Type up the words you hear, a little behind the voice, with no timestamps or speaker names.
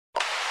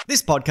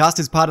This podcast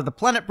is part of the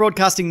Planet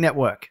Broadcasting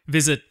Network.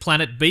 Visit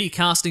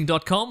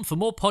planetbcasting.com for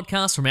more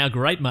podcasts from our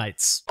great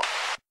mates.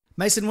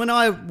 Mason, when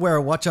I wear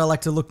a watch, I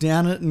like to look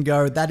down at it and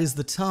go, that is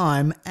the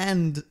time,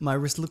 and my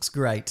wrist looks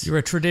great. You're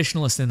a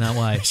traditionalist in that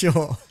way.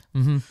 Sure.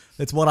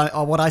 It's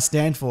what I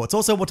stand for. It's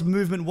also what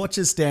Movement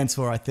Watches stands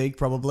for, I think,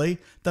 probably.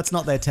 That's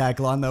not their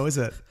tagline, though, is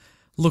it?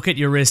 Look at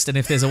your wrist, and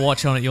if there's a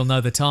watch on it, you'll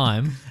know the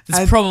time.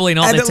 It's probably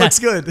not. And it looks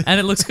good. And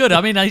it looks good.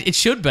 I mean, it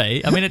should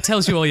be. I mean, it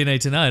tells you all you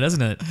need to know,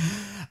 doesn't it?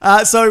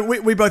 So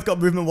we both got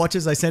Movement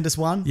Watches. They sent us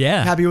one.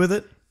 Yeah. Happy with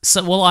it?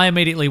 So, well, I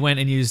immediately went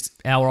and used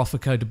our offer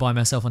code to buy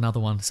myself another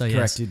one. So yes,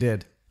 Correct, you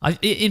did.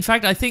 In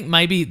fact, I think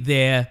maybe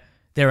their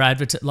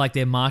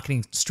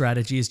marketing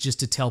strategy is just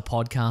to tell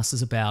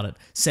podcasters about it,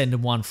 send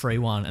them one free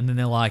one, and then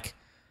they're like,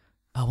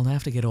 "Oh, well, I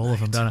have to get all of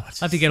them, don't I? I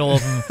have to get all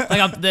of them."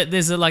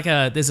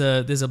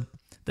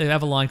 They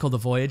have a line called the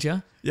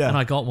Voyager, and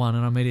I got one,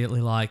 and I'm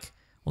immediately like,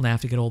 "Well, now I have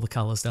to get all the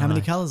colors, don't I?" How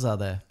many colors are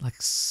there? Like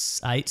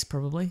 8,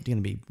 probably. You're going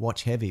to be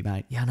watch heavy,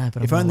 mate. Yeah, I know,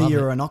 but if only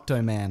you're an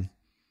Octo-Man.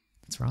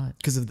 That's right.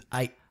 Because of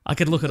 8. I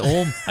could look at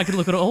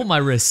all my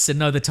wrists and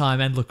know the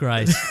time and look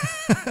great.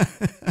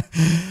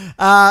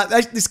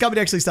 This company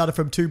actually started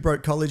from 2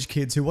 broke college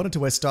kids who wanted to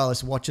wear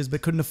stylish watches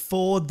but couldn't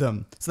afford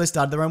them. So they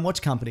started their own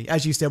watch company,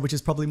 as you said, which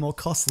is probably more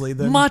costly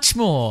than... Much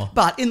more.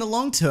 But in the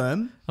long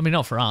term... I mean,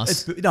 not for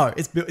us.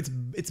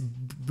 It's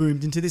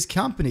boomed into this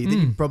company that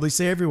you probably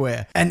see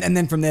everywhere. And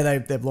then from there,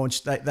 they've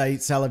launched... They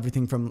sell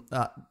everything from...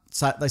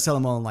 they sell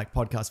them all on like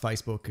podcast,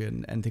 Facebook,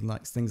 and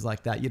things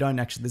like that. You don't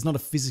actually... There's not a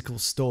physical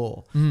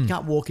store. You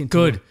can't walk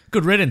into...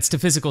 Good riddance to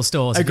physical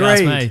stores, Agreed.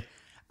 if you ask me.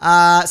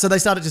 So they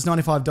start at just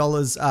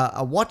 $95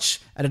 a watch.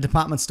 At a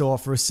department store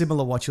for a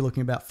similar watch, you're looking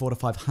about $400 to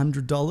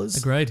 $500.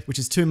 Agreed. Which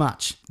is too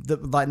much.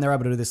 And they're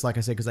able to do this, like I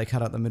said, because they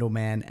cut out the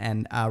middleman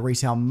and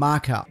retail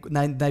markup.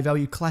 They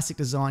value classic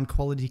design,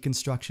 quality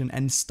construction,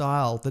 and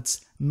style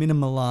that's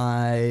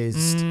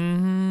minimalized.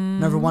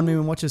 And over 1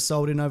 million watches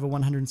sold in over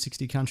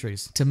 160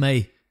 countries. To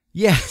me.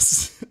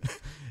 Yes.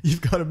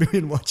 You've got 1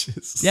 million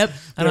watches. Yep.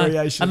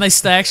 Variation. And they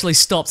actually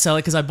stopped selling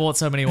because I bought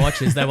so many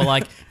watches. They were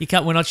like,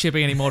 we're not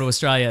shipping anymore to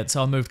Australia,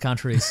 so I moved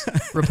countries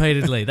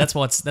repeatedly. That's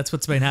what's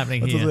been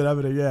happening here. That's what's been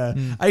happening, yeah.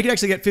 You can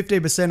actually get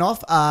 15%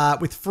 off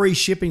with free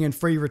shipping and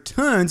free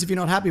returns if you're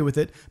not happy with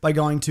it by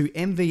going to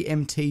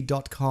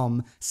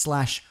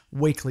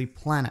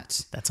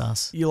mvmt.com/weeklyplanet. That's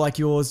us. You like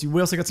yours. We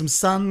also got some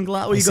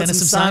sunglasses. You got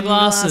some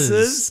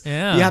sunglasses.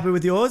 Yeah. You happy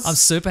with yours? I'm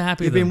super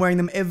happy with them. You've been wearing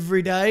them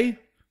every day?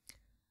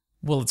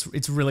 Well,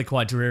 it's really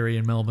quite dreary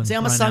in Melbourne. See,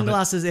 I'm a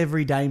sunglasses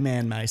everyday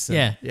man, Mason.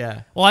 Yeah.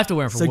 Yeah. Well, I have to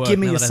wear them for work. So give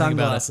me your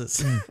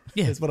sunglasses.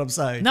 Yeah. That's what I'm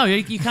saying. No,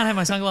 you can't have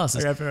my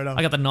sunglasses. Okay, fair enough.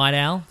 I got the Night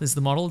Owl. This is the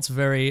model. It's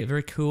very,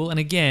 very cool. And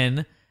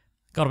again,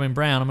 got them in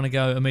brown. I'm going to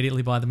go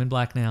immediately buy them in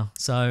black now.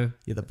 So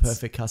you're the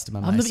perfect customer,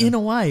 Mason. In a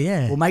way,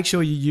 yeah. Well, make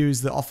sure you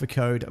use the offer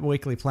code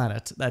Weekly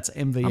Planet. That's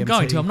MVMT. I'm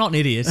going to. I'm not an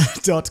idiot.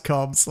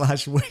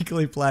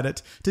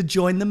 .com/weeklyplanet to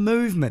join the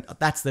movement.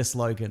 That's their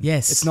slogan.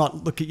 Yes. It's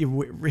not look at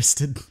your wrist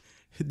and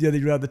you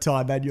know the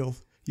time, and you'll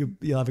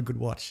have a good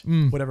watch.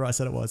 Whatever I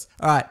said it was.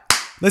 All right,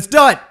 let's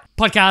do it.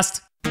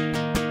 Podcast.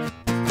 Red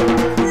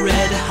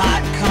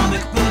hot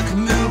comic book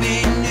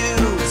movie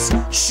news,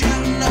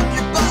 shooting up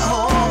your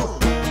butthole.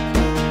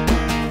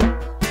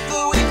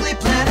 The Weekly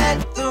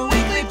Planet, the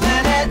Weekly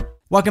Planet.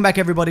 Welcome back,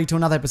 everybody, to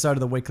another episode of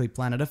the Weekly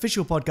Planet,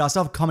 official podcast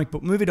of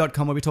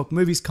comicbookmovie.com, where we talk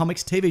movies,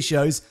 comics, TV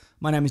shows.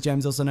 My name is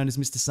James, also known as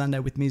Mr. Sunday.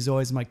 With me, as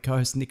always, my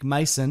co-host Nick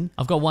Mason.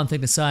 I've got one thing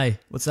to say.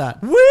 What's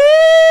that? Woo!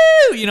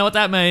 You know what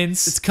that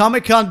means. It's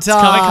Comic-Con time. It's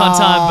Comic-Con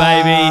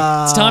time, baby.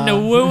 It's time to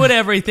woo at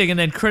everything and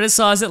then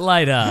criticize it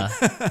later.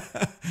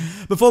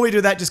 Before we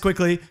do that, just quick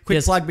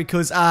Yes. plug,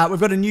 because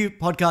we've got a new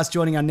podcast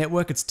joining our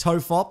network. It's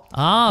TOFOP.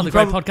 The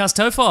great podcast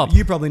TOFOP.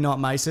 You probably not,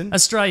 Mason.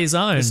 Australia's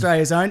own.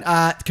 Australia's own.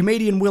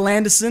 Comedian Will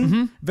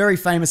Anderson, very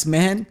famous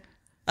man.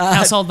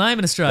 Household name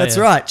in Australia. That's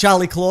right.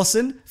 Charlie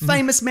Clausen,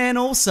 famous man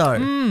also.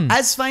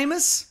 As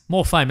famous?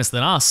 More famous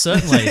than us,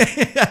 certainly.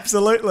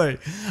 Absolutely.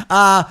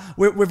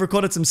 We've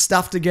recorded some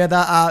stuff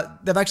together.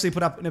 They've actually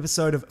put up an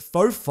episode of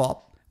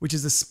FOFOP, which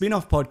is a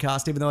spin-off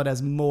podcast, even though it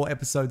has more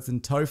episodes than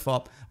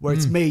TOFOP, where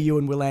it's me, you,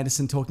 and Will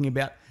Anderson talking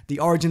about the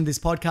origin of this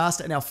podcast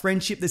and our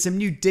friendship. There's some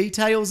new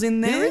details in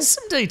there. There is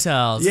some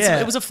details. Yeah.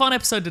 It was a fun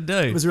episode to do.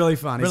 It was really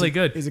fun. Really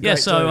good. He's a great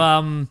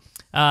dude.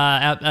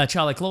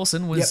 Charlie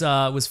Clausen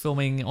was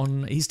filming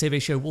on his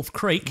TV show Wolf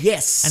Creek.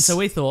 Yes. And so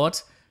we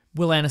thought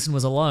Will Anderson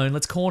was alone.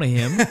 Let's corner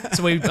him.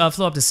 So we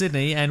flew up to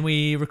Sydney and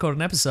we recorded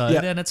an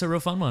episode, and it's a real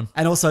fun one.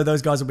 And also,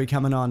 those guys will be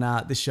coming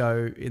on this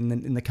show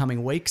in the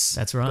coming weeks.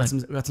 That's right.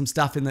 We've got some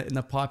stuff in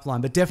the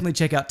pipeline, but definitely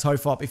check out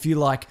TOFOP if you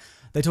like.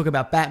 They talk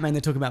about Batman, they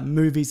talk about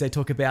movies, they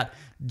talk about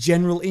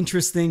general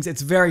interest things.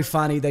 It's very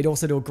funny. They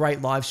also do a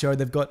great live show.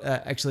 They've got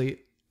actually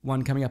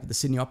one coming up at the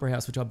Sydney Opera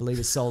House, which I believe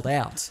is sold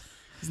out.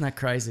 Isn't that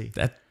crazy?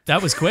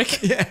 That was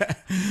quick. Yeah.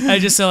 Hey,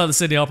 just sell out the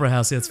Sydney Opera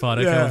House. Yeah, it's fine.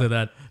 Okay, I'll do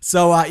that.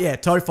 So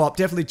TOFOP,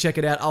 definitely check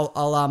it out.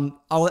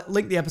 I'll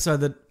link the episode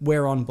that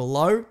we're on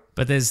below.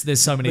 But there's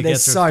so many. But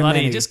there's so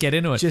many. Just get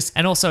into it.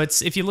 And also,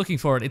 it's if you're looking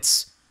for it,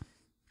 it's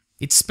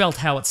It's spelt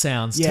how it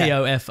sounds. Yeah.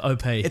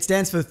 TOFOP. It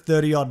stands for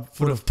 30-odd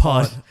foot of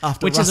pod,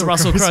 after which is a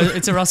Russell Crowe's- Crowe.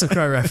 It's a Russell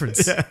Crowe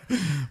reference. Yeah,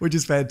 which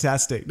is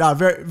fantastic. No,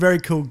 very, very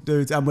cool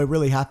dudes. And we're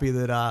really happy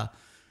that,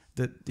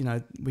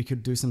 we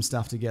could do some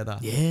stuff together.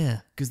 Yeah.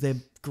 Because they're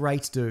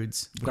great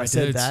dudes. But Great I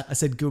said dudes. that. I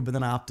said good, but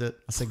then after it,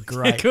 I said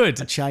great. good.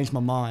 I changed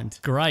my mind.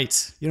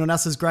 Great. You know what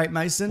else is great,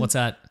 Mason? What's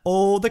that?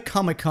 All the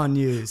Comic-Con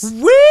news.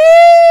 Woo!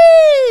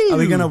 Are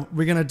we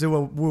gonna do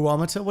a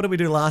wooometer? What did we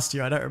do last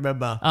year? I don't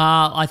remember.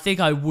 I think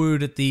I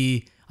wooed at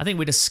the. I think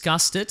we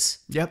discussed it,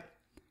 Yep.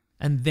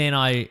 and then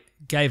I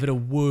gave it a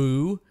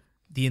woo.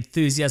 The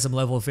enthusiasm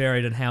level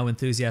varied and how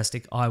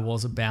enthusiastic I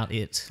was about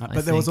it.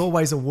 But there was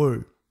always a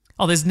woo.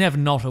 Oh, there's never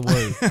not a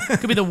woo.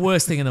 Could be the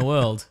worst thing in the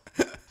world.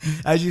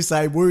 As you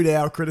say, woo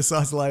now,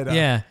 criticize later.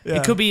 Yeah.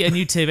 It could be a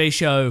new TV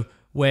show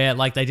where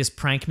like they just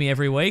prank me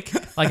every week.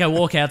 Like I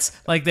walk out,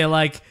 like they're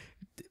like,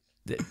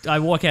 I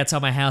walk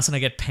outside my house and I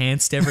get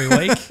pantsed every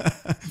week.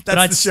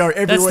 That's the show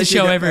every week. That's the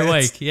show you get every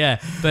pantsed. week.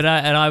 Yeah. But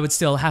and I would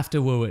still have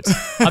to woo it.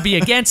 I'd be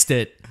against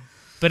it,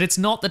 but it's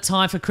not the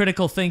time for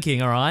critical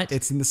thinking. All right.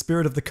 It's in the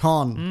spirit of the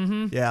con.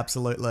 Mm-hmm. Yeah,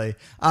 absolutely.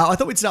 I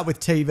thought we'd start with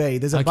TV.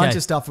 There's a Okay. bunch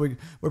of stuff. We're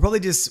probably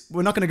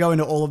we're not going to go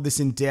into all of this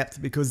in depth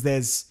because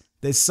there's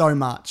so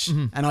much,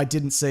 and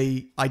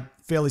I'm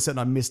fairly certain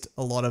I missed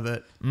a lot of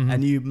it,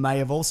 and you may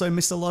have also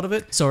missed a lot of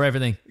it. Saw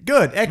everything.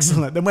 Good,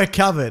 excellent. Then we're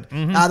covered.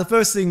 The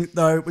first thing,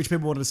 though, which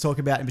people wanted to talk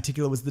about in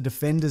particular was the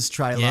Defenders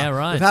trailer. Yeah,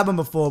 right. We've had one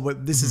before,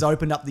 but this has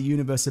opened up the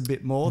universe a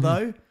bit more,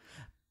 though.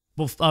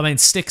 Well, I mean,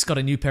 Stick's got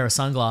a new pair of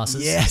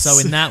sunglasses. Yes. So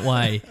in that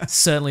way,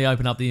 certainly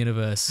open up the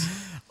universe.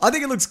 I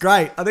think it looks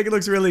great. I think it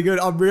looks really good.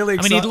 I'm really I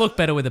excited. mean, he'd look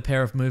better with a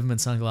pair of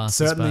movement sunglasses.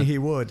 Certainly but he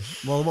would.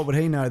 Well, what would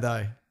he know,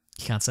 though?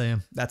 you can't see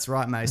him. That's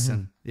right,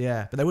 Mason.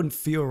 Yeah, but they wouldn't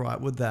feel right,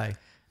 would they?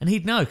 And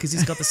he'd know because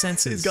he's got the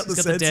senses. He's got the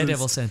the senses.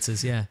 Daredevil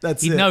senses, yeah.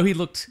 That's he'd it. know he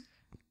looked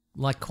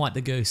like quite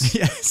the goose.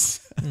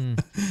 Yes.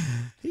 Didn't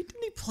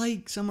he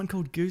play someone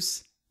called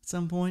Goose at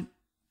some point?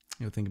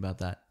 You'll think about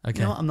that. Okay.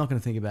 You know what? I'm not going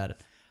to think about it.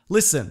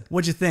 Listen,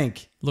 what'd you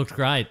think? Looked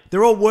great.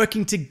 They're all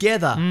working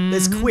together.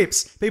 There's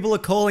quips. People are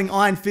calling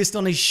Iron Fist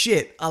on his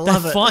shit. I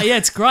love it. Yeah,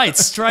 it's great.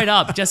 Straight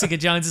up. Jessica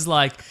Jones is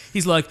like,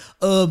 he's like,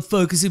 oh, I'm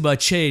focusing my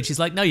chi. And she's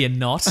like, no, you're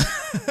not.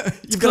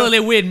 It's clearly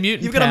a weird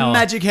mutant You've got power. a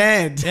magic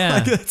hand. Yeah.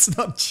 Like, that's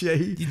not chi.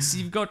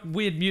 You've got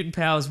weird mutant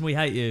powers and we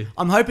hate you.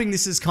 I'm hoping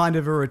this is kind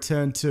of a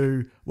return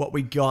to what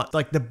we got,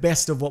 like the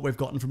best of what we've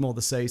gotten from all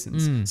the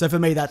seasons. So for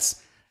me,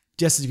 that's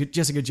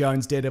Jessica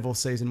Jones, Daredevil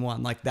season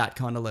 1, like that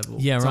kind of level.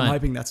 Yeah, so right. I'm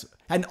hoping that's,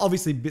 and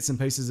obviously bits and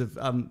pieces of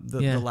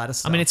the latter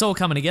stuff. I mean, it's all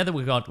coming together.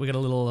 We got a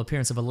little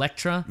appearance of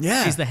Elektra.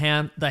 Yeah. She's the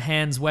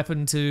hand's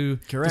weapon to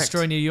Correct.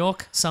 destroy New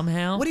York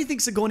somehow. What do you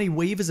think Sigourney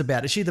Weaver's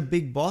about? Is she the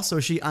big boss or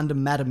is she under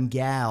Madame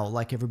Gao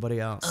like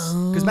everybody else?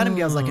 Because Madame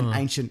Gao's like an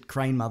ancient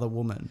crane mother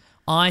woman.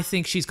 I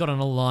think she's got an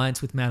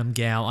alliance with Madame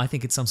Gao. I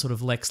think it's some sort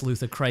of Lex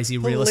Luthor crazy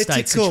real estate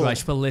Political.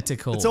 situation.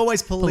 Political. It's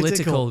always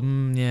political.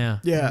 Yeah.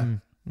 Yeah.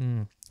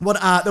 What?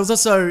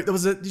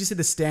 Did you see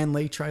the Stan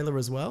Lee trailer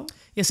as well?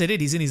 Yes, I did.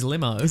 He's in his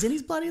limo. He's in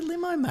his bloody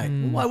limo, mate.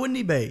 Well, why wouldn't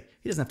he be?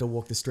 He doesn't have to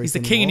walk the streets.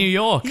 He's the king of New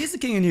York. He is the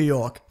king of New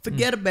York.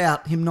 Forget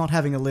about him not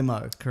having a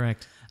limo.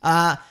 Correct.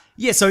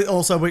 Yeah. So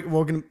also we're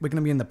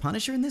gonna be in the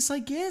Punisher in this, I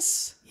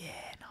guess. Yeah,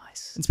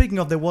 nice. And speaking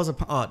of, there was am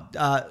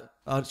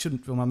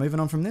I moving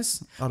on from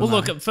this? I don't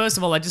Well, know. look, first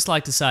of all, I'd just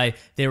like to say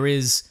there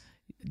is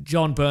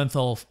John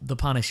Bernthal, the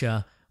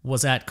Punisher,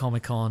 was at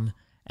Comic-Con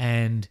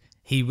and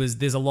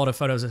there's a lot of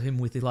photos of him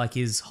with like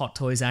his Hot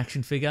Toys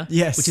action figure,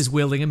 Yes. which is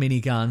wielding a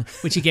minigun,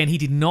 which again he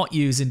did not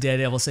use in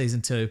Daredevil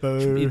season 2.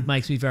 Boo. It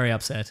makes me very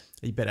upset.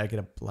 You better get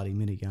a bloody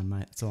minigun,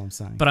 mate. That's all I'm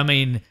saying. But I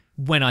mean,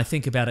 when I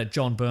think about it,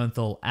 John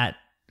Bernthal at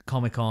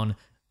Comic-Con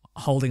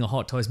holding a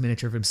Hot Toys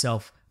miniature of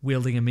himself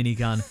wielding a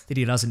minigun that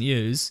he doesn't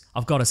use,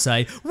 I've got to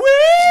say, woo!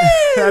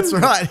 That's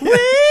right.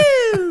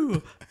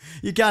 Woo!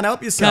 You can't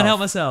help yourself. Can't help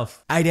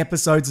myself. 8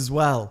 episodes as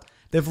well.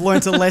 They've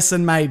learnt a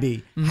lesson,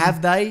 maybe.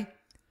 Have they?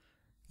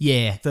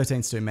 Yeah.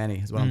 13's too many,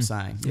 is what I'm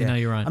saying. You know,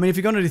 you're right. I mean, if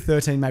you're going to do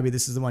 13, maybe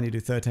this is the one you do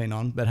 13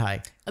 on. But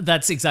hey,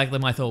 That's exactly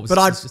my thought. but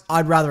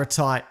I'd rather a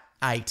tight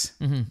 8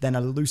 than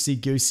a loosey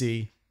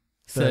goosey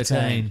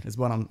 13. 13. Is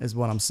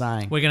what I'm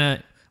saying. We're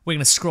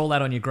gonna scroll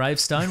that on your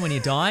gravestone when you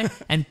die,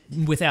 and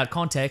without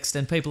context,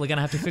 and people are gonna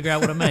have to figure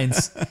out what it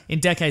means. In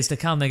decades to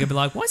come, they're gonna be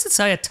like, "Why does it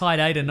say a tight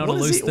 8 and not What a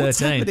is loose it? What's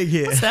 13? happening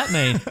here?" What's that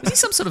mean? Was he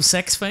some sort of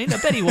sex fiend? I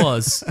bet he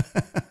was.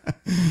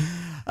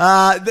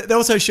 They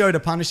also showed a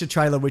Punisher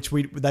trailer, which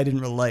they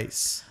didn't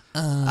release.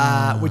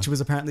 Which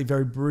was apparently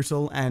very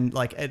brutal and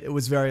like it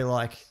was very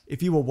like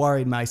if you were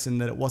worried, Mason,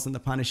 that it wasn't the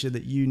Punisher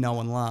that you know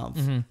and love,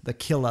 the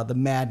killer, the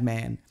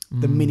madman,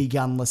 the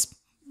minigunless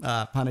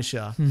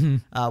Punisher.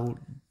 Well,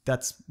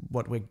 that's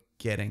what we're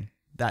getting.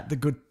 The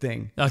good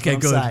thing. That's Okay, what I'm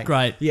good, saying.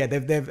 great. Yeah,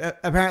 they've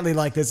apparently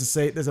like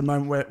there's a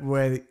moment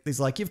where he's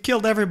like, you've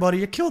killed everybody,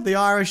 you killed the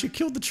Irish, you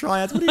killed the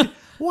Triads.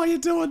 Why are you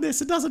doing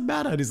this? It doesn't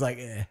matter. And he's like,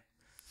 yeah.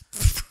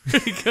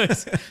 Pretty good.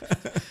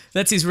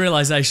 That's his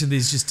realization that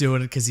he's just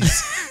doing it because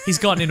he's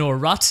gotten into a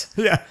rut.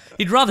 Yeah.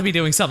 He'd rather be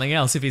doing something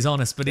else if he's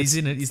honest, but he's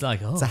in it. He's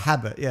like, oh. It's a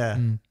habit, yeah.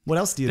 What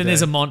else do you Then do?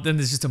 then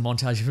there's just a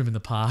montage of him in the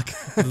park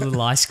with a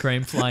little ice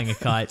cream flying a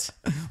kite.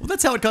 Well,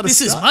 that's how it kind of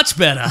This is started. much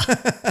better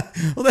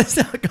Well, that's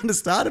how it kind of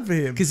started for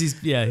him. because his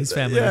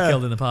family got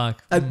killed in the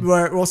park. And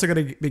we're also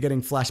going to be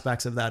getting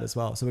flashbacks of that as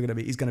well. So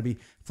he's going to be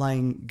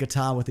playing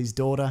guitar with his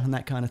daughter and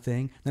that kind of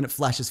thing. Then it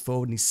flashes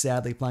forward and he's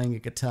sadly playing a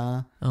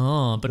guitar.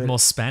 Oh, but more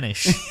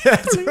Spanish.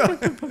 That's right.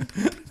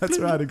 That's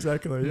right,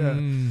 exactly. Yeah.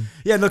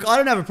 Yeah, look, I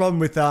don't have a problem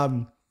with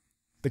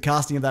the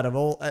casting of that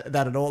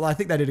at all. I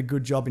think they did a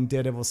good job in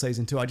Daredevil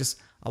season 2. I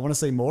want to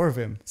see more of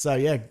him. So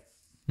yeah,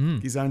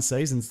 his own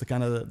season's the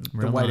kind of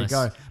the way nice. to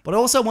go. But I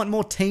also want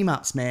more team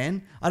ups,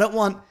 man. I don't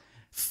want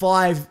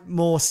 5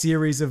 more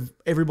series of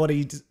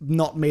everybody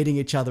not meeting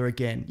each other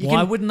again.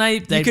 Why wouldn't they?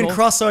 You can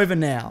cross over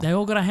now. They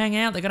all got to hang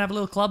out. They got to have a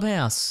little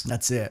clubhouse.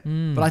 That's it.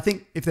 But I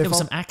think if There was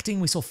some acting.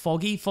 We saw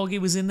Foggy. Foggy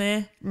was in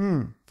there.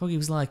 Foggy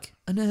was like,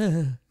 "Oh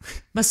no,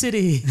 my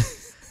city,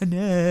 oh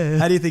no."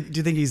 How do you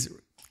think he's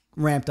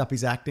ramped up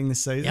his acting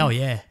this season? Oh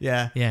yeah,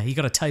 Yeah. yeah. He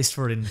got a taste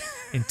for it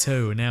in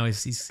 2, and now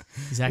he's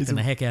acting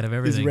the heck out of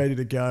everything. He's ready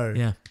to go.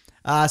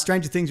 Yeah.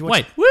 Stranger Things.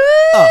 Wait.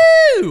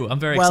 Woo! I'm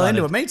very Well excited.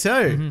 into it. Me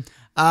too.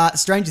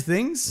 Stranger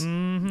Things. Do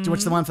you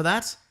watch the one for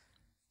that?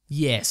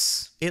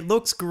 Yes, It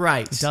looks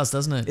great. it does,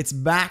 doesn't it? It's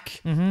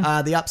back.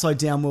 The upside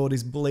down world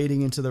is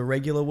bleeding into the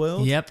regular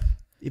world. Yep.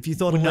 If you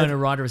thought Winona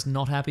Ryder is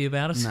not happy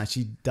about it. no,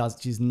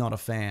 she's not a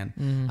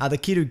fan. The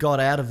kid who got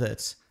out of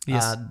it,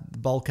 Yes.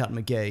 bowl cut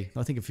McGee.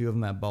 I think a few of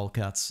them have bowl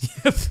cuts.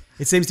 Yep.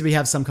 It seems to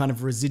have some kind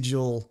of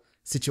residual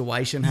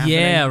situation happening.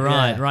 Yeah,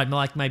 right.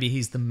 Like maybe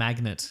he's the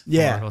magnet for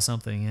Yeah. it or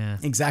something. Yeah.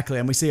 Exactly,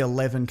 and we see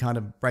 11 kind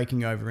of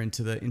breaking over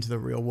into the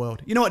real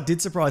world. You know what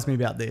did surprise me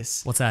about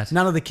this? What's that?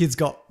 None of the kids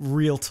got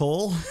real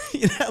tall.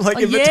 In Oh,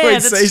 between yeah,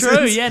 that's seasons.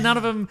 true. Yeah, none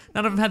of them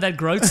had that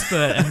growth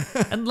spurt,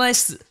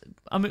 unless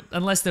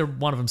they're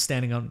one of them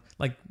standing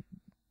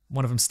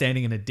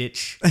in a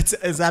ditch. It's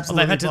They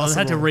absolutely had to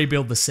possible.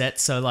 rebuild the set,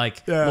 so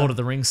like Yeah. Lord of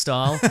the Rings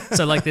style.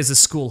 So like there's a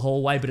school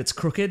hallway, but it's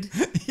crooked.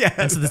 Yeah,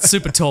 And so the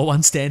super tall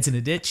one stands in a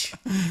ditch.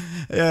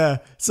 yeah.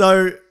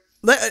 So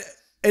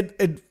I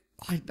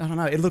don't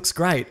know. It looks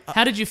great.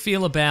 How did you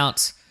feel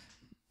about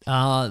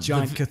Giant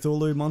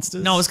Cthulhu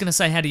monsters. No, I was going to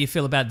say, how do you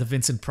feel about the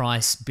Vincent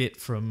Price bit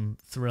from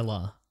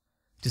Thriller?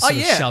 Just sort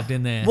of shoved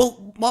in there.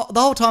 Well, the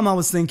whole time I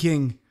was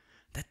thinking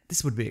that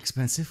this would be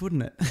expensive,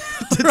 wouldn't it?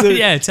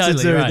 Yeah, totally,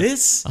 To do right.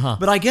 this, Uh-huh.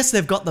 but I guess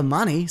they've got the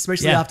money,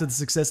 especially Yeah. after the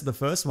success of the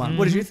first one.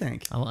 What did you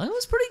think? It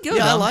was pretty good.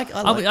 Yeah, I like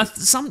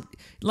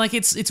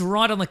it. It's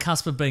right on the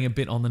cusp of being a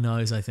bit on the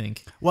nose, I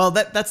think. Well,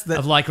 that's the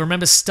Of like,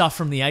 remember stuff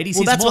from the 80s?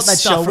 well, that's what that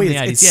show from is. the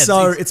 80s. It's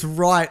Yeah, it's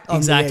right on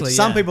Exactly, the edge.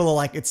 Some yeah. people are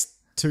like it's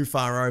too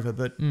far over,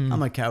 but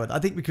I'm okay with it. I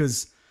think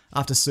because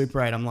after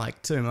Super 8, I'm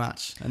like too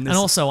much. And And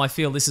also, I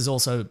feel this is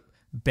also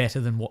better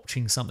than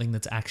watching something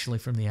that's actually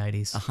from the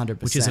 80s.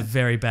 100%. Which is a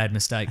very bad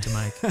mistake to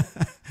make.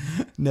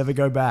 never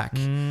go back.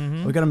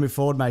 We've got to move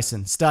forward,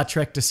 Mason. Star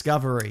Trek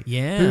Discovery.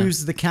 Yeah.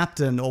 Who's the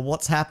captain or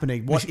what's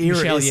happening? What era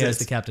Michelle is Yeoh's it?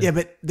 the captain. Yeah,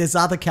 but there's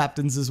other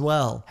captains as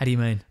well. How do you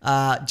mean?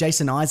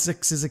 Jason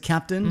Isaacs is a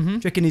captain. Do you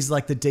reckon he's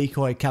like the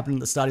decoy captain at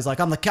the start? He's like,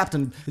 I'm the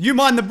captain. You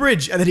mind the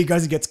bridge. And then he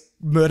goes and gets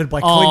murdered by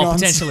Klingons. Oh,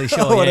 potentially, or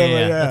sure. whatever,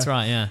 yeah. That's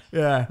right, yeah.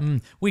 Yeah.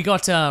 We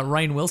got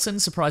Rainn Wilson,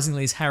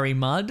 surprisingly, as Harry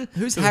Mudd.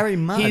 Who's Harry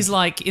Mudd? He's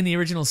like, in the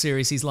original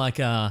series, he's like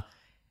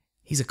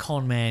he's a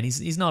con man.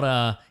 He's not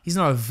a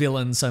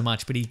villain so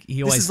much, but he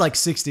This always is like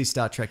 60s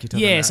Star Trek you're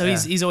talking about. yeah. So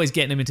he's always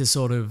getting him into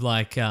sort of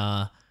like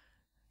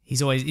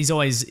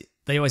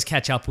they always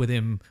catch up with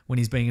him when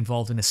he's being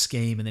involved in a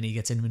scheme, and then he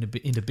gets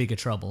into bigger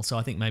trouble. So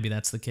I think maybe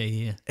that's the key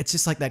here. It's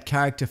just like that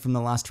character from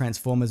the last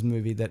Transformers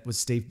movie that was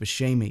Steve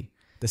Buscemi.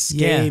 The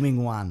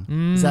scheming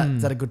one. Is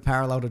that a good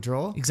parallel to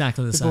draw?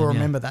 Exactly the same. People yeah.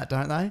 remember that,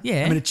 don't they?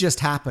 Yeah. I mean, it just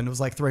happened. It was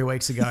like 3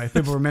 weeks ago.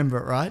 People remember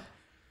it, right?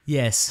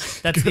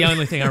 Yes, that's the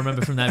only thing I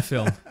remember from that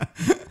film.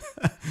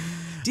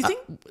 Do you think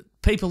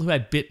people who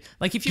had bit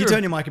like if Can you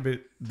turn your mic a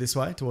bit this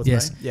way towards me?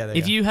 Yeah, there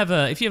if you you have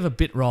a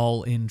bit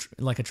role in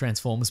like a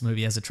Transformers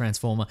movie as a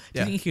Transformer, do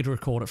Yeah. you think you could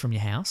record it from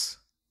your house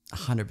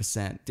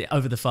 100%.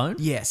 over the phone?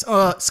 Yes.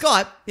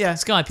 Skype. Yeah.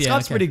 Skype, yeah,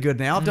 Skype's okay. pretty good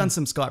now. I've done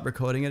some Skype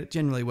recording and it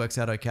generally works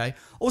out okay.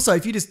 Also,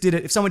 if you just did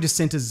it, if someone just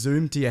sent a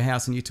Zoom to your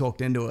house and you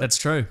talked into it, That's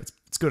true.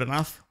 it's good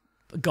enough.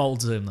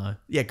 Gold Zoom though.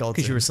 Yeah, gold.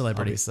 Because you're a Zoom,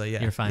 celebrity. Obviously,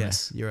 yeah. You're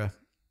famous. Yeah, you're a...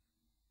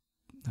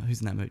 Oh,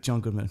 who's in that movie?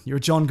 John Goodman. You're a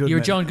John Goodman. You're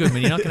John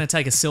Goodman. You're not going to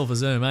take a silver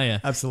Zoom, are you?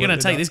 Absolutely You're going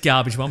to take not. this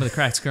garbage one with a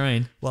cracked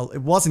screen. Well, it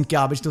wasn't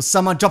garbage till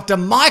someone dropped a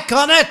mic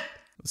on it.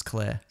 It was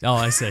Claire. Oh,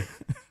 I see.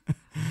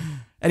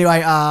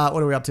 Anyway,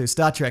 what are we up to?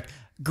 Star Trek.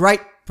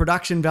 Great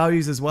production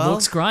values as well.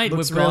 Looks great.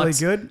 Looks We've really got,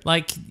 good.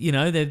 Like, you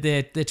know,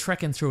 they're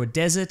trekking through a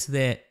desert.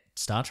 They're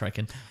Star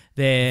Trekking.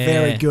 They're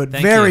Very good.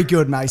 Thank Very you.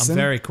 good, Mason. I'm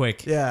very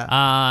quick.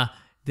 Yeah.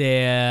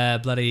 They're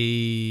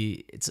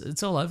bloody.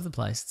 It's all over the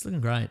place. It's looking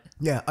great.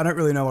 Yeah, I don't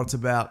really know what it's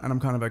about, and I'm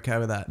kind of okay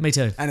with that. Me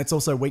too. And it's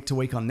also week to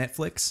week on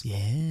Netflix.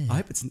 Yeah. I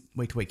hope it's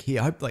week to week here.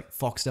 I hope like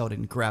Foxtel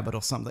didn't grab it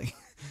or something.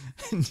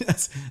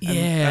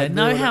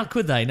 How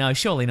could they? No,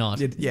 surely not.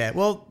 Yeah,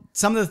 well,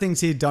 some of the things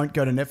here don't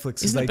go to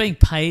Netflix. Isn't it being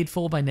paid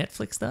for by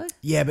Netflix though?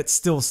 Yeah, but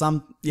still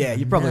some. Yeah,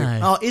 you probably. No.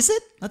 Oh, is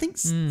it? I think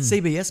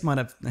CBS might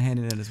have a hand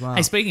in it as well.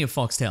 Hey, speaking of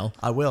Foxtel,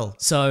 I will.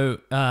 so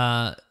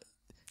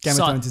Game of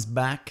Thrones is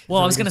back.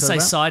 Well, I was going to say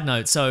side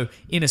note. So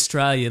in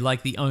Australia,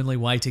 like the only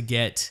way to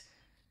get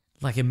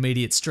like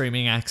immediate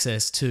streaming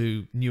access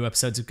to new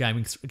episodes of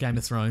Game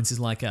of Thrones is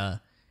like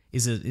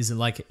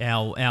like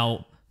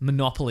our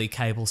monopoly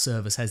cable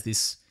service has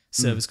this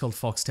service called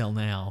Foxtel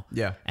Now.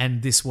 Yeah.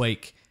 And this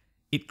week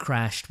it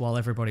crashed while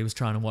everybody was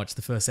trying to watch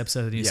the first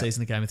episode of the new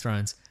season of Game of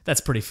Thrones.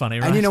 That's pretty funny,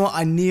 right? And you know what?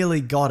 I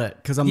nearly got it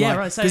because I'm like,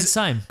 right. So it's the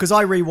same. Because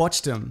I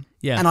rewatched them.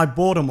 Yeah. And I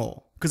bought them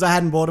all because I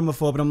hadn't bought them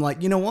before. But I'm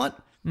like, you know what?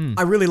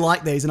 I really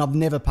like these, and I've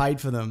never paid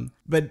for them.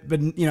 But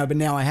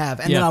now I have.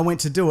 And then I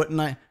went to do it,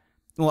 and I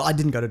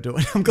didn't go to do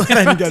it. I'm glad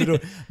I didn't go to do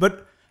it.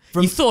 But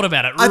you thought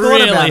about it I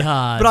really thought about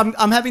hard. But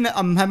I'm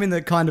having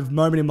that kind of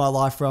moment in my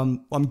life where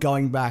I'm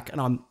going back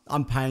and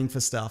I'm paying for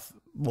stuff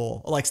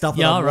more, like stuff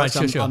that I've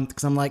watched. Sure.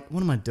 Because I'm like,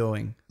 what am I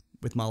doing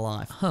with my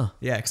life? Huh?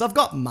 Yeah, because I've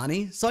got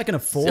money, so I can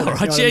afford it. All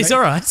right, you know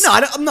all right. No,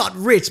 I'm not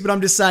rich, but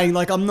I'm just saying,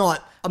 like, I'm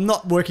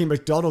not working at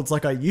McDonald's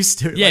like I used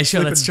to. Yeah, like,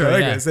 sure, that's true.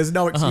 Burgers. Yeah. There's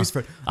no excuse for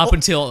it. Up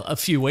until a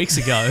few weeks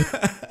ago.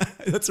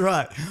 That's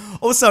right.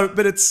 Also,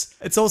 but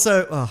it's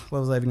also, what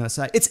was I even going to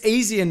say? It's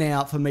easier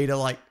now for me to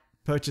like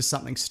purchase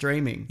something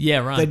streaming. Yeah,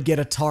 right. Than get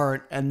a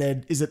torrent, and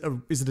then is it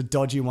a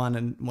dodgy one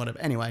and whatever.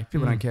 Anyway,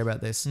 people don't care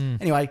about this.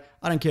 Anyway,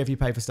 I don't care if you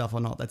pay for stuff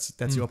or not.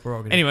 That's your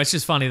prerogative. Anyway, it's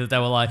just funny that they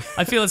were like,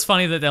 I feel it's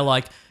funny that they're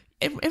like,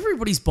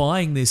 everybody's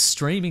buying this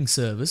streaming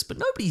service, but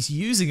nobody's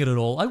using it at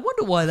all. I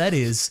wonder why that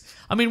is.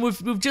 I mean,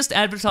 we've just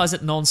advertised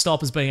it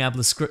non-stop as being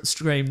able to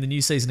stream the new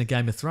season of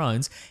Game of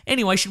Thrones.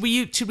 Anyway, should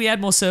we add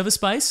more server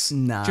space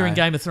No. during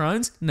Game of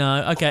Thrones?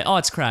 No. Okay. Oh,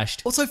 it's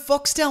crashed. Also,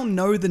 Foxtel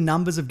know the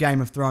numbers of Game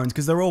of Thrones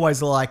because they're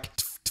always like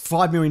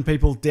 5 million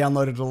people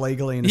downloaded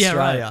illegally in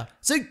Australia. Right.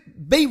 So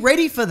be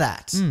ready for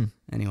that.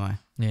 Anyway.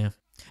 Yeah.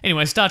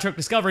 Anyway, Star Trek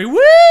Discovery. Woo!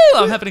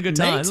 I'm having a good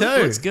time. Me too.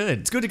 Looks good.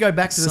 It's good to go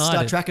back to the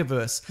Star Excited.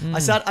 Trekiverse.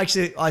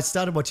 I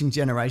started watching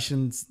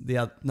Generations,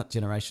 the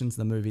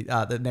movie,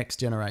 the Next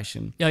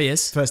Generation. Oh,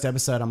 yes. First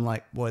episode, I'm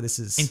like, boy, this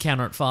is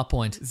Encounter at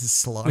Farpoint. this is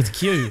slow. With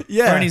Q.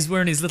 Yeah.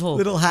 Wearing his little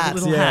hat.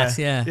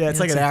 Yeah. Yeah, it's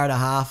like an hour and a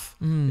half.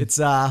 It's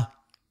look,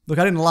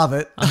 I didn't love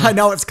it. I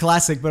know it's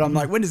classic, but I'm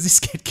like, when does this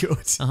get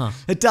good?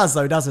 It does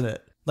though, doesn't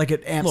it? Like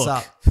it amps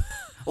up.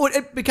 Or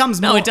it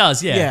becomes more. No, it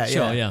does. Yeah,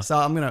 sure. Yeah. So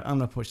I'm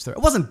gonna push through. It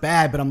wasn't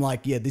bad, but I'm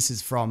like, yeah, this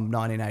is from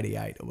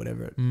 1988 or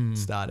whatever it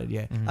started.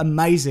 Yeah,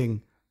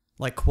 amazing,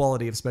 like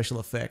quality of special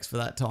effects for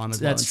that time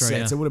as well. That's true.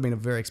 Yeah. So it would have been a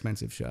very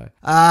expensive show.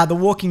 The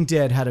Walking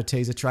Dead had a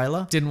teaser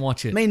trailer. Didn't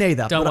watch it. Me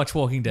neither. Don't watch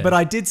Walking Dead. But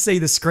I did see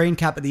the screen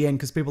cap at the end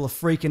because people are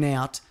freaking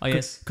out. Oh,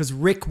 yes. Because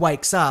Rick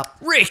wakes up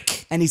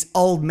Rick! and he's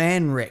old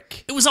man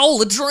Rick. It was all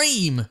a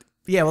dream.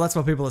 Yeah, well, that's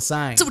what people are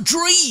saying. It's a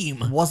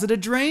dream. Was it a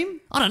dream?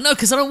 I don't know,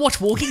 because I don't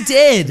watch Walking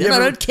Dead and I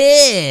but- don't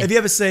care. Have you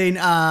ever seen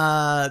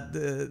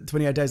the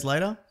 28 Days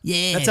Later?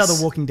 Yes. That's how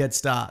The Walking Dead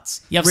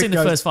starts. Yeah, I've Rick seen the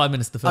goes- first 5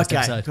 minutes of the first Okay,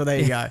 episode. well, there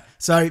you go.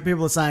 So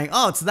people are saying,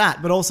 oh, it's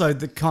that. But also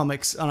the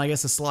comics, and I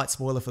guess a slight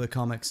spoiler for the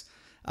comics,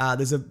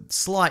 there's a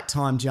slight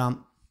time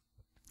jump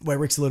where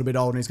Rick's a little bit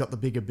older and he's got the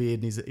bigger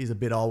beard and he's a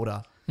bit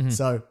older.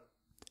 So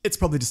it's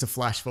probably just a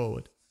flash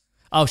forward.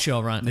 Oh,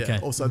 sure, right. Yeah. Okay.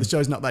 Also, the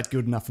show's not that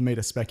good enough for me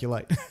to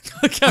speculate.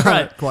 Okay,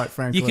 right. Quite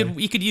frankly.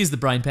 You could use the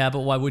brain power, but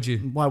why would you?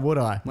 Why would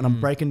I? When I'm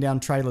breaking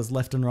down trailers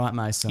left and right,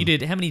 Mason. You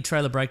did. How many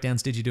trailer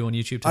breakdowns did you do on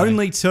YouTube today?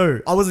 Only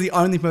 2. I was the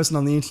only person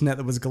on the internet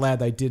that was glad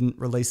they didn't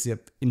release the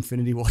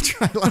Infinity War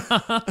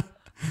trailer.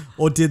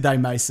 Or did they,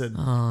 Mason?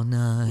 Oh,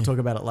 no. We'll talk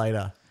about it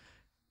later.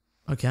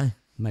 Okay.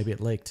 Maybe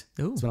it leaked.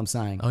 Ooh. That's what I'm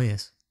saying. Oh,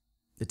 yes.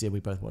 It did. We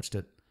both watched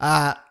it.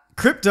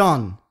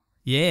 Krypton.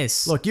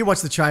 Yes. Look, you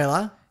watched the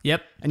trailer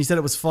Yep. and you said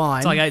it was fine.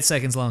 It's like 8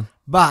 seconds long.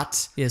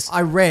 But Yes.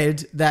 I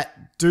read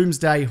that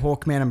Doomsday,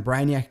 Hawkman, and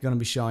Brainiac are going to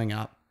be showing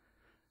up,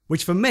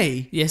 which for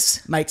me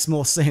Yes. makes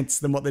more sense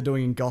than what they're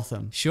doing in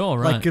Gotham. Sure,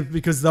 right. Like,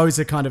 because those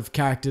are kind of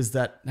characters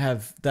that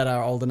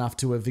are old enough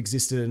to have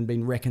existed and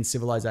been wrecking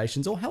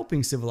civilizations or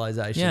helping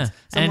civilizations. Yeah.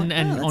 So I'm like,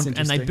 And that's they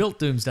interesting. built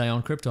Doomsday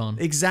on Krypton.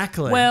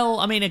 Exactly. Well,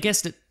 I mean, I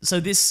guess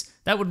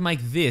that would make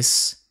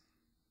this.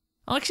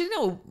 Actually,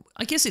 no.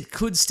 I guess it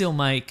could still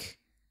make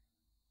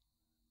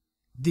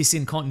this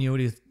in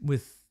continuity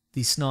with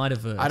the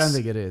Snyderverse. I don't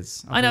think it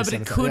is. I know, but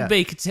it could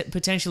be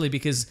potentially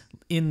because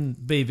in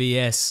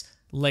BVS,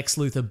 Lex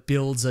Luthor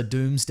builds a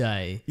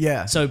Doomsday.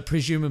 Yeah. So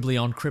presumably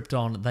on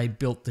Krypton, they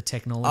built the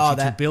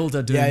technology to build a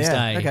Yeah,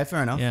 Doomsday. yeah. Okay,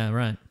 fair enough. Yeah,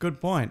 right. Good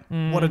point.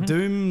 What a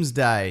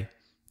Doomsday.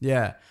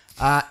 Yeah.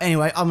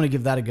 Anyway, I'm going to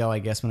give that a go, I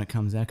guess, when it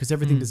comes out, because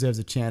everything deserves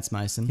a chance,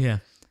 Mason. Yeah.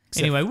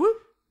 Anyway, whoop.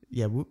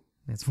 Yeah, whoop.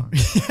 That's fine.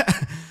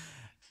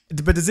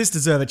 But does this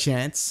deserve a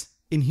chance?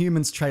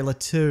 Inhumans trailer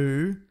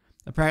 2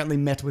 apparently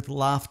met with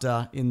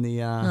laughter in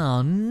the...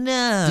 Oh,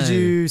 no. Did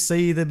you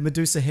see the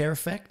Medusa hair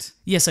effect?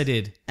 Yes, I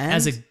did. And?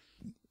 As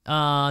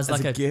As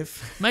like a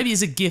GIF? Maybe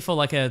as a GIF or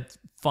like a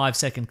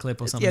 5-second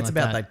clip or something Yeah, it's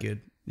like about that. that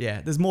good.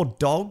 Yeah, there's more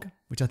dog,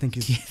 which I think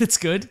is... Yeah, that's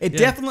good. It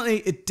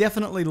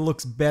definitely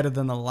looks better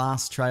than the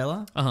last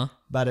trailer. Uh-huh.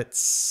 But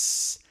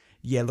it's...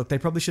 Yeah, look, they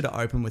probably should have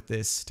opened with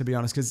this, to be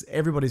honest, because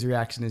everybody's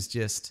reaction is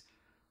just,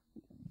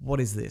 what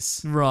is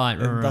this? Right.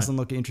 It doesn't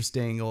look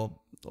interesting or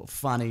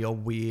funny or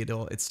weird,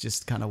 or it's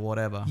just kind of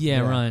whatever.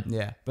 Yeah, right.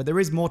 Yeah, but there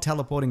is more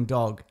teleporting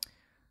dog.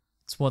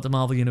 It's what the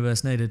Marvel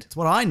Universe needed. It's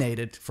what I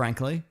needed,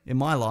 frankly, in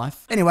my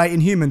life. Anyway,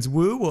 Inhumans,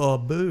 woo or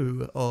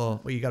boo?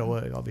 Or, well, you got a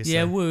word, obviously.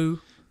 Yeah, woo.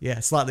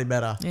 Yeah, slightly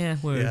better. Yeah,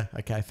 woo. Yeah,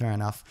 okay, fair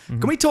enough.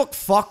 Can we talk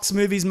Fox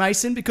movies,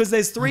 Mason? Because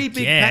there's three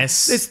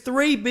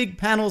big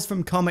panels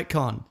from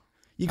Comic-Con.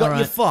 You got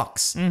your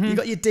Fox, you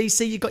got your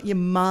DC, you got your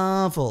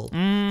Marvel.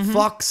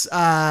 Fox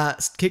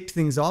kicked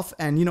things off,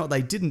 and you know what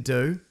they didn't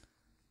do?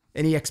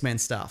 Any X-Men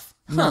stuff.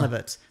 None of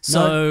it.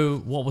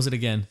 So, what was it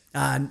again?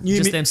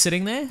 Just them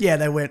sitting there? Yeah,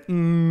 they went,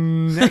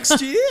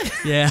 next year?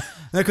 Yeah.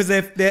 No, because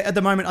they're at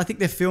the moment, I think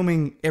they're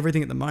filming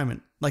everything at the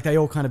moment. Like, they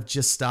all kind of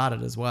just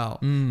started as well.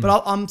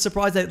 But I'm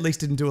surprised they at least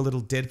didn't do a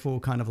little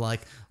Deadpool kind of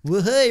like,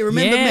 well, hey,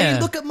 remember me?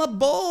 Look at my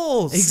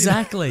balls.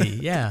 Exactly,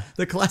 yeah.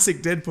 The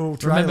classic Deadpool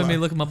trailer. Remember me,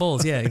 look at my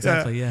balls. Yeah,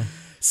 exactly, yeah.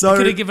 So you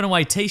could have given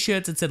away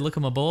T-shirts that said, look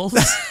at my balls.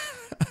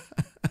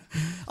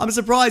 I'm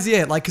surprised,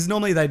 yeah, like, because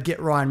normally they'd get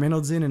Ryan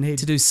Reynolds in and he'd...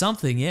 To do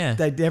something, yeah.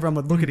 Everyone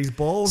would look at his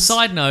balls.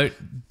 Side note,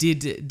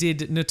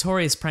 did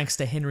notorious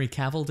prankster Henry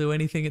Cavill do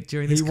anything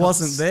during this? He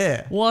wasn't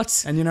there.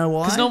 What? And you know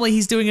why? Because normally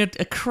he's doing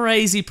a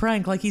crazy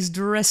prank, like he's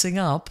dressing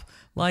up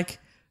like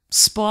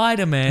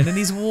Spider-Man and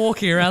he's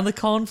walking around the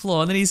con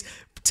floor and then he's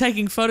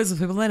taking photos of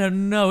people and they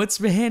don't know it's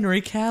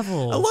Henry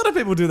Cavill. A lot of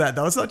people do that,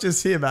 though. It's not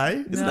just him,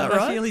 eh? Isn't that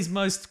right? I feel he's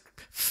most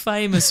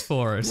famous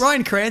for it.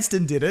 Ryan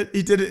Cranston did it.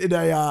 He did it in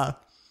a...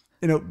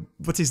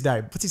 what's his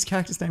name? What's his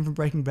character's name from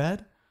Breaking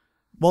Bad?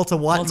 Walter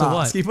White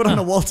mask. He put on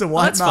a Walter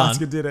White mask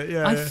fun. and did it.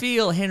 Yeah. I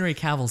feel Henry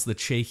Cavill's the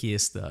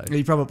cheekiest though.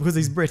 He probably because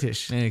he's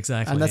British. Yeah,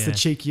 exactly. And that's the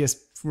cheekiest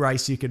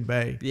race you could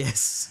be.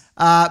 Yes.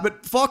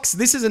 But Fox,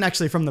 this isn't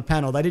actually from the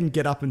panel. They didn't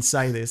get up and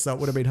say this, so it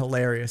would have been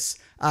hilarious.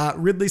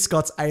 Ridley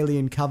Scott's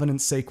Alien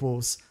Covenant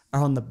sequels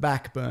are on the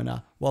back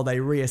burner while they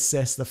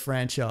reassess the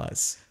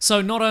franchise.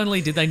 So not only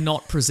did they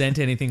not present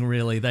anything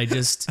really, they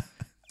just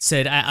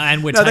said,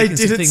 and we're taking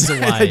some things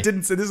away. They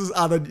didn't say this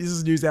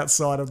is news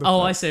outside of the.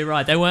 Oh, I see.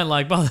 Right, they weren't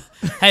like, well,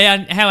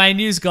 hey, how our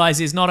news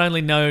guys is not only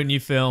no new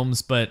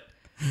films, but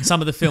some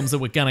of the films that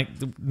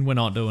we're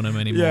not doing them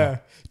anymore. Yeah.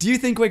 Do you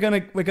think we're gonna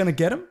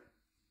get them?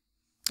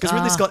 Because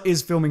Ridley Scott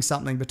is filming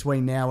something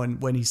between now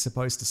and when he's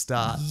supposed to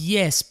start.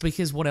 Yes,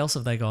 because what else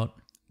have they got?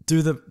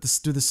 Do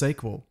the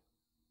sequel.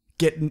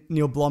 Get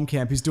Neil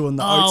Blomkamp, who's doing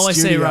the Oh, I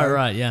studio, see.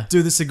 Right, yeah.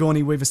 Do the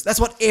Sigourney Weaver. That's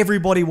what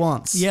everybody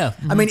wants. Yeah.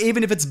 I mean,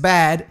 even if it's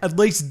bad, at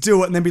least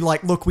do it and then be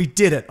like, look, we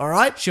did it, all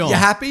right? Sure. You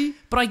happy?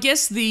 But I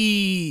guess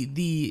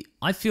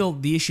I feel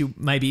the issue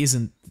maybe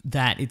isn't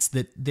that, it's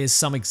that there's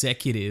some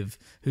executive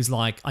who's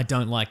like,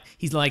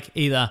 he's like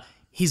either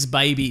his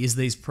baby is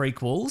these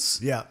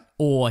prequels, Yeah.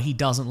 or he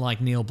doesn't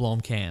like Neil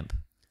Blomkamp.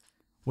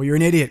 Well, you're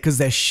an idiot because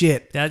they're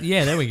shit.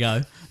 Yeah, there we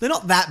go. They're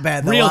not that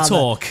bad, though. Real are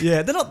talk. They?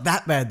 Yeah, they're not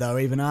that bad, though,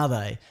 even, are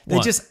they? They're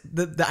What? just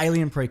the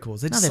Alien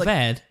prequels. They're No, just they're like,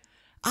 bad.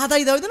 Are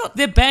they, though? They're not.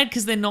 They're bad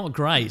because they're not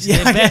great.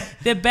 Yeah.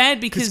 They're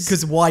bad because...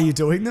 Because why are you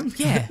doing them?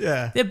 Yeah.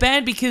 Yeah. They're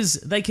bad because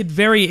they could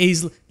very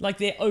easily... Like,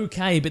 they're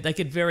okay, but they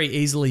could very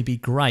easily be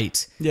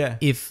great. Yeah.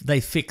 If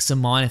they fix some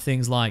minor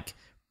things like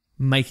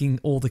making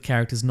all the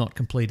characters not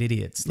complete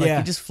idiots. Like, Yeah.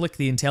 you just flick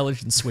the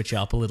intelligence switch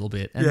up a little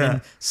bit, and Yeah.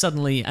 then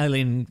suddenly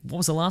Alien... What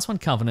was the last one?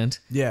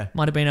 Covenant. Yeah.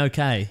 Might have been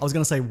okay. I was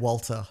going to say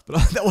Walter,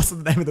 but that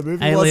wasn't the name of the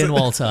movie, was Alien it?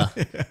 Walter.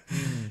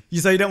 You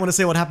say you don't want to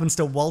see what happens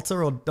to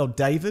Walter or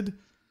David?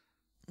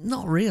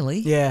 Not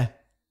really. Yeah.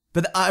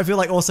 But I feel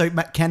like also,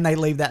 can they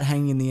leave that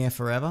hanging in the air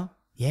forever?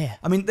 Yeah.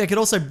 I mean, they could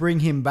also bring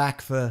him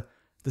back for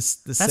the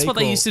sequel. That's what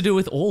they used to do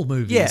with all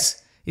movies. Yeah.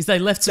 Is they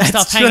left some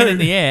That's stuff hanging true. in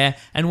the air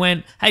and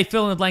went, hey,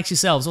 fill in the blanks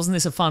yourselves. Wasn't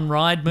this a fun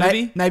ride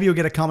movie? Maybe you'll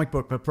get a comic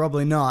book, but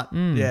probably not.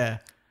 Yeah.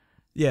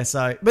 Yeah,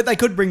 so... But they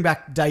could bring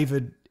back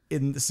David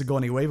in the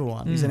Sigourney Weaver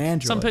one. He's an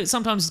android.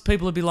 Sometimes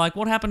people would be like,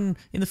 what happened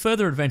in the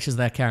further adventures of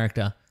that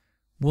character?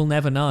 We'll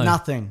never know.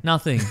 Nothing.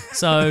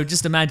 So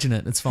just imagine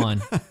it. It's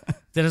fine.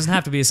 There doesn't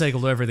have to be a sequel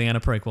to everything and a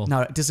prequel.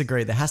 No,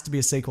 disagree. There has to be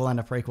a sequel and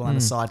a prequel and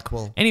a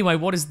sidequel. Anyway,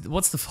 what's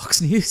the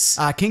Fox news?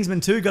 Kingsman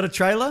 2 got a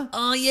trailer.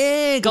 Oh,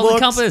 yeah. Golden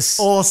Looks Compass.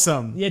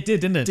 Awesome. Yeah, it did,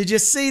 didn't it? Did you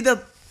see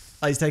the...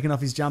 Oh, he's taking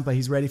off his jumper.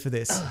 He's ready for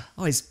this.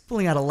 Oh, he's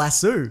pulling out a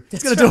lasso.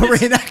 He's going to do a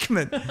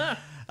reenactment.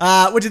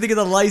 What do you think of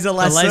the laser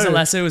lasso? The laser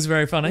lasso was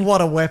very funny.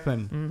 What a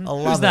weapon. I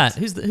love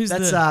Who's that? it.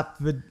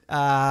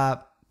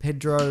 That's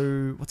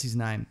Pedro... What's his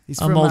name? He's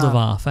from...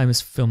 Moldovar,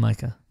 famous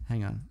filmmaker.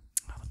 Hang on.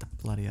 Oh, what the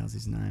bloody hell's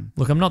his name?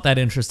 Look, I'm not that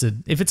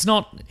interested. If it's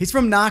not... He's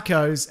from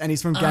Narcos and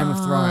he's from Game of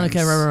Thrones.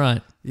 Okay,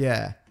 right.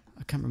 Yeah.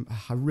 I can't remember.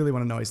 I really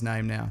want to know his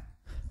name now.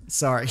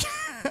 Sorry.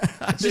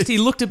 Just he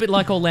looked a bit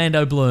like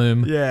Orlando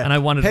Bloom. Yeah. And I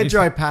wondered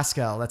Pedro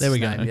Pascal. That's There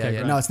his we go. name. Okay, Yeah.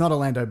 great. No, it's not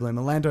Orlando Bloom.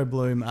 Orlando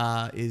Bloom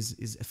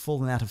is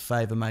fallen out of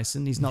favor,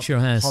 Mason. He's not Sure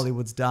has.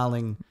 Hollywood's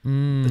darling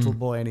little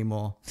boy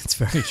anymore. It's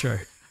very true.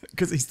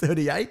 Because he's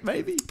 38,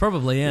 maybe?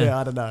 Probably, yeah. Yeah,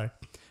 I don't know.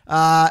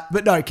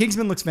 But no,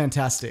 Kingsman looks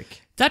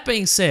fantastic. That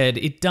being said,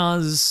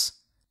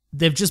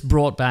 they've just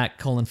brought back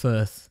Colin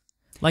Firth.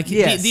 Like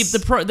Yes.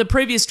 the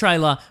previous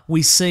trailer,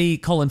 we see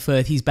Colin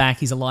Firth. He's back.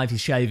 He's alive.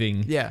 He's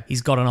shaving. Yeah.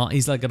 He's got an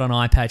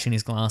eye patch in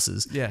his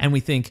glasses. Yeah. And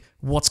we think,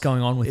 what's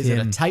going on with Is him?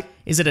 it a tape?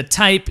 Is it a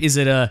tape?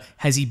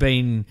 Has he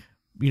been,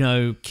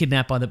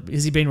 kidnapped by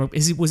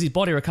was his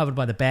body recovered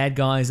by the bad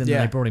guys and then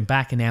Yeah. they brought him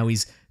back and now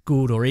he's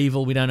good or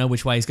evil? We don't know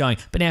which way he's going.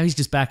 But now he's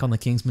just back on the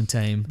Kingsman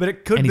team. But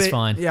it could and be. he's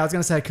fine. Yeah, I was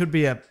going to say it could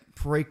be a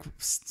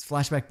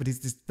flashback, but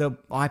the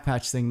eye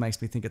patch thing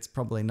makes me think it's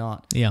probably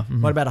not. Yeah.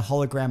 Mhm. What about a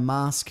hologram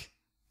mask?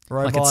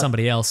 Robot? Like it's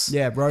somebody else.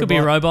 Yeah, robot. Could be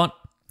a robot.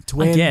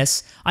 Twin.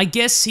 I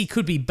guess he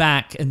could be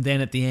back, and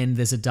then at the end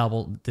there's a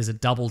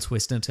double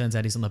twist, and it turns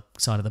out he's on the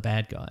side of the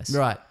bad guys.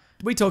 Right.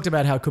 We talked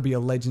about how it could be a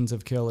Legend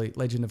of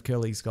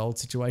Curly's Gold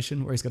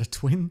situation where he's got a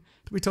twin.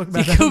 Did we talk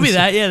about It that? could be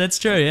that. Yeah, that's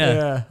true. Yeah.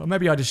 Yeah. Or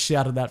maybe I just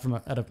shouted that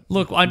at a.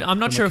 Look, I'm not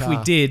from sure a if we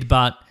car. did,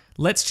 but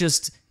let's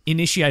just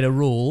initiate a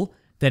rule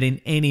that in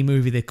any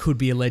movie there could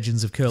be a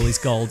Legends of Curly's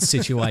Gold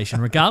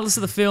situation, regardless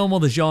of the film or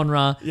the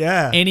genre.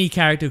 Yeah. Any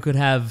character could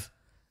have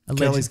a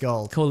Curly's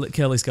Gold.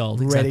 Curly's Gold.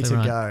 Ready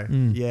Exactly to right.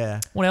 go.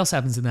 Yeah. What else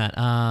happens in that?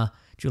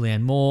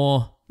 Julianne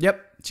Moore,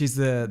 Yep. She's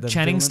the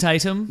Channing's villain.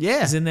 Tatum.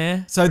 Yeah. Is in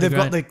there. So Pretty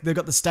they've great.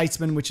 got the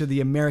statesmen, which are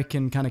the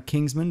American kind of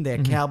Kingsmen. They're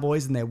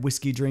cowboys and they're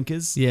whiskey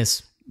drinkers.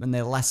 Yes. And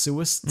they're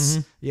lassoists.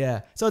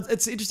 Yeah. So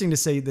it's interesting to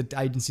see the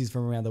agencies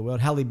from around the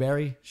world. Halle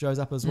Berry shows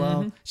up as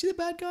well. She's a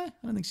bad guy? I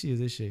don't think she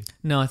is she?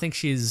 No, I think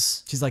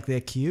she's. She's like their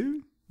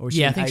Q? Or is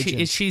she Yeah, I an think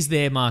agent? she's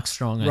their Mark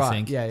Strong. I Right.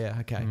 think. Yeah.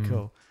 Okay.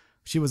 Cool.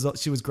 She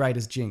was great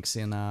as Jinx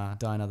in Die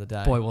Another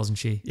Day. Boy, wasn't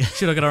she?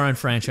 Should have got her own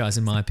franchise,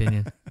 in my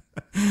opinion.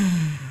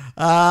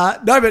 No,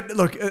 but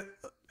look,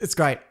 it's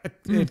great.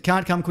 It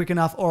can't come quick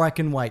enough, or I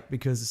can wait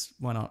because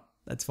why not?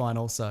 That's fine.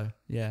 Also,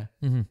 yeah.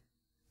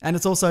 And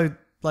it's also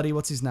bloody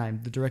what's his name?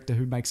 The director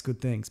who makes good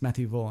things,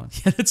 Matthew Vaughn.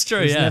 Yeah, that's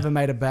true. He's Yeah. never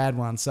made a bad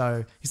one,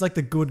 so he's like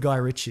the good Guy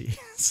Ritchie.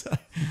 So,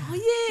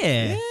 Oh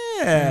yeah.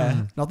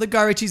 yeah, not that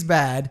Guy Ritchie's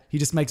bad. He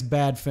just makes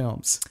bad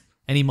films.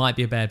 And he might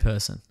be a bad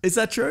person. Is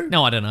that true?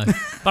 No, I don't know.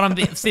 But I'm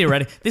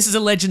theoretic. This is a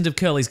Legend of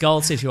Curly's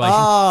Gold situation.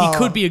 Oh. He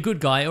could be a good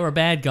guy or a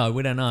bad guy.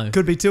 We don't know.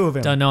 Could be two of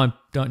them. Don't know him.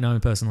 Don't know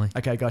him personally.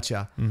 Okay,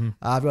 gotcha.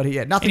 I've got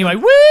here. Nothing. Anyway,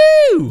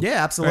 woo!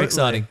 Yeah, absolutely. Very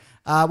exciting.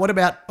 What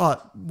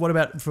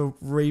about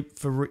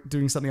for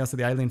doing something else to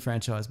the Alien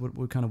franchise?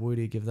 What kind of word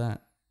do you give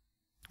that?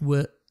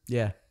 What?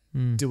 Yeah.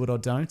 Do it or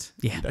don't?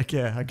 Yeah.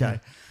 Okay.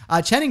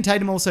 Channing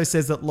Tatum also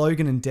says that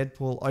Logan and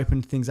Deadpool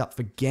opened things up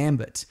for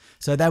Gambit.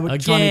 So they were trying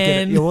to get it.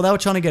 Again. Yeah, well, they were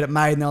trying to get it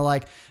made, and they're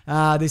like,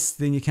 this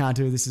thing you can't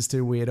do. This is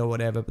too weird or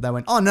whatever. But they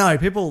went, oh no,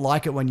 people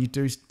like it when you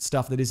do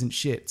stuff that isn't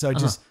shit. So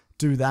just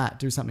do that.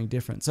 Do something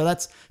different. So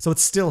it's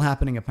still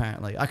happening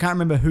apparently. I can't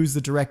remember who's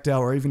the director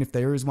or even if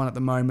there is one at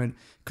the moment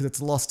because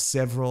it's lost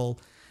several.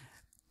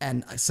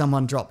 And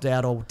someone dropped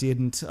out or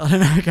didn't. I don't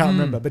know. I can't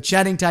remember. But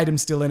Channing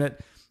Tatum's still in it.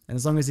 And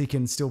as long as he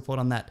can still put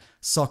on that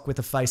sock with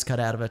a face cut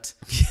out of it,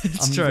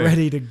 I'm true.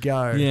 ready to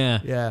go. Yeah.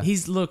 Yeah.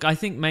 I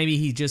think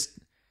maybe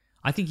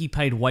I think he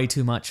paid way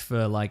too much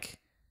for like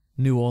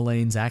New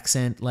Orleans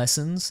accent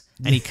lessons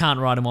and he can't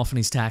write them off on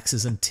his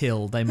taxes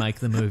until they make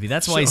the movie.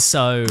 That's why he's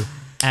so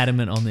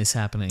adamant on this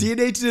happening. Do you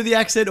need to do the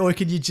accent or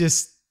can you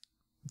just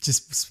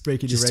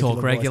speak in your Just regular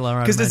talk regular,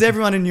 I'd Because does imagine.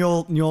 everyone in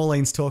New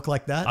Orleans talk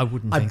like that? I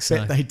wouldn't think so. I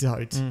bet they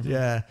don't.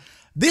 Yeah.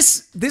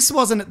 This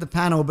wasn't at the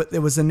panel, but it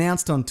was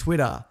announced on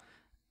Twitter.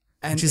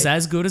 And Which is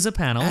as good as a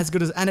panel.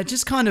 and it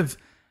just kind of,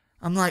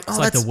 I'm like, oh, it's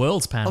like that's the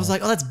world's panel. I was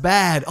like, oh, that's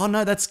bad. Oh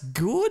no, that's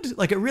good.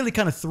 Like it really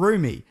kind of threw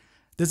me.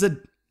 There's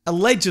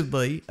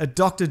allegedly a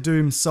Doctor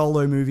Doom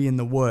solo movie in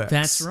the works.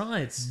 That's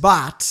right.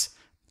 But,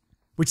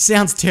 which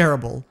sounds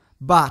terrible,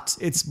 but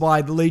it's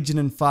by the Legion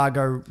and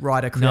Fargo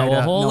writer creator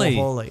Noah Hawley.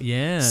 Noah Hawley.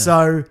 Yeah.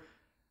 So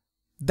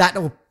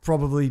that'll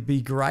probably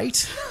be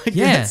great. I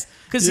Yeah. guess.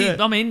 Because, Yeah.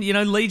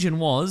 Legion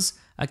was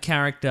a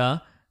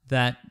character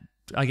that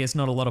I guess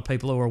not a lot of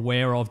people are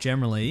aware of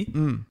generally.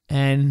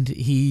 And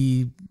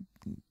he,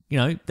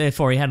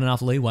 therefore he had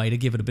enough leeway to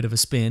give it a bit of a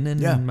spin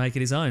and make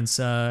it his own.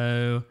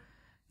 So,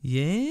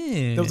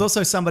 yeah. There was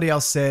also somebody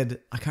else said,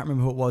 I can't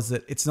remember who it was,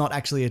 that it's not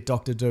actually a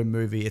Doctor Doom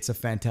movie, it's a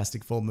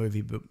Fantastic Four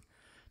movie, but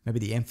maybe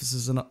the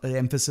emphasis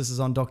is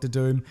on Doctor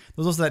Doom. There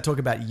was also that talk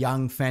about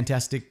young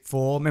Fantastic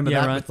Four. Remember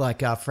that right. with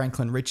like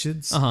Franklin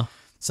Richards? Uh-huh.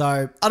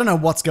 So I don't know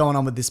what's going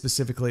on with this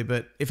specifically,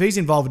 but if he's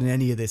involved in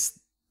any of this,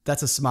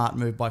 that's a smart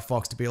move by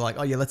Fox to be like,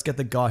 oh yeah, let's get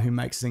the guy who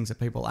makes things that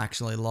people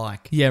actually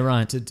like Yeah,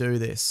 right. to do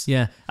this.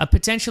 Yeah.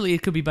 Potentially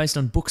it could be based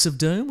on Books of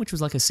Doom, which was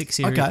like a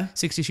six-issue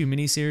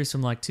miniseries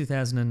from like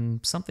 2000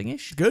 and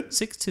something-ish. Good.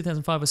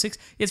 2005 or 6.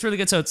 Yeah, it's really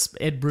good. So it's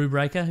Ed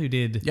Brubaker who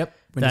did Winter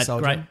that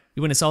Soldier. great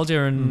Winter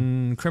Soldier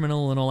and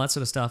Criminal and all that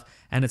sort of stuff.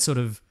 And it sort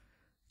of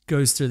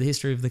goes through the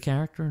history of the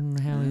character and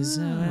how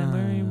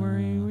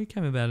where he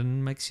came about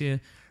and makes you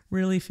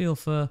really feel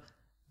for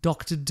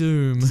Doctor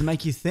Doom. Does it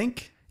make you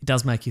think? It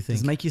does make you think.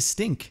 Does it make you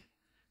stink?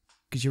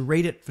 Because you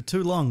read it for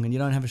too long and you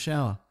don't have a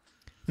shower.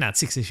 Nah, it's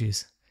 6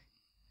 issues.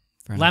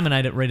 Fair enough.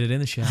 Laminate it, read it in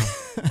the shower.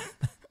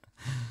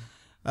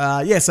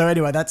 So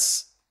anyway,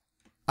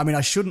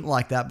 I shouldn't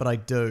like that, but I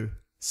do.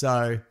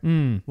 So,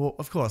 well,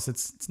 of course,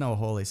 it's Noah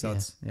Hawley, so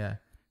it's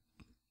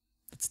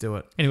let's do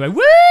it. Anyway,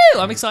 woo!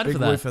 I'm excited Big for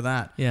that. woo for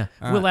that. Yeah.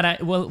 All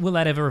Will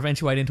that ever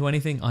eventuate into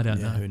anything? I don't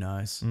know. Who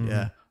knows?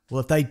 Yeah. Well,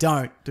 if they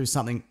don't do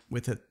something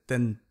with it,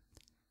 then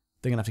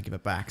they're gonna have to give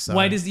it back. So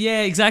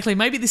Exactly.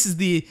 Maybe this is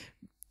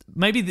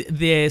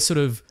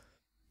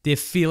they're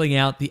feeling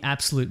out the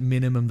absolute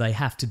minimum they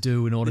have to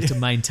do in order to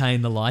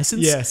maintain the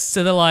license. Yes.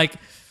 So they're like,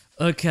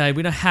 okay,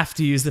 we don't have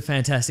to use the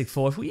Fantastic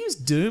Four. If we use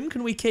Doom,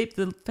 can we keep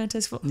the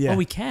Fantastic Four? Yeah. Oh,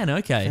 we can.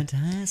 Okay.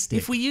 Fantastic.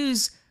 If we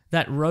use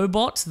that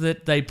robot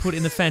that they put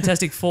in the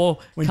Fantastic Four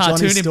when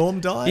cartoon, Johnny Storm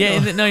died,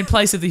 in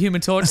place of the Human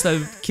Torch,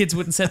 so kids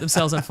wouldn't set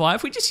themselves on fire.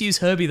 If we just use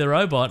Herbie the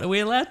robot, are we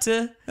allowed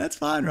to? That's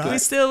fine, right?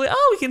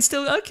 We can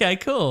still. Okay,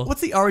 cool.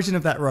 What's the origin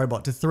of that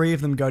robot? Do 3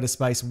 of them go to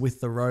space with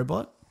the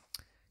robot?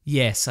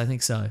 Yes, I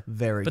think so.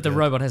 Very But good. the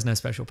robot has no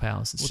special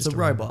powers. It's It's just a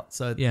robot,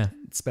 so Yeah.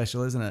 it's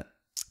special, isn't it?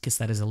 Guess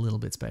that is a little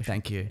bit special.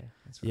 Thank you. Yeah,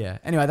 that's right. Yeah.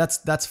 Anyway,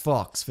 that's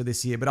Fox for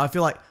this year, but I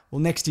feel like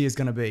next year is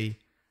going to be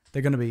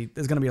there's going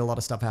to be a lot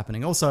of stuff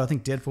happening. Also, I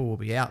think Deadpool will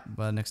be out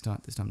by this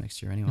time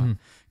next year anyway.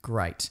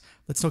 Great.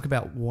 Let's talk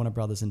about Warner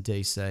Brothers and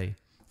DC.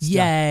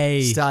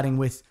 Yay. Starting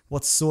with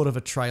what's sort of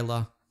a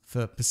trailer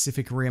for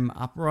Pacific Rim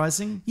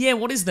Uprising. Yeah,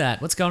 what is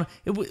that? What's going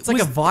on? It's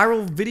like a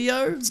viral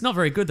video. It's not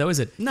very good though, is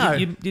it? No.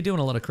 You're doing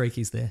a lot of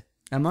creakies there.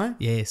 Am I?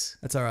 Yes.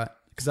 That's all right.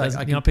 Because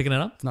You're not picking it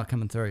up? it's not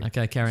coming through.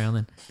 Okay, carry on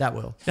then. That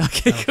will.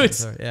 Okay, That'll come good.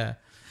 through. Yeah.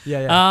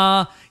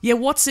 Yeah.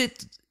 What's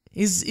it?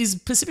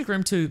 Is Pacific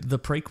Rim 2 the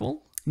prequel?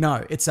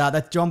 No, it's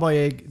that John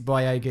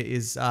Boyega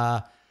is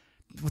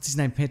what's his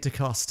name?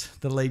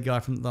 Pentecost, the lead guy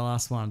from the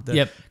last one.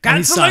 Yep.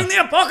 Canceling the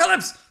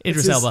apocalypse.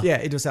 Idris It's his- Elba.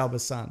 Yeah, Idris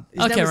Elba's son.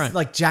 His Okay, name was right.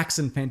 like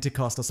Jackson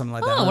Pentecost or something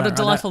like that. Oh, what a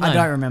delightful I name.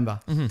 don't remember.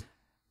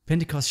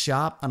 Pentecost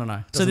Sharp. I don't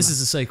know. So this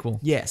is a sequel.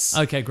 Yes.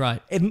 Okay, great.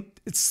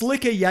 It's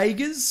slicker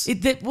Jaegers.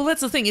 Well,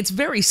 that's the thing. It's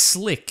very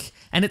slick,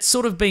 and it's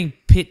sort of being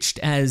pitched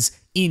as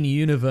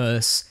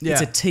in-universe. Yeah.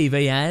 It's a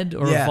TV ad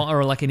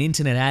or like an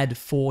internet ad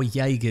for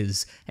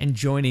Jaegers and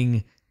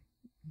joining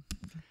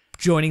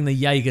the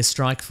Jaeger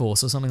Strike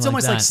Force or something It's like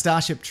almost that. like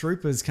Starship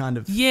Troopers kind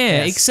of.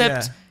 Yeah, Yes,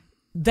 except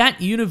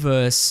that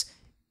universe,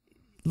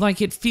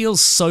 like it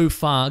feels so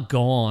far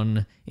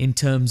gone in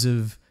terms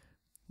of,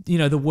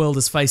 the world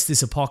has faced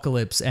this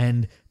apocalypse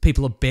and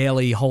people are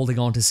barely holding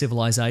on to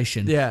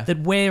civilization. Yeah. That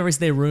where is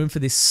there room for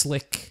this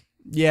slick,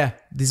 Yeah.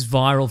 this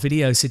viral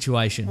video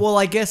situation? Well,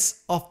 I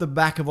guess off the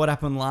back of what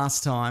happened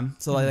last time,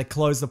 so like they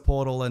closed the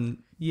portal and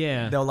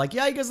yeah. they were like,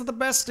 Jaegers are the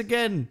best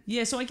again.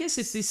 Yeah, so I guess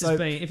if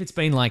it's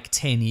been like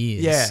 10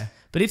 years. Yeah.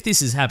 But if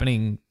this is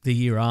happening the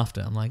year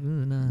after, I'm like,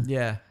 no.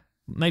 Yeah.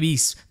 Maybe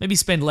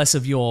spend less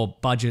of your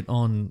budget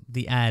on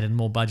the ad and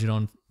more budget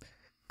on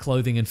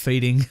clothing and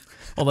feeding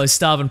all those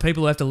starving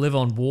people who have to live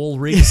on wall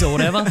rigs or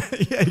whatever.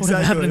 Yeah, What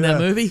happened in that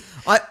movie?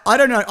 I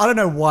don't know. I don't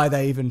know why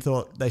they even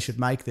thought they should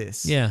make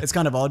this. Yeah. It's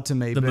kind of odd to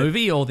me. The but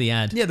movie or the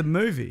ad? Yeah, the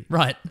movie.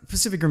 Right.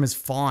 Pacific Rim is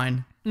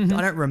fine. I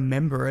don't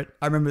remember it.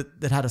 I remember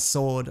that had a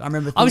sword. I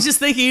remember. I was just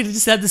thinking it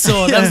just had the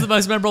sword. That was the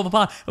most memorable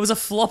part. It was a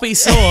floppy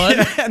sword,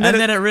 and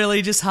then it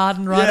really just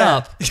hardened right Yeah.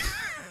 up.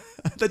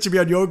 that should be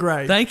on your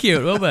grade. Thank you.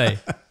 It will be.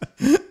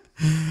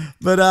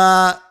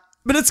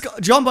 But it's got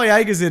John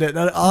Boyega's in it.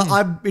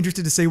 I'm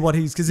interested to see what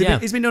because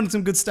he's been doing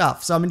some good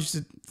stuff. So I'm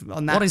interested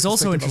on that. What is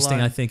also perspective interesting,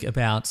 alone. I think,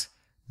 about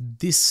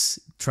this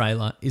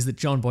trailer is that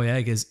John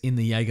Boyega's in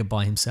the Jaeger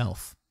by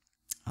himself.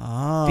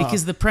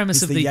 Because the premise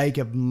he's of the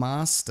Jaeger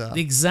master.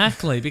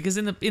 Exactly, because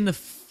in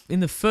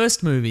the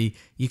first movie,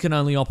 you can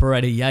only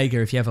operate a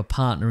Jaeger if you have a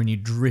partner and you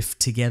drift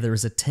together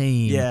as a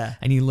team. Yeah.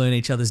 And you learn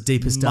each other's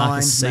deepest,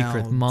 darkest Mind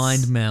secret, melds.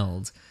 mind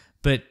meld.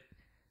 But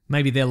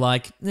maybe they're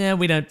like, yeah,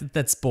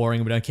 that's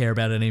boring, we don't care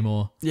about it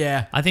anymore.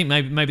 Yeah. I think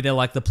maybe they're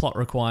like, the plot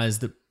requires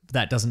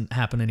that doesn't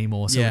happen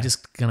anymore, so Yeah. we're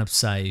just going to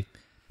say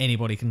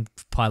anybody can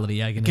pilot a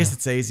Jaeger now. I guess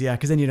it's easier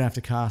because then you don't have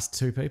to cast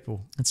 2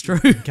 people. That's true.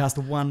 You cast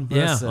one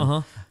Yeah,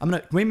 person.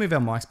 Can we move our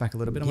mics back a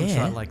little bit? I'm gonna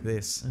try Yeah. it like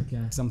this. Okay.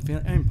 Because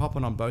I'm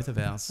popping on both of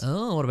ours.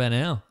 Oh, what about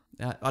now?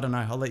 I don't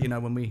know. I'll let you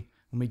know when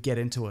we get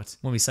into it.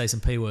 When we say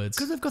some P words.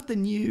 Because we've got the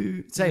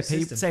new say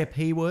a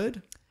P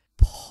word.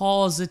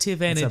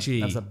 Positive energy.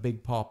 That's a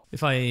big pop.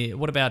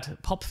 What about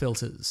pop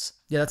filters?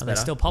 Yeah, that's Are better.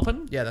 they still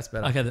popping? Yeah, that's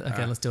better. Okay, All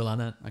right. let's do it like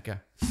that. Okay.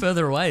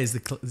 Further away is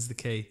the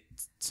key.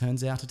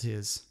 Turns out it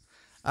is.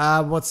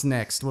 What's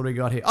next? What do we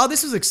got here? Oh,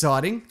 this was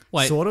exciting.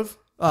 Wait. Sort of.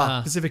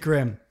 Pacific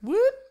Rim.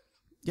 What?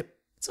 Yep.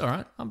 It's all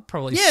right. I'm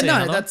probably Yeah, seeing no,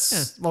 it on. that's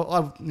Yeah.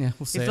 well, we'll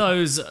see. If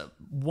those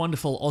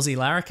wonderful Aussie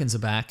larrikins are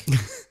back,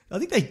 I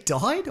think they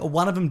died, or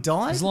one of them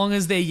died. as long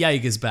as their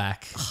Jaeger's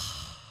back,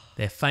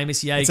 their famous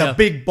It's a Jaeger,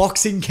 big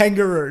boxing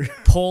kangaroo.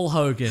 Paul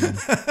Hogan.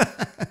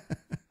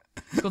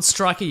 It's called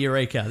Striker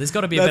Eureka. There's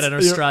got to be a better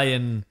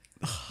Australian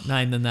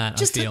name than that,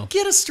 Just I feel. to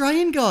get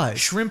Australian guys.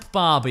 Shrimp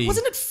Barbie.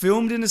 Wasn't it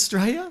filmed in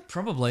Australia?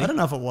 Probably. I don't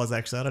know if it was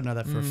actually. I don't know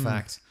that for a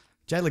fact.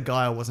 Jay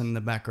Guile wasn't in the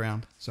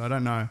background, so I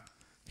don't know.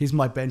 He's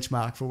my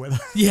benchmark for whether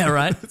Yeah,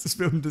 right. it's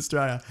filmed in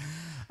Australia.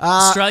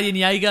 Australian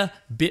Jaeger,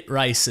 bit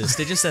racist.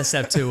 It just has to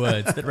have 2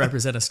 words that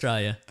represent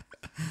Australia.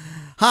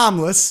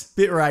 Harmless,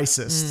 bit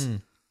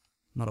racist.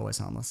 Not always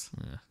harmless.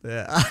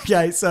 Yeah.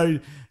 Okay, so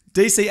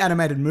DC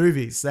animated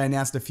movies. They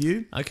announced a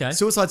few. Okay.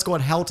 Suicide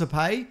Squad Hell to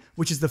Pay,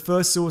 which is the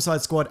first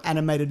Suicide Squad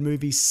animated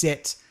movie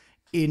set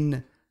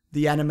in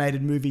the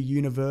animated movie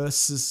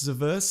universe,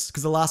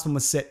 because the last one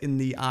was set in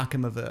the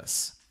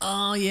Arkhamverse.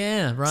 Oh,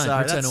 yeah. Right. So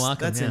Return to Arkham.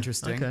 that's yeah.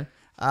 interesting. Okay.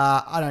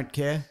 I don't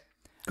care.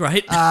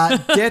 Great.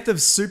 Death of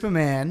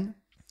Superman.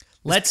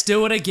 Let's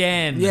do it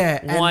again.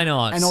 Yeah. Why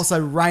not? And also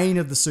Reign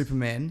of the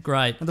Superman.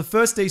 Great. And the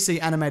first DC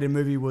animated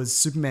movie was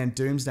Superman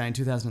Doomsday in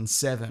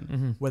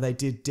 2007, where they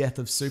did Death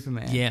of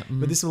Superman. Yeah,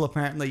 But this will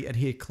apparently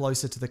adhere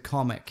closer to the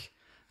comic,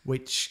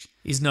 which...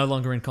 He's no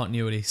longer in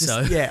continuity,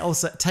 so... Yeah,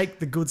 also take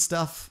the good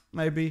stuff,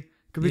 maybe.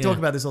 Because we Yeah. talk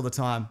about this all the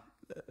time.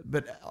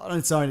 But on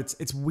its own,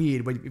 it's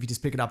weird if you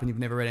just pick it up and you've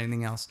never read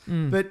anything else.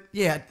 But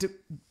yeah,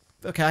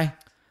 okay.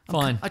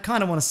 Fine. I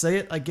kind of want to see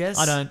it, I guess.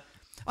 I don't.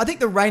 I think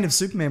the Reign of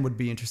Superman would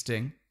be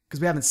interesting because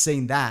we haven't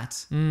seen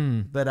that.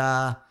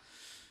 But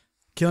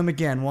kill him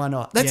again. Why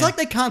not? That's Yeah. like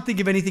they can't think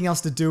of anything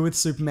else to do with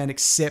Superman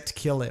except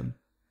kill him.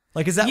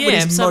 Like, is that Yeah,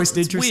 when he's so most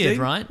it's interesting? weird,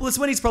 right? Well, it's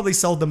when he's probably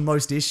sold the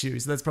most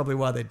issues. That's probably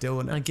why they're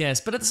doing I it.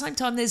 guess. But at the same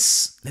time, there's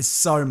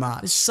So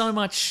much. so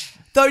much...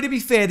 Though, to be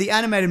fair, the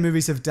animated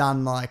movies have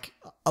done, like,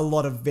 a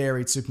lot of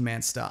varied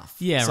Superman stuff.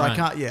 Yeah, so right. I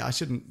can't, I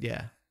shouldn't,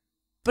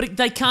 But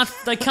they can't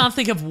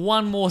think of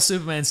one more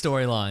Superman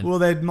storyline. Well,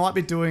 they might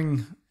be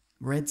doing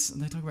Red Son.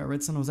 They talk about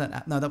Red Son, or was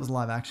that? No, that was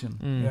live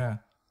action. Yeah.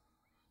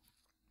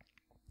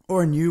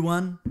 Or a new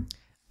one.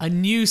 A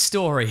new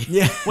story.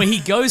 Yeah. Where he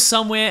goes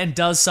somewhere and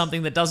does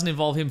something that doesn't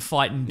involve him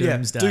fighting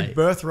Doomsday. Yeah, do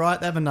Birthright.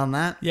 They haven't done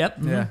that. Yep.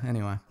 Yeah,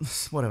 anyway.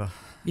 Whatever.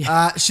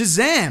 Yeah.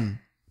 Shazam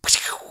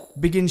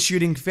begins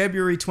shooting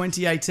February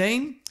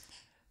 2018.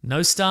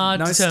 No star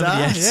No determined star.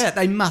 yet. Yeah,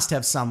 they must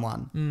have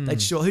someone.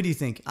 They'd sure. Who do you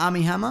think?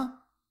 Armie Hammer?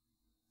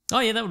 Oh,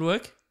 yeah, that would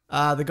work.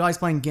 The guy's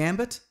playing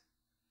Gambit?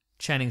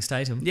 Channing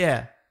Tatum.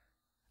 Yeah.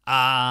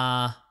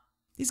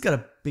 He's He's got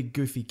a big,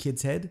 goofy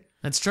kid's head.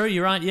 That's true.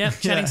 You're right. Yeah.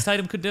 Channing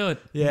Tatum could do it.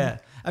 Yeah.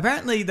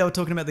 Apparently, they were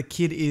talking about the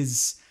kid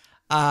is...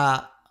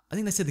 I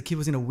think they said the kid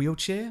was in a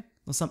wheelchair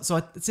or something. So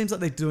it seems like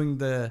they're doing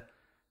the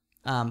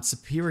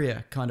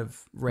Superior kind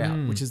of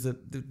route, which is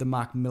the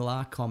Mark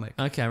Millar comic.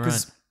 Okay, right.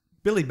 Because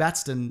Billy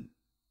Batson...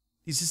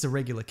 He's just a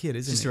regular kid,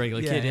 isn't he? Just a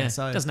regular kid, yeah.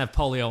 So, Doesn't have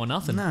polio or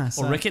nothing. Nah, or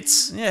so-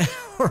 rickets. Yeah,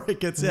 or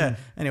rickets, yeah.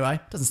 Anyway,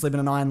 doesn't sleep in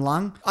an iron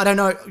lung. I don't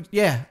know.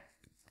 Yeah,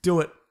 do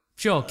it.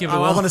 Sure, give it I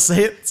a whirl. want to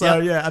see it. So,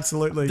 Yep. yeah,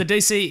 absolutely. The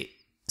DC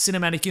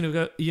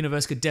cinematic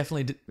universe could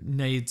definitely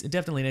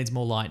needs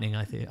more lightning,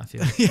 I feel.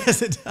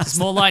 Yes, it does. There's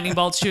more lightning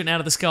bolts shooting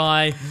out of the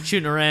sky,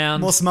 shooting around.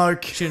 More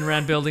smoke. Shooting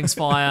around buildings,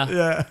 fire.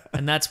 Yeah.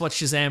 And that's what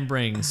Shazam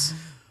brings.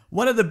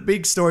 One of the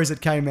big stories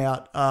that came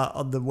out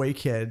on the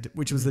weekend,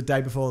 which was the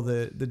day before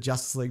the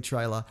Justice League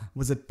trailer,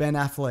 was that Ben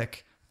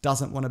Affleck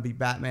doesn't want to be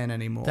Batman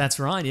anymore. That's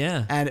right,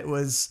 yeah. And it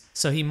was...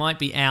 So he might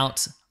be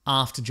out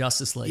after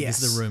Justice League,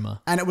 Yes. is the rumor.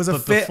 And it was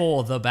but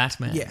before the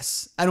Batman.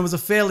 Yes. And it was a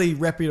fairly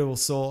reputable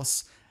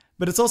source.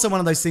 But it's also one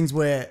of those things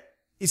where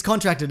he's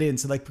contracted in,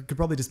 so they could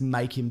probably just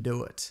make him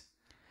do it.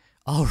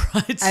 Oh,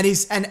 right.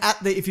 And at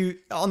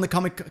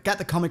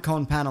the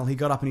Comic-Con panel, he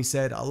got up and he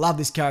said, I love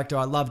this character,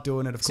 I love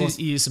doing it. Of So course.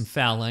 he used some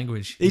foul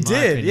language. He in my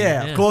did, opinion.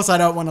 yeah. Of course I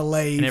don't want to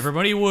leave. And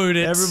everybody wooed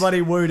it.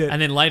 Everybody wooed it.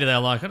 And then later they're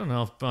like, I don't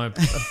know if I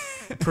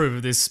approve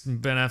of this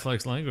Ben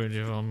Affleck's language,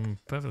 if I'm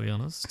perfectly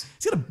honest.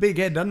 He's got a big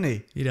head, doesn't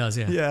he? He does,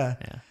 yeah. Yeah.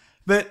 Yeah.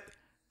 But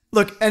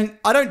look, and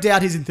I don't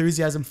doubt his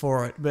enthusiasm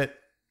for it, but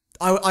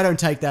I don't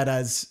take that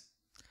as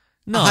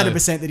No.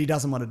 100% that he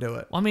doesn't want to do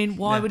it. I mean,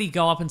 why would he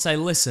go up and say,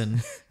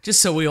 listen,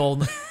 just so we all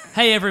know,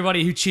 hey,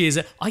 everybody who cheers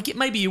it. I get,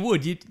 maybe you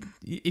would.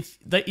 If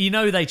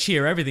they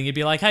cheer everything, you'd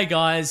be like, hey,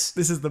 guys,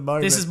 This is the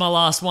moment. this is my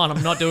last one.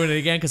 I'm not doing it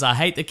again because I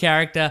hate the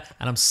character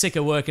and I'm sick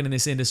of working in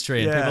this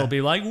industry. And Yeah. people will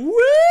be like,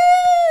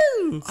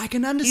 woo! I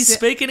can understand. He's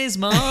speaking his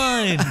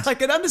mind. I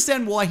can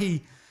understand why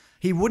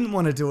he wouldn't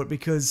want to do it,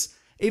 because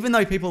even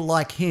though people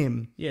like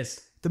him, Yes.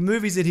 the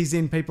movies that he's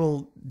in,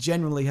 people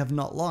generally have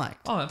not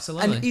liked. Oh,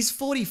 absolutely. And he's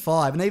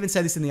 45, and they even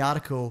say this in the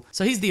article.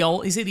 So is he the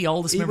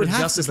oldest He member would of the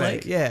have Justice to be.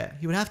 League? Yeah,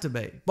 he would have to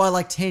be by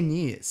like 10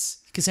 years.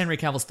 Because Henry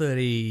Cavill's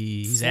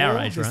 30. He's our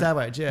age, right? He's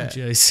our age, yeah. Oh,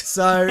 jeez.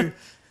 So, what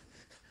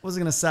was I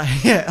going to say?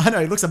 Yeah, I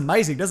know, he looks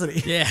amazing, doesn't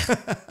he? Yeah.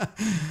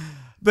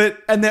 But,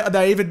 and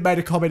they even made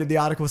a comment in the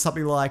article,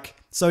 something like,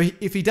 so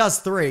if he does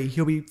 3,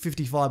 he'll be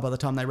 55 by the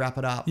time they wrap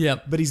it up.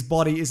 Yep. But his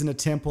body isn't a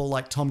temple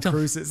like Tom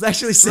Cruise's. They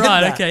actually said Right,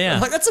 that. okay, yeah. I'm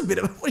like, that's a bit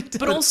of what are you But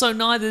doing? also,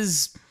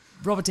 neither's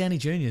Robert Downey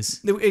Jr.'s.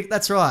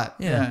 That's right.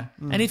 Yeah.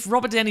 Yeah. And if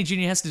Robert Downey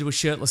Jr. has to do a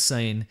shirtless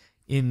scene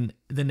in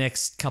the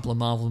next couple of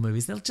Marvel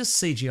movies, they'll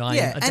just CGI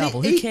Yeah, a and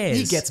double. he, Who cares?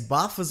 He gets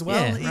buff as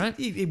well. Yeah, right?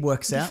 He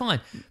works It'll be out.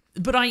 fine.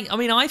 But I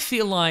mean, I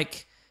feel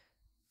like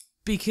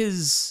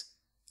because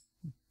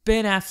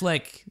Ben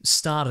Affleck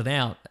started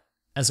out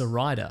as a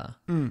writer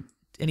and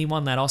he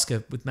won that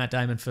Oscar with Matt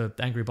Damon for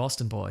Angry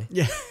Boston Boy.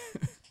 Yeah.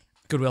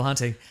 Good Will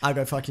Hunting. I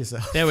go fuck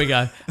yourself. There we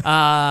go.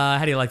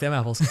 How do you like them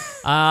apples?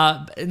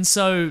 And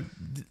so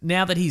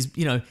now that he's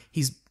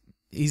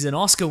an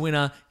Oscar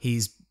winner,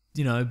 he's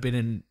been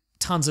in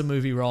tons of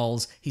movie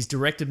roles. He's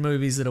directed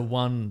movies that have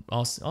won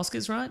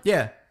Oscars, right?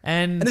 Yeah.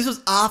 And this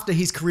was after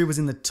his career was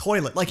in the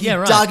toilet. Like, he Yeah,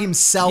 right. dug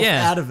himself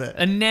yeah. out of it.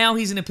 And now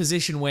he's in a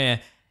position where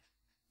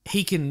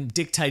he can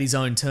dictate his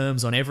own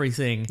terms on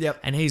everything. Yep.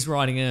 And he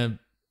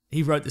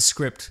wrote the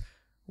script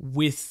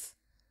with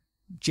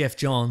Jeff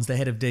Johns, the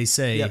head of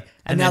DC. Yep.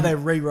 And now they're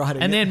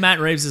rewriting And it. then Matt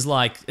Reeves is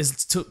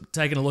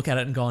taken a look at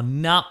it and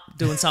gone, nah,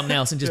 doing something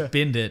else and just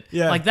binned it.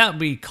 Yeah. Like, that would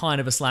be kind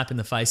of a slap in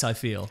the face, I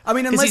feel. I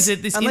mean, 'Cause unless,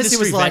 he's this unless he industry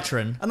was like,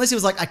 veteran. unless he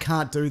was like, I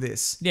can't do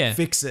this. Yeah.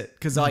 Fix it.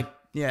 Because But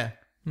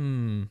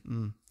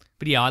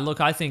yeah,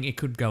 I think it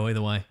could go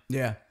either way.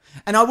 Yeah.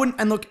 And I wouldn't,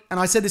 and look, and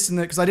I said this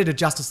because I did a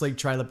Justice League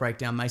trailer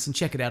breakdown, Mason.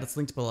 Check it out. It's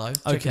linked below. Check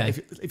it Okay. out.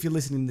 If you're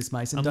listening to this,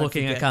 Mason. I'm don't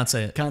looking, forget. I can't see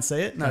it. Can't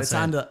see it? No, Can't it's see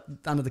it.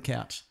 under the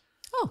couch.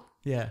 Oh.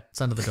 Yeah. It's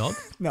under the dog?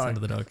 No. It's under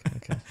the dog.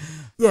 Okay.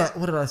 Yeah.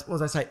 What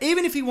was I say?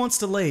 Even if he wants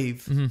to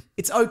leave,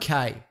 it's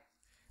okay.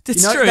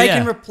 It's You know, true, they yeah.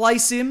 can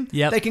replace him.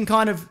 Yep. They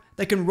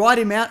can write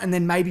him out and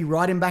then maybe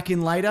write him back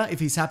in later if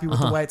he's happy with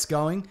the way it's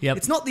going. Yep.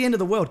 It's not the end of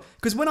the world.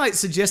 Because when I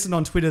suggested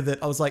on Twitter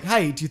that I was like,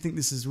 hey, do you think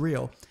this is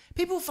real?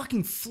 People were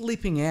fucking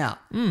flipping out.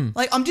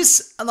 Like, I'm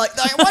like,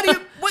 why do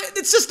you,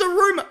 it's just a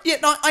rumor. Yeah,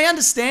 no, I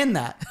understand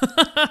that.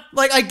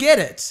 Like, I get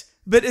it.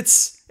 But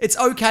it's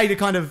okay to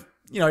kind of,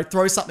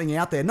 throw something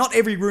out there. Not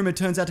every rumor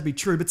turns out to be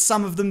true, but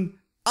some of them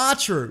are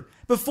true.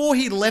 Before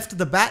he left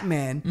the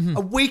Batman,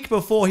 a week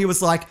before he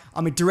was like,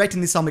 I'm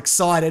directing this, I'm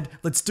excited,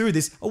 let's do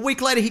this. A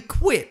week later, he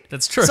quit.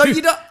 That's true. So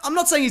I'm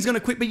not saying he's going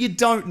to quit, but you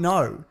don't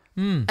know.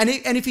 And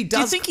if he does...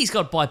 Do you think he's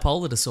got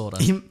bipolar disorder?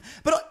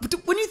 But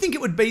when you think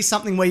it would be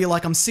something where you're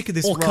like, I'm sick of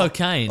this Or role.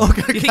 cocaine. Or You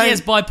cocaine. think he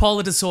has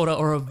bipolar disorder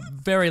or a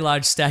very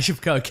large stash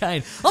of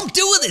cocaine? I'm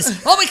doing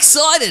this. I'm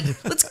excited.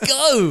 Let's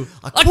go.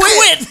 I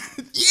quit.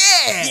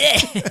 Yeah!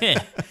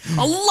 Yeah.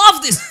 I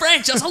love this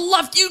franchise. I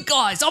love you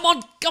guys. I'm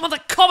on the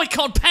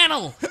Comic-Con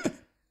panel.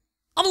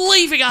 I'm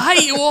leaving. I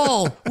hate you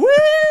all.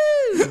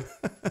 Woo!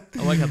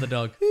 I wake up the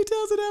dog. He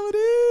tells it how it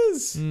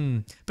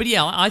is. But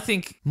yeah, I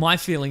think my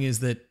feeling is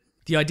that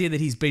the idea that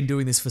he's been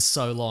doing this for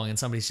so long and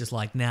somebody's just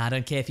like, nah, I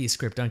don't care for your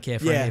script, don't care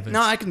for any Yeah. of it.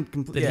 No, I can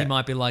completely... That he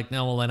might be like,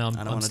 no, well then I'm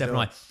wanna stepping do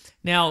away. it.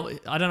 Now,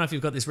 I don't know if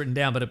you've got this written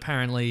down, but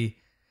apparently,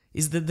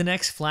 is the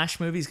next Flash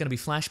movie is going to be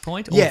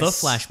Flashpoint? Or Yes. the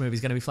Flash movie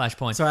is going to be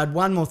Flashpoint? So I had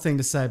one more thing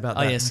to say about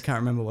that. yes. I can't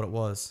remember what it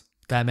was.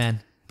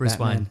 Batman, Bruce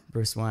Batman, Wayne,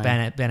 Bruce Wayne.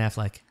 Ben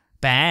Affleck.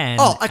 Ben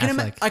I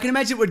Affleck. can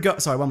imagine it would go...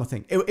 Sorry, one more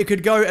thing. It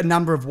could go a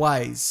number of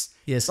ways.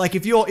 Yes. Like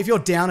if you're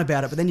down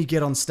about it, but then you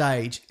get on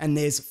stage and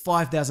there's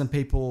 5,000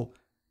 people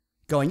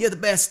going, you're the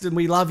best and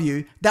we love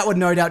you, that would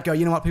no doubt go,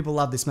 you know what, people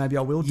love this, maybe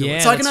I will do Yeah,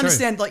 it. So I can that's true.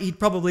 understand like he'd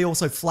probably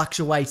also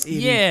fluctuate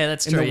in,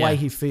 that's in true, the way yeah.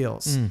 he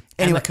feels. And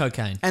Anyway, the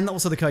cocaine. and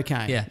also the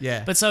cocaine. Yeah.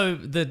 Yeah. But so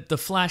the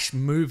Flash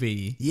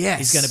movie Yes.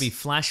 is going to be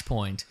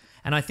Flashpoint.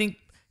 And I think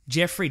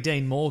Jeffrey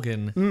Dean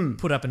Morgan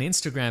put up an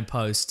Instagram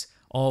post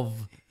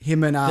of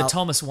him and the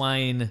Thomas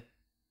Wayne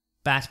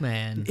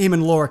Batman. him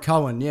and Laura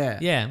Cohen, yeah.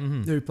 Yeah,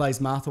 Who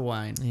plays Martha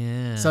Wayne.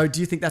 yeah. So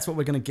do you think that's what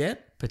we're going to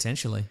get?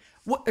 Potentially.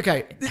 What,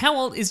 okay, How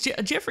old is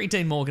Jeffrey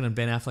Dean Morgan and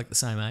Ben Affleck the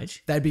same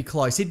age? they'd be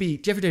close.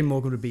 Jeffrey Dean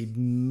Morgan would be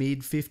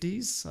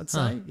mid-50s, I'd say.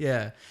 Huh.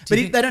 Yeah. Do But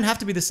you think- they don't have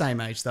to be the same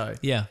age though.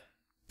 Yeah,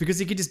 Because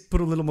he could just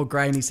put a little more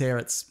grey in his hair.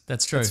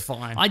 that's true. It's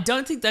fine. I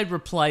don't think they'd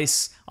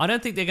replace. I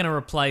don't think they're going to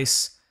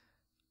replace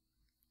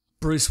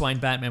Bruce Wayne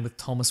Batman with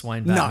Thomas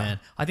Wayne No. Batman.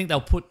 I think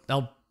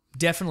they'll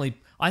definitely.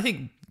 I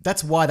think.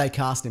 That's why they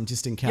cast him,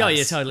 just in case.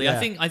 Yeah, totally. Yeah.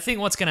 I think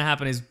what's going to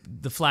happen is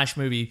the Flash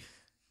movie.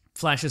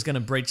 Flash is going to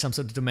breach some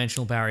sort of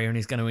dimensional barrier, and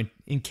he's going to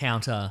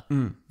encounter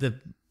the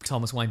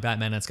Thomas Wayne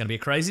Batman. And it's going to be a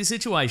crazy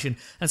situation,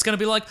 and it's going to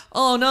be like,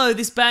 oh no,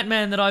 this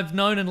Batman that I've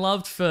known and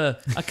loved for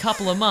a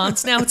couple of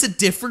months, now it's a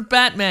different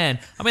Batman.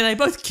 I mean, they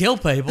both kill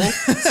people,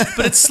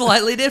 but it's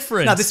slightly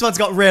different. No, this one's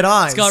got red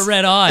eyes. It's got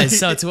red eyes,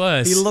 so it's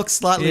worse. He looks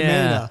slightly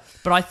meaner.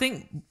 But I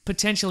think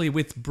potentially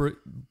with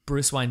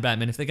Bruce Wayne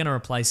Batman, if they're going to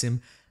replace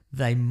him,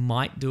 they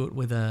might do it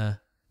with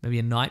maybe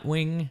a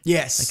Nightwing.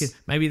 Yes.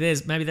 Maybe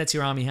that's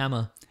your Armie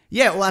Hammer.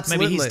 Yeah, well,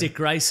 absolutely. Maybe he's Dick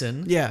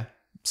Grayson. Yeah.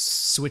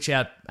 Switch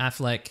out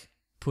Affleck,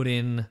 put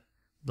in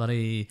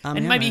bloody... Armie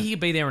and maybe Hammer. he could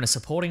be there in a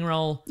supporting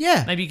role.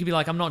 Yeah. Maybe he could be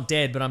like, I'm not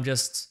dead, but I'm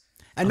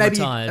And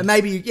retired.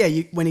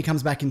 maybe, when he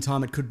comes back in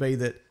time, it could be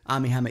that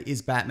Armie Hammer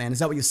is Batman. Is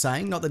that what you're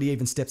saying? Not that he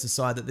even steps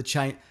aside, that the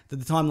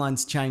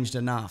timeline's changed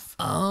enough.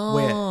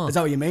 Oh. Is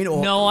that what you mean?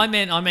 Or No, I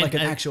meant like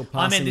an actual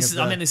I passing meant this of is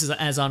I the- meant this is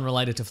as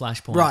unrelated to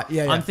Flashpoint. Right,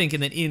 yeah. I'm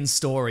thinking that in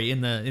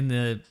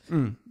the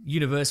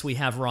universe we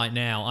have right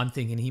now, I'm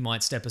thinking he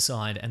might step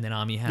aside and then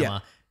Armie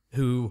Hammer,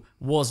 who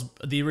was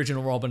the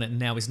original Robin and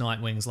now is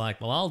Nightwing's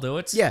like, well, I'll do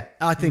it. Yeah,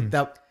 I think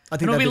that. I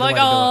think And it'll that'd be the like, way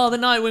to do oh, it. the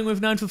Nightwing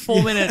we've known for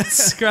 4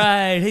 minutes.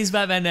 Great, he's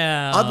Batman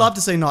now. I'd love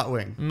to see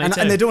Nightwing, Me and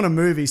too. they're doing a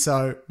movie,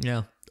 so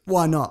Yeah.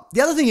 why not?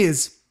 The other thing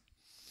is,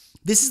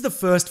 this is the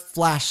first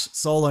Flash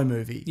solo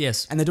movie.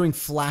 Yes. and they're doing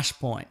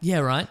Flashpoint. Yeah,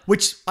 right.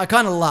 Which I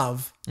kind of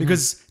love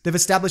because they've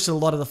established a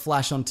lot of the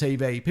Flash on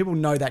TV. People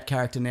know that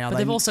character now. But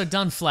they've also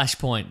done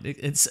Flashpoint.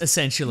 It's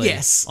essentially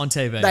yes on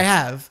TV. They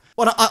have.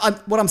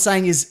 What I'm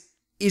saying is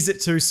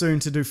it too soon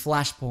to do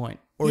Flashpoint,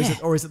 or Yeah.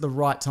 is it the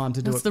right time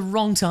to do It's it? the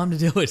wrong time to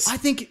do it. I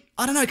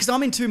don't know, because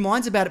I'm in two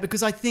minds about it,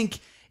 because I think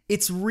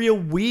it's real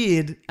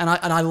weird, and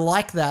I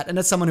like that. And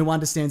as someone who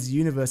understands the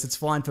universe, it's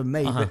fine for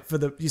me.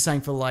 But you're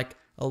saying for like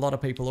a lot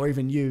of people, or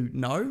even you,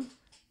 no?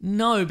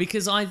 No,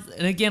 because I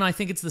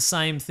think it's the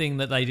same thing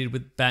that they did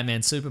with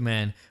Batman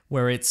Superman,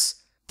 where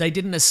they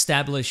didn't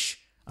establish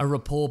a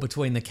rapport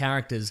between the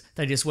characters.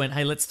 They just went,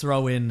 hey, let's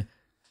throw in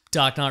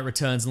Dark Knight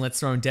Returns and let's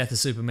throw in Death of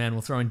Superman.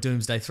 We'll throw in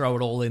Doomsday, throw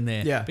it all in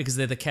there. Yeah. Because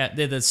they're the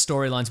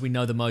storylines we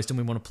know the most and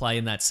we want to play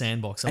in that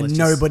sandbox. So and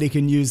nobody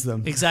can use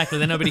them. Exactly.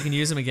 Then nobody can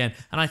use them again.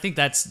 And I think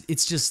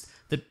it's just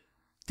that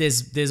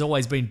there's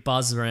always been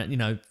buzz around,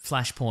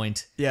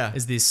 Flashpoint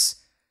is this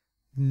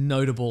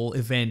notable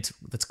event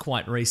that's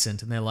quite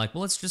recent. And they're like,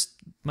 well, let's just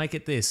make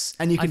it this.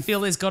 And I feel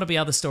there's got to be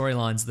other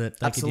storylines that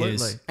they could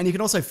use. And you can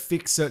also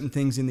fix certain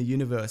things in the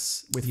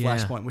universe with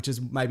Flashpoint, which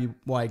is maybe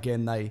why,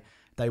 again, they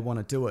want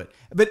to do it.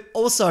 But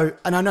also,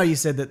 and I know you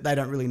said that they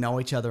don't really know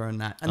each other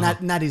and that,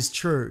 and that is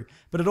true,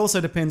 but it also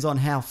depends on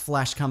how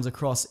Flash comes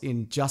across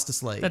in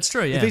Justice League. That's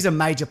true, yeah. If he's a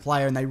major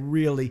player and they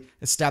really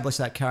establish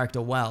that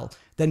character well,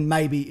 then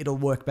maybe it'll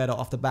work better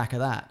off the back of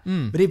that.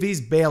 But if he's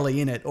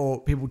barely in it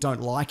or people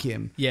don't like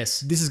him,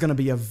 this is going to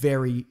be a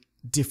very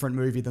different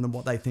movie than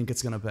what they think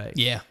it's going to be.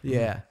 Yeah.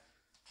 Yeah.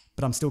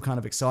 But I'm still kind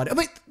of excited. I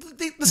mean,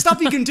 the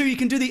stuff you can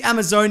do the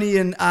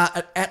Amazonian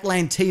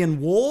Atlantean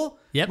War,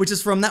 which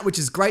is from that, which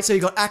is great. So you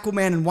got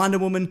Aquaman and Wonder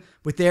Woman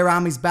with their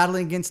armies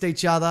battling against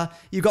each other.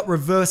 You got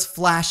Reverse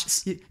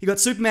Flash. You got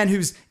Superman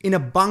who's in a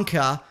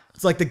bunker.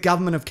 It's like the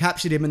government have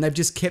captured him and they've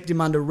just kept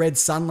him under red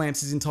sun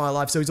lamps his entire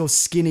life. So he's all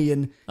skinny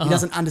and he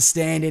doesn't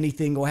understand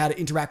anything or how to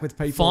interact with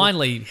people.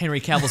 Finally, Henry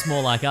Cavill's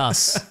more like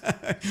us.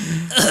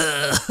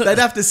 They'd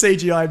have to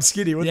CGI him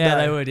skinny, wouldn't they? Yeah,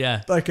 they would,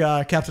 yeah. Like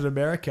Captain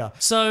America.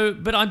 So,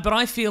 but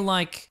I feel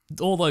like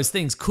all those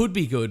things could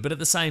be good, but at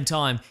the same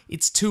time,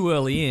 it's too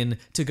early in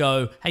to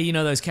go, hey,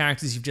 those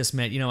characters you've just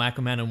met,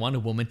 Aquaman and Wonder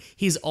Woman,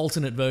 here's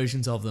alternate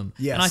versions of them.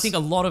 Yes. And I think a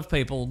lot of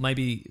people,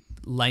 maybe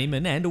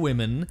laymen and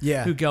women,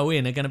 who go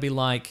in are going to be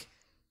like,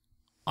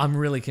 I'm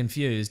really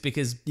confused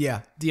because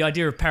the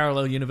idea of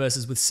parallel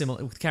universes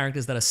with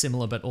characters that are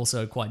similar but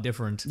also quite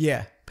different.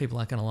 Yeah. People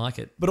aren't going to like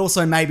it. But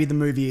also maybe the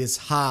movie is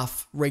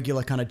half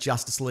regular kind of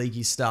Justice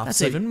League-y stuff.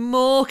 That's even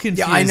more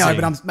confusing. Yeah, I know,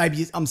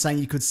 but I'm saying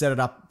you could set it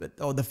up,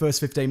 or the first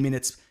 15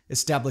 minutes,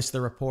 establish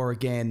the rapport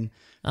again.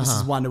 This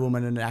is Wonder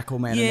Woman and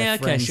Aquaman and their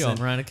friends. Yeah, okay,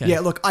 sure, right, okay. Yeah,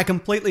 look, I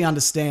completely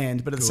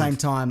understand, but at the same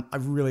time, I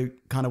really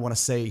kind of want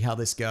to see how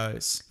this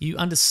goes. You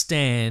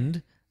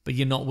understand, but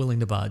you're not willing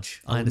to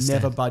budge. I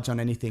understand. Never budge on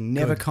anything.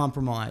 Never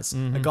compromise.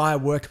 A guy I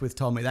worked with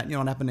told me that. You know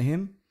what happened to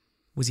him?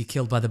 Was he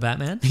killed by the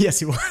Batman? Yes,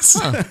 he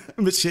was.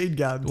 Machine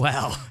gun.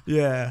 Wow.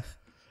 Yeah.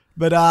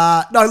 But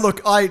no,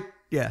 look, I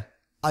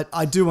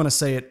do want to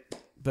see it,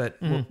 but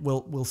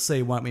we'll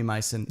see, won't we,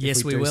 Mason?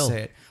 Yes, we will. See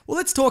it. Well,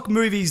 let's talk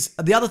movies.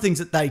 The other things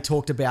that they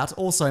talked about,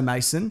 also,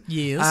 Mason.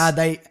 Yes.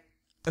 They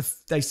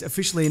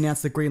officially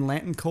announced the Green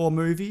Lantern Corps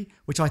movie,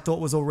 which I thought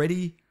was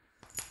already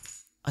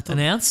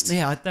announced?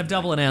 Yeah. They've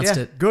double announced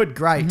it. Good,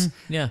 great.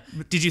 Yeah.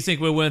 Did you think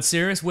we weren't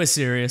serious? We're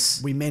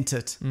serious. We meant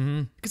it.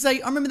 Because I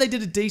remember they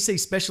did a DC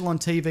special on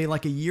TV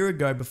like a year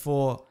ago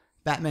before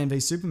Batman v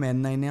Superman,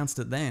 and they announced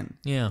it then.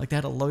 Yeah. Like they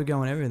had a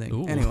logo and everything.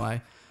 Ooh.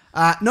 Anyway.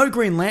 No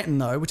Green Lantern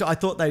though, which I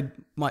thought they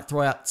might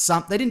throw out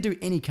some. They didn't do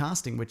any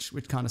casting, which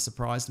kind of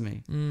surprised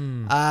me.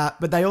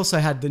 But they also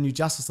had the new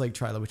Justice League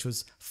trailer, which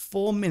was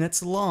 4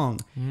 minutes long.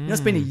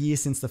 It's been a year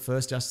since the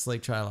first Justice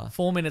League trailer.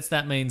 4 minutes,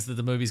 that means that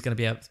the movie's going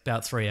to be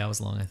about 3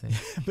 hours long, I think.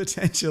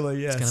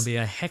 Potentially, yes. It's going to be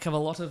a heck of a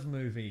lot of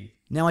movie.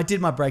 Now, I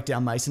did my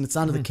breakdown, Mason. It's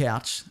under the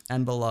couch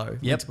and below.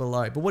 Yep.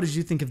 Below. But what did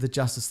you think of the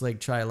Justice League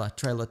trailer?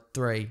 Trailer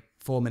 3.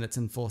 4 minutes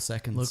and 4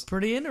 seconds. Looked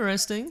pretty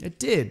interesting. It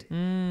did.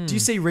 Do you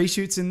see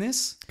reshoots in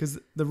this? Because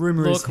the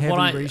rumor is heavy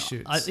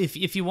reshoots.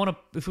 If we want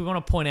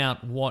to point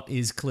out what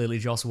is clearly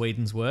Joss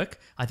Whedon's work,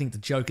 I think the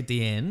joke at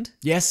the end,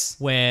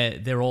 where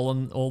they're all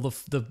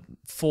the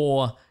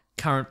 4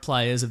 current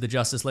players of the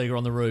Justice League are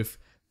on the roof.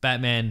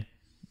 Batman,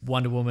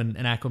 Wonder Woman,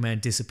 and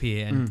Aquaman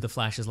disappear, and the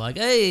Flash is like,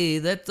 "Hey,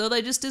 they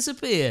just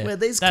disappear." Well,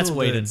 that's cool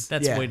Whedon.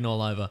 That's Whedon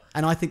all over.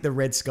 And I think the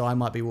red sky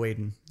might be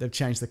Whedon. They've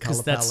changed the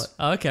color palette.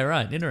 Oh, okay,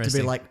 right, interesting.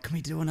 To be like, can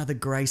we do another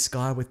grey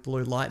sky with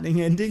blue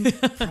lightning ending?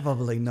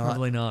 Probably not.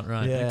 Probably not.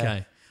 Right. Yeah.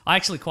 Okay. I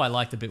actually quite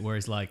like the bit where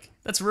he's like,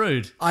 "That's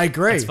rude." I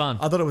agree. It's fun.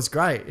 I thought it was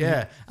great.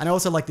 Yeah, and I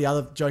also like the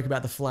other joke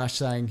about the Flash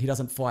saying he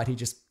doesn't fight; he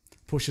just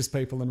pushes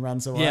people and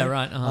runs away. Yeah,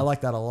 right. I like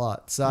that a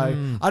lot.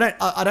 So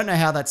I don't know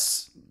how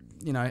that's.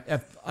 I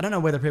don't know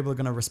whether people are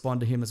going to respond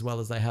to him as well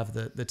as they have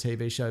the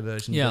TV show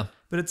version. Yeah.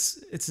 But it's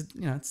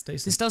decent.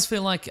 This does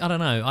feel like, I don't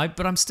know,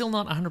 but I'm still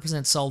not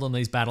 100% sold on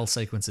these battle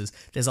sequences.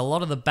 There's a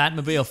lot of the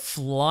Batmobile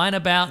flying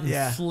about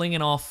and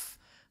flinging off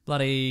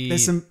bloody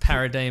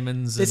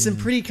parademons. There's some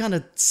pretty kind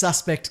of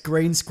suspect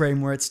green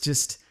screen where it's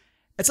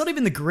not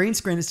even the green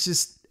screen,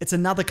 it's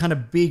another kind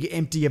of big,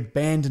 empty,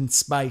 abandoned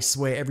space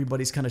where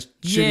everybody's kind of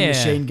shooting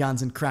machine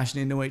guns and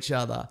crashing into each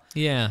other.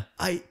 Yeah.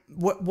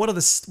 What are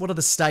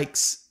the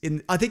stakes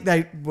in? I think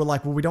they were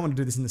like, well, we don't want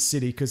to do this in the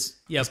city because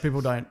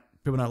people don't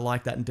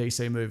like that in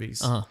DC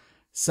movies.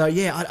 So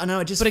yeah, I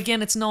know. But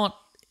again, it's not.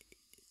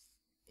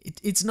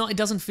 it's not. It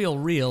doesn't feel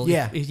real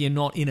if you're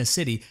not in a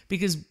city,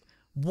 because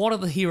what are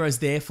the heroes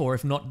there for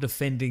if not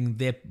defending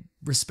their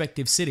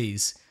respective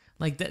cities?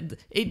 Like that,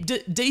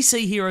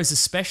 DC heroes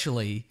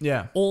especially,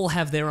 all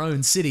have their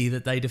own city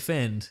that they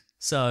defend.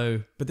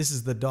 So, but this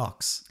is the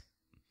docks.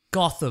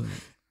 Gotham,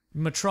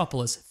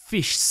 Metropolis,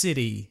 Fish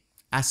City,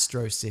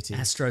 Astro City,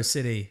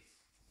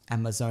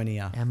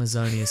 Amazonia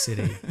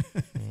City,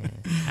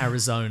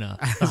 Arizona,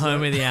 the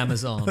home of the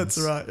Amazons. That's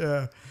right.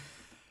 Yeah.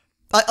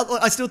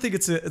 I still think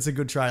it's a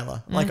good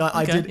trailer. Like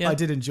I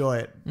did enjoy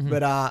it,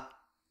 but I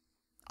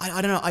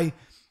don't know.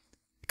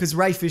 Because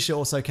Ray Fisher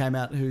also came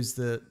out, who's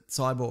the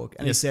cyborg,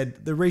 and he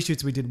said the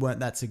reshoots we did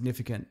weren't that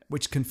significant,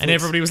 which conflicts. And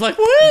everybody was like,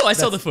 "Woo!" I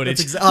saw the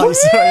footage.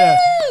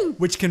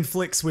 Which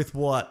conflicts with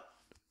what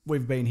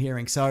we've been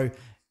hearing. So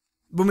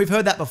when we've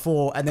heard that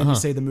before, and then you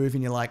see the movie,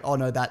 and you're like, "Oh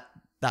no, that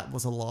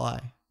was a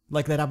lie."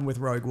 Like that happened with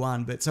Rogue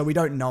One, but so we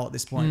don't know at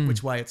this point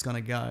which way it's going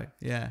to go.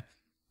 Yeah,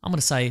 I'm going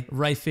to say,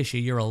 Ray Fisher,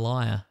 you're a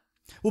liar.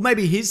 Well,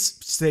 maybe his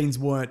scenes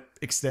weren't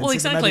extensive. Well,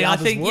 exactly. I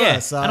think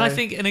so. And I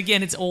think, and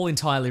again, it's all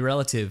entirely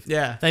relative.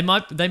 Yeah, they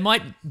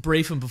might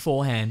brief them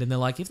beforehand, and they're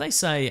like, if they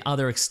say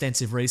other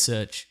extensive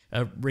research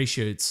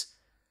reshoots,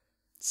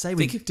 say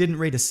we didn't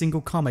read a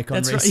single comic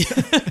on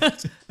research.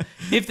 Right.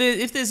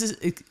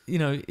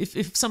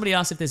 if somebody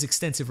asks if there's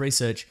extensive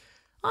research,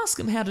 ask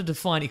them how to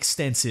define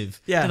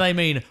extensive. Yeah, do they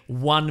mean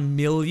 1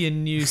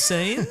 million new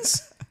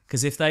scenes?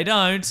 Because if they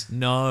don't,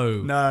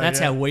 no, that's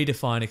how we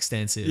define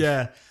extensive.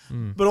 Yeah.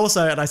 But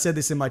also, and I said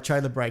this in my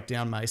trailer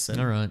breakdown, Mason.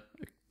 All right.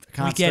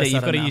 We get it.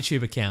 You've got a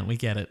YouTube account. We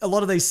get it. A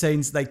lot of these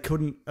scenes, they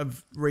couldn't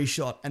have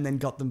reshot and then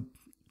got them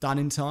done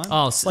in time.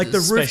 Oh, like the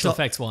special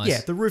effects wise.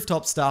 Yeah, the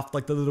rooftop stuff,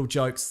 like the little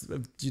jokes,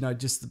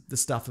 just the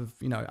stuff of,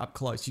 up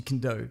close, you can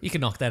do. You can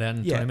knock that out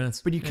in 20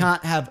 minutes. But you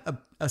can't have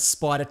a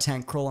spider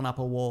tank crawling up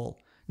a wall.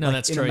 No,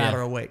 that's true. In a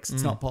matter of weeks.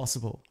 It's not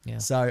possible. Yeah.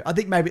 So I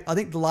think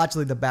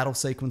largely the battle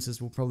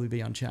sequences will probably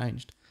be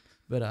unchanged.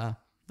 But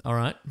all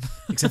right.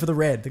 Except for the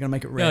red. They're going to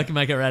make it red. Yeah, I can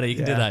make it redder. You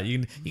can do that.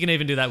 You can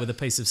even do that with a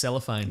piece of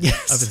cellophane over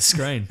the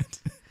screen.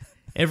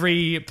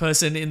 Every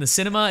person in the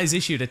cinema is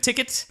issued a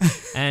ticket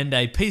and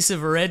a piece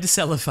of red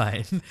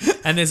cellophane.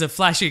 And there's a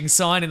flashing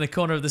sign in the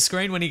corner of the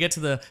screen. When you get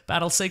to the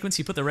battle sequence,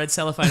 you put the red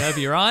cellophane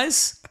over your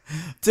eyes.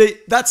 See,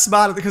 that's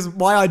smarter, because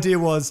my idea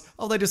was,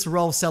 they just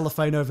roll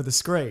cellophane over the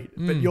screen.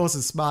 But yours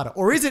is smarter.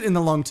 Or is it in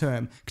the long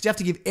term? Because you have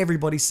to give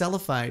everybody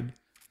cellophane.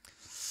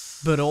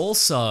 But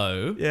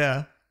also...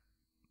 Yeah.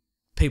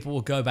 People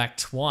will go back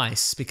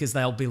twice because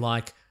they'll be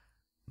like,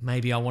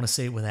 maybe I want to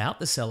see it without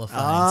the cellophane.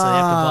 So they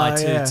have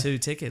to buy two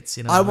tickets.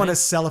 I want a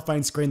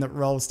cellophane screen that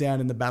rolls down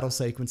in the battle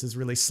sequences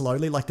really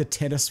slowly, like the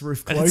tennis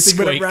roof closing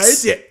when it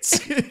rains. Yeah.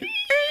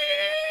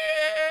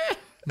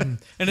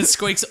 And it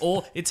squeaks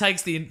it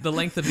takes the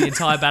length of the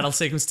entire battle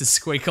sequence to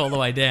squeak all the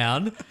way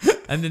down,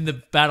 and then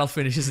the battle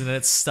finishes and then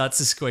it starts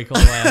to squeak all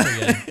the way up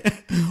again.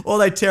 Or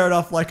they tear it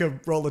off like a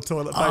roll of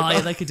toilet paper. Oh yeah,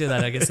 they could do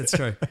that. I guess that's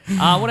true.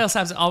 What else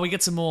happens? We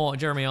get some more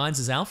Jeremy Irons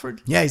as Alfred.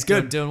 Yeah, he's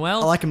good. Doing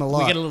well. I like him a lot.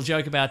 We get a little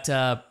joke about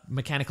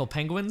mechanical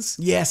penguins.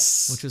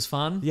 Yes. Which was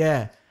fun.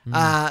 Yeah.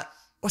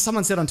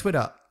 Someone said on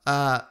Twitter,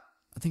 I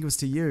think it was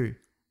to you,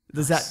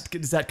 does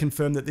that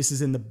confirm that this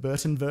is in the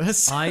Burton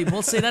verse?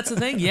 Well, see, that's the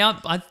thing. Yeah,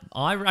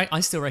 I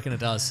still reckon it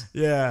does.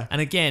 Yeah. And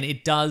again,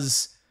 it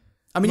does.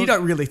 I mean, you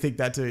don't really think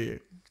that, do you?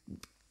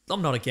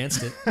 I'm not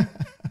against it.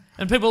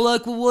 And people are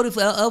like, well, what if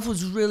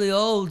Alfred's really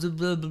old?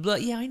 Blah, blah, blah.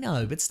 Yeah, I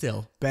know, but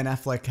still. Ben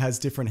Affleck has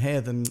different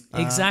hair than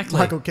exactly.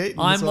 Michael Keaton.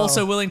 I'm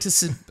also willing to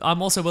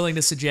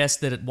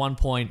suggest that at one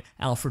point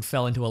Alfred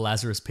fell into a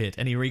Lazarus pit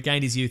and he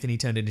regained his youth and he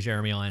turned into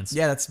Jeremy Irons.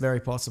 Yeah, that's very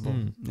possible.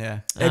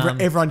 Yeah,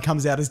 everyone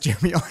comes out as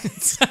Jeremy Irons.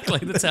 Exactly,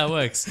 that's how it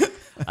works.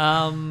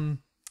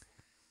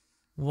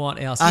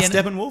 What else?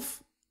 Steppenwolf.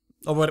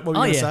 Or what were you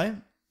going to say?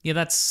 Yeah,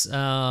 that's.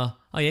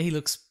 He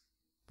looks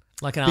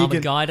like an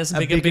armored guy, doesn't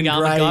he? A big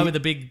armored guy with a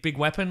big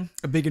weapon.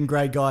 A big and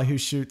grey guy who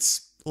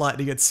shoots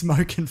lightning at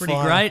smoke and Pretty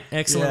fire. Great.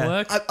 Excellent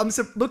work. I'm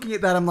looking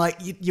at that, I'm like,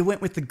 you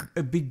went with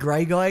a big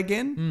grey guy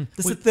again?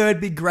 That's the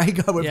third big grey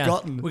guy we've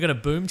gotten. We got a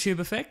boom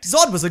tube effect.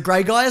 Zod was a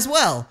grey guy as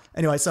well.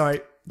 Anyway,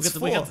 sorry. We got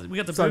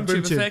the boom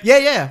tube effect.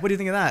 Yeah. What do you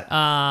think of that?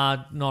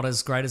 Not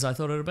as great as I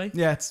thought it would be.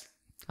 Yeah,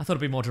 I thought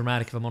it'd be more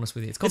dramatic, if I'm honest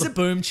with you. It's called a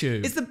boom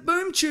tube. Is the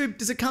boom tube,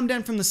 does it come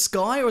down from the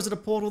sky or is it a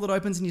portal that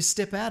opens and you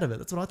step out of it?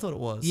 That's what I thought it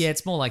was. Yeah,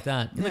 it's more like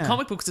that. In the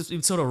comic books,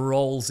 it sort of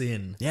rolls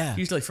in. Yeah.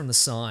 Usually from the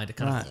side. It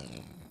kind of...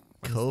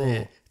 Cool.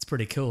 There. It's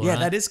pretty cool, Yeah,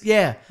 right? that is...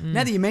 Yeah.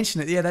 Now that you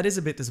mention it, that is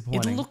a bit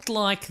disappointing. It looked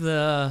like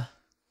the...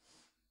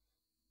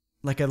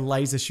 Like a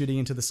laser shooting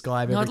into the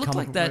sky of every comic book movie?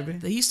 No, it looked like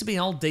that. There used to be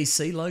an old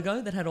DC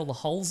logo that had all the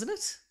holes in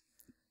it.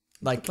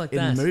 Like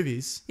in the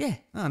movies? Yeah.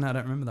 Oh, no, I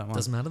don't remember that one.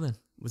 Doesn't matter then.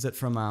 Was it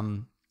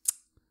from...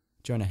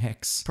 Jonah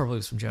Hex. Probably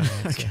was from Jonah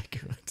Hex. Okay,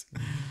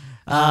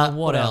 good.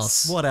 What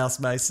else? What else,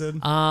 Mason?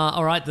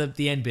 All right,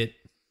 the end bit.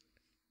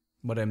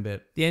 What end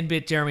bit? The end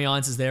bit, Jeremy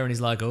Irons is there and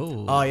he's like,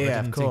 yeah, I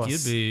didn't of course.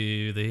 think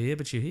you'd be here,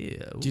 but you're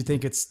here. Do you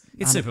think it's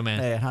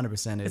Superman? Yeah,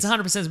 100% is. It's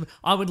 100%.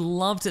 I would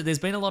love to. There's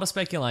been a lot of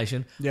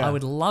speculation. Yeah. I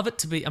would love it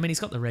to be. I mean, he's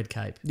got the red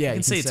cape. Yeah, you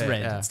can see it's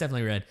red. yeah. It's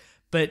definitely red.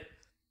 But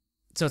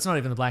So it's not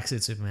even the black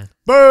suit Superman.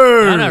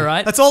 Boom! I know,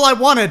 right? That's all I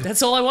wanted.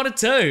 That's all I wanted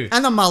too.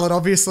 And the mullet,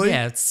 obviously.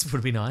 Yeah, it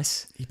would be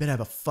nice. You better have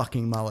a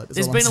fucking mullet.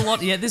 There's been a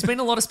lot. Yeah, there's been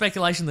a lot of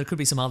speculation there could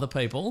be some other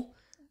people.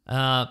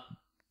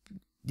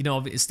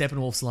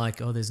 Steppenwolf's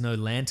like, oh, there's no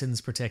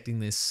lanterns protecting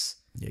this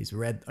Yeah, he's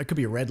red. It could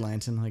be a red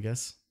lantern, I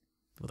guess.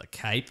 with a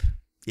cape.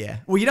 Yeah.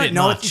 Well, you don't Bit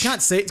know much. it. You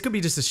can't see it. It could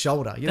be just a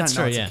shoulder. You That's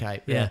don't know true, it's yeah. a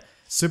cape. Yeah.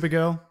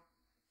 Supergirl.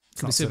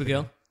 Could be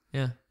Supergirl.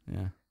 Yeah,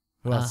 Yeah.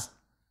 Who else?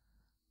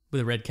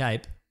 with a red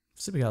cape.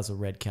 Supergirl's a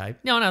red cape.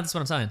 No, that's what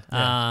I'm saying.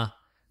 Yeah.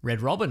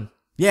 Red Robin.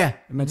 Yeah.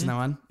 I mentioned that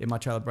one in my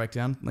trailer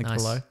breakdown. Link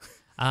Nice. below.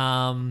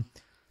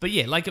 But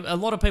yeah, like a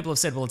lot of people have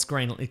said, well, it's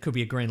green. It could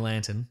be a Green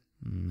Lantern.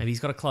 Maybe he's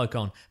got a cloak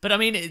on. But I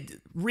mean,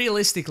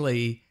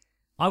 realistically,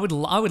 I would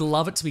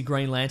love it to be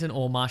Green Lantern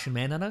or Martian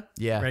Manhunter.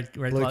 Yeah. red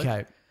blue cloak.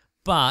 cape.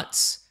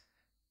 But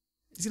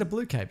He's got a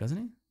blue cape, doesn't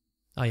he?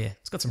 oh yeah,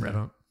 it's got some red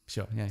on it.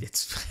 Sure. Yeah.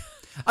 It's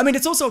I mean,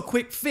 it's also a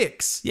quick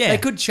fix. Yeah. They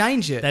could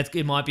change it.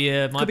 it might be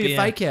a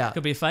fake out.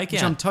 Could be a fake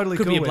Which out. I'm totally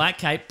could cool be a with. black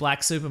cape,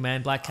 black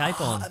Superman, black cape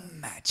on.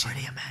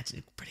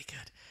 Imagine. Pretty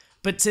good.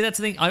 But see, that's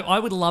the thing. I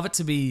would love it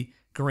to be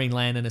Green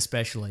Lantern,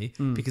 especially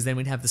because then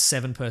we'd have the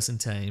 7-person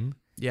team.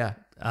 Yeah.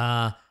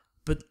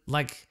 But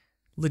like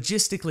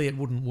logistically, it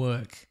wouldn't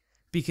work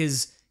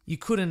because you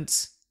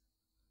couldn't.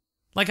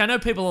 Like I know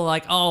people are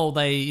like, oh,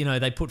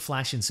 they put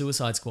Flash in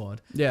Suicide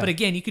Squad. Yeah. But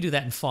again, you could do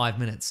that in 5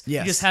 minutes.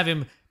 Yes. You just have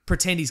him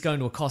pretend he's going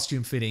to a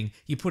costume fitting.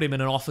 You put him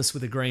in an office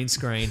with a green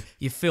screen.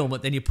 You film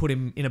it, then you put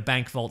him in a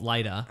bank vault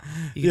later.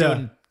 You can do it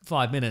in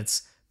 5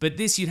 minutes. But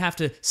this, you'd have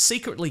to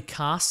secretly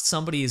cast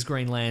somebody as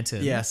Green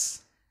Lantern.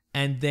 Yes.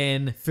 And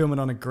then Film it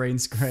on a green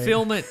screen.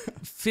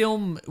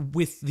 film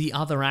with the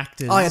other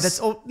actors. Oh yeah,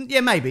 that's all. Yeah,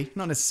 maybe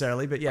not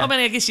necessarily, but yeah. I mean,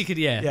 I guess you could,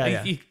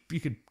 Yeah. You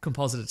could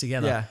composite it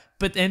together. Yeah.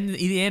 But then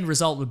the end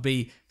result would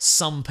be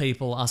some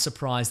people are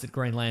surprised that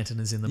Green Lantern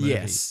is in the movie.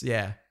 yes,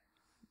 yeah.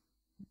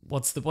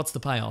 What's the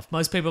payoff?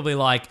 Most people will be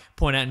like,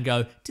 point out and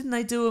go, didn't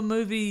they do a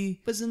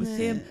movie with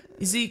him?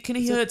 Can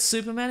he hurt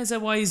Superman? Is that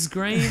why he's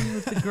green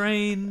with the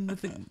green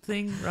with the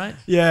thing, right?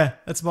 Yeah,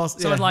 that's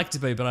possible. So I'd like to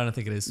be, but I don't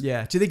think it is.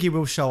 Yeah. Do you think he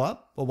will show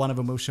up, or one of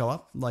them will show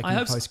up, like I in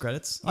hope so. post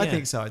credits? I Yeah.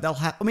 think so. They'll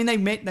have. I mean, they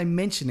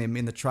mention him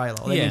in the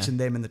trailer. Or they Yeah. mentioned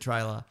them in the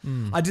trailer.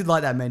 I did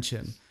like that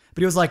mention,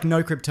 but he was like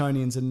no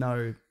Kryptonians and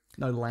no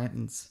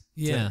lanterns.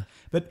 Yeah. So-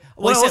 but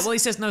Well, he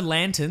says no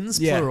lanterns,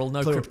 Yeah, plural,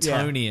 no plural,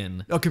 yeah.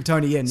 Kryptonian. Oh,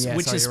 Kryptonian. Yeah,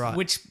 sorry, you're right.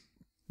 Which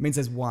means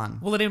there's one.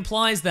 well, it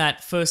implies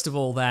that first of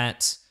all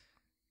that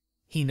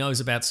he knows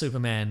about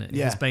Superman and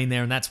Yeah. has been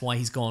there, and that's why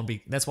he's gone.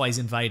 That's why he's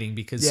invading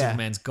because Yeah.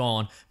 Superman's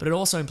gone. But it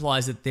also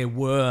implies that there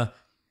were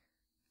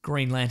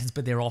Green Lanterns,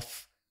 but they're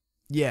off.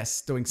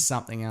 Yes, doing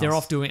something else. They're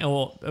off doing,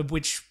 or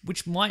which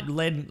might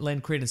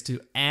lend credence to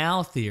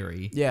our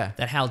theory. Yeah.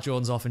 That Hal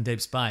Jordan's off in deep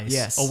space.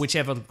 Yes. Or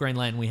whichever Green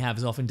Lantern we have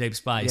is off in deep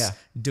space, Yeah.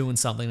 doing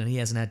something, and he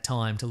hasn't had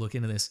time to look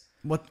into this.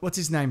 What's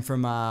his name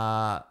from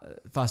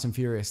Fast and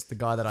Furious? The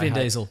guy that I Vin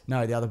hate. Diesel.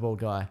 No, the other bald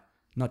guy.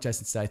 Not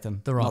Jason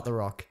Statham. The Rock. Not The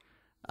Rock.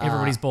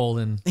 Everybody's bald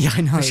and Yeah,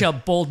 I know.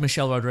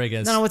 Michelle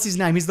Rodriguez. No, what's his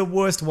name? He's the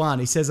worst one.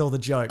 He says all the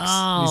jokes.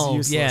 Oh,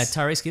 He's yeah, useless.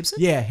 Tyrese Gibson?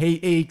 Yeah,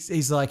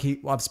 he's like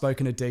I've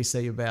spoken to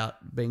DC about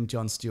being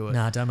Jon Stewart.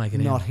 Nah, don't make it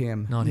Not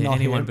him. him. Not him. Not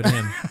Anyone him. but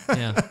him.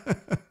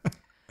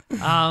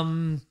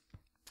 Yeah.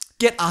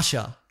 Get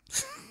Usher.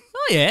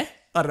 Oh, yeah.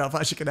 I don't know if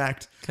Usher can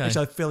act. Okay. Which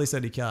I fairly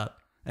said he can't.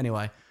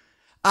 Anyway.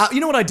 You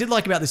know what I did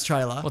like about this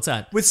trailer? What's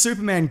that? With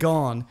Superman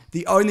gone,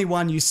 the only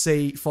one you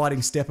see fighting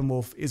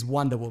Steppenwolf is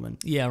Wonder Woman.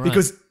 Yeah, right.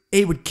 Because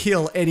he would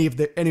kill any of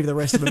the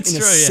rest of them That's in a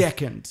true, yeah.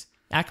 second.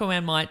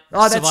 Aquaman might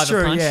Oh, survive that's a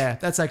true. punch. Yeah,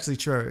 that's actually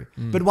true.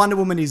 But Wonder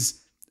Woman is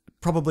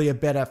probably a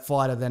better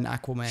fighter than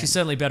Aquaman. She's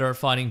certainly better at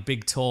fighting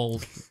big,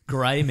 tall,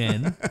 grey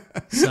men.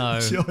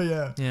 So, Sure,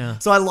 yeah. Yeah.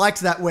 So I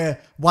liked that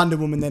where Wonder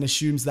Woman then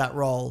assumes that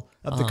role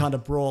of the kind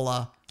of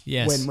brawler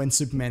Yes. when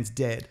Superman's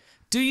dead.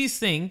 do you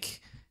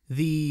think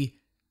the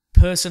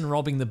person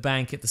robbing the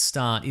bank at the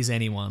start is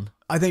anyone?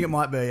 I think it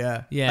might be,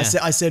 yeah. Yeah.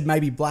 I said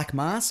maybe Black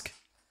Mask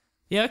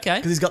Yeah, okay.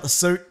 because he's got the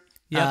suit.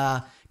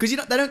 Yep. Because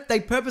they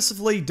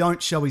purposefully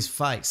don't show his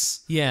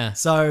face. Yeah.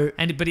 So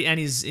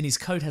his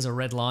coat has a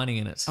red lining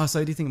in it.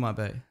 so do you think it might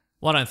be?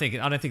 Well, I don't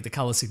think the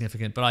color's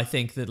significant, but I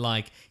think that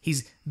like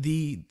he's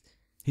the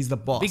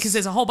boss. because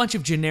there's a whole bunch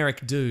of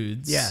generic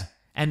dudes. Yeah.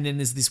 And then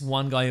there's this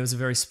one guy who has a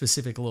very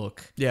specific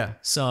look. Yeah.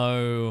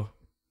 So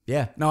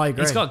Yeah. No, I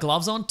agree. he's got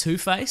gloves on,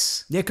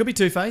 Two-Face. Yeah, it could be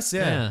Two-Face,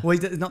 yeah. Yeah. Well,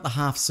 he's not the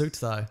half suit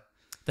though.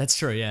 That's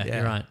true, yeah, Yeah.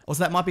 you're right.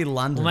 Also, that might be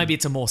London. Well, maybe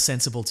it's a more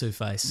sensible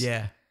Two-Face.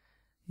 Yeah.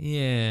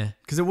 Yeah.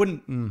 Because it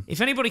wouldn't... If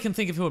anybody can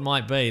think of who it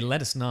might be,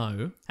 let us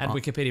know at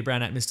Wikipedia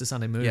Brown at Mr.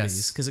 Sunday Movies.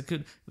 Yes.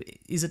 Because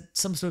is it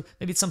some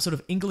sort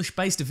of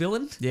English-based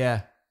villain?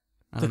 Yeah.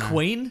 I The don't know.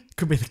 Queen?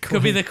 Could be the Queen.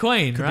 Could be the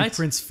Queen, Could right? be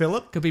Prince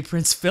Philip. Could be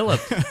Prince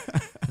Philip.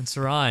 That's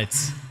right.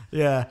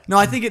 Yeah. No,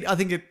 I think it...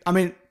 I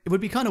mean, it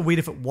would be kind of weird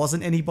if it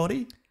wasn't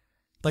anybody.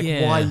 Like,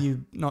 Yeah. why are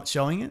you not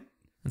showing it?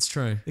 That's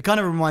true. It kind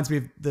of reminds me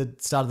of the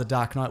start of The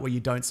Dark Knight where you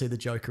don't see the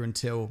Joker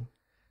until...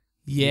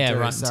 Yeah, do,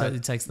 right. so So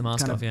it takes the mask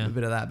kind off, of yeah. a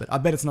bit of that, but I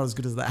bet it's not as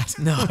good as that.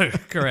 No,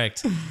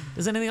 correct.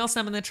 Does anything else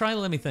happen in their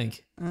trailer? Let me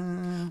think.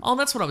 Oh,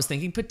 that's what I was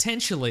thinking.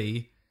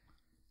 Potentially,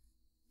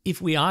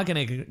 if we are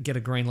going to get a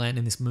Green Lantern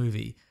in this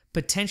movie,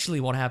 potentially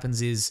what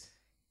happens is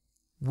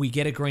we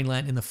get a Green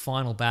Lantern in the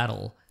final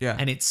battle. Yeah.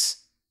 And it's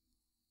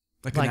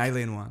Like an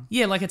alien one.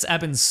 Yeah, like it's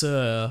Abin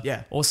Sur.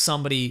 Yeah. Or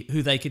somebody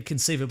who they could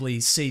conceivably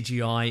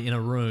CGI in a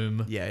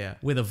room. Yeah.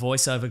 With a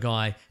voiceover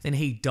guy. Then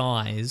he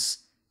dies,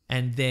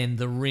 and then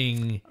the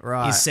ring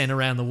is sent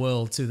around the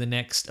world to the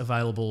next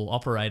available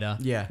operator.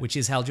 Yeah. Which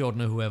is Hal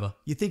Jordan or whoever.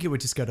 You think it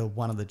would just go to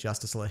one of the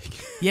Justice League?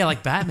 Yeah,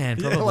 like Batman,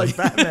 probably. Yeah, like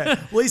Batman.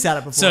 Well, he's had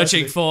it before.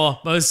 Searching for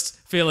most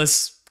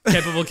fearless,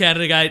 capable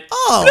candidate.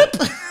 Oh!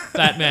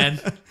 Batman.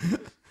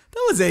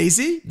 That was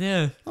easy.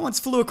 Yeah. I once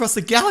flew across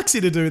the galaxy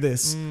to do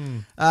this.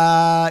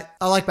 I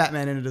like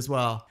Batman in it as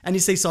well. And you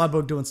see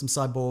Cyborg doing some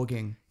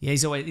cyborging. Yeah,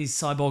 he's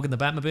Cyborg in the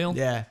Batmobile.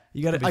 Yeah.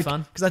 You got to be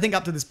fun. Because I think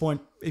up to this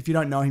point, if you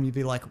don't know him, you'd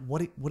be like,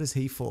 what is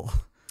he for?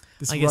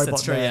 This I guess robot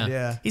that's true, man.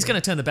 yeah. He's going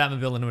to turn the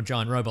Batmobile into a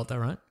giant robot though,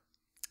 right?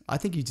 I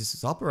think he just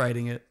is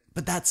operating it.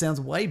 But that sounds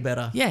way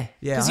better. Yeah.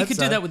 Yeah. Because I you hope could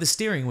so. do that with the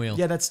steering wheel.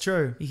 Yeah, that's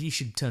true. He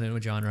should turn it into a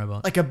giant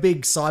robot. Like a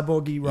big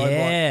cyborgy robot.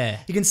 Yeah.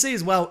 You can see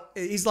as well,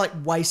 his like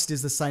waist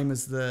is the same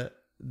as the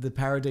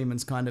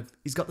Parademon's kind of,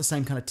 he's got the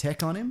same kind of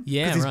tech on him.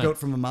 Yeah, Because he's right. built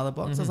from a mother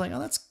box. I was like, oh,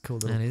 that's a cool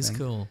little That is thing.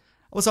 cool.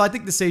 Also, I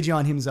think the CGI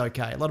on him is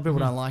okay. A lot of people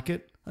don't like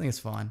it. I think it's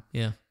fine.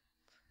 Yeah.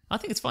 I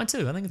think it's fine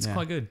too. I think it's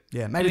quite good.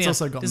 Yeah, maybe it's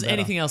also gotten Does better.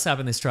 anything else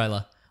happen in this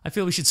trailer? I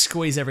feel we should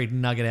squeeze every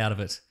nugget out of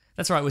it.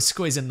 That's right, we're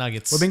squeezing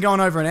nuggets. We've been going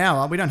over an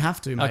hour. We don't have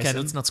to, Mason. Okay,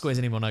 let's not squeeze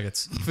any more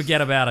nuggets. Forget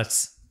about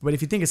it. But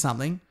if you think of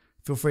something,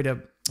 feel free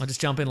to... I'll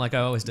just jump in like I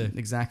always do.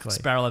 Exactly.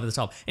 Barrel over the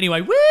top. Anyway,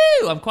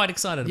 woo! I'm quite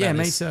excited about Yeah,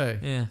 this. me too.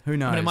 Yeah. Who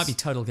knows? I mean, it might be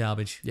total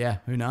garbage. Yeah,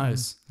 who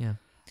knows? Yeah.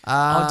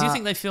 Uh, Do you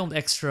think they filmed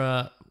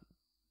extra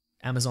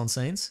Amazon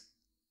scenes?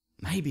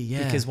 Maybe,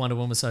 yeah. Because Wonder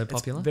Woman was so It's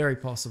popular? very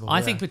possible. I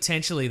yeah. think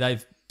potentially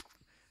they've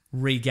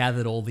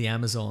regathered all the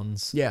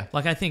Amazons. Yeah.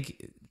 Like I think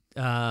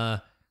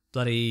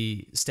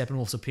bloody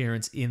Steppenwolf's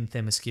appearance in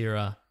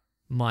Themyscira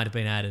might have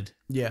been added.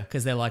 Yeah.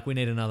 Because they're like, we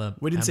need another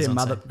We didn't see a Amazon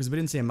mother... scene. Because we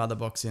didn't see a mother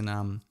box in...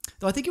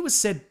 Though I think it was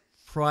said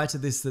prior to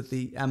this that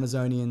the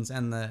Amazonians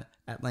and the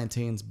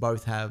Atlanteans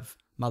both have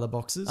mother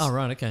boxes. Oh,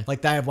 right, okay.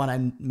 Like they have one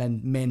and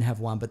men have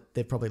one, but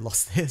they've probably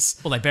lost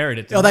theirs. Well, they buried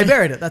it. Oh, didn't they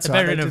buried it. That's They right.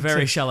 buried it in a did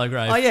very too. shallow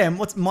grave. Oh yeah, and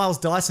what's Miles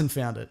Dyson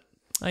found it?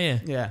 Oh, yeah.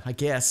 Yeah, I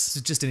guess.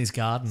 It's just in his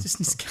garden. Just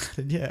in his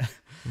garden, yeah.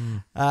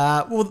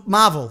 Well,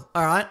 Marvel,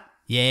 all right.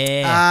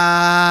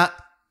 Yeah.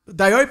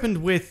 They opened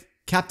with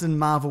Captain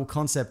Marvel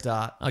concept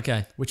art,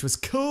 Okay. which was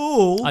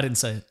cool. I didn't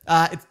see it.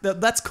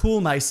 That's cool,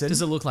 Mason.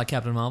 Does it look like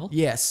Captain Marvel?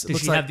 Yes. it Does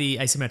looks she like, have the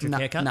asymmetric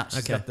haircut? No,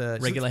 she's got the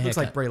regular looks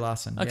haircut. like Brie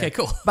Larson. Okay, yeah.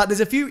 cool. But there's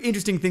a few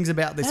interesting things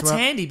about this. That's one.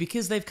 handy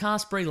because they've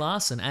cast Brie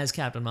Larson as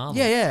Captain Marvel.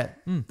 Yeah.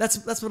 That's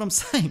what I'm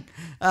saying.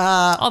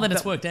 Oh, then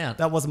it's worked out.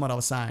 That wasn't what I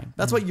was saying.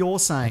 That's what you're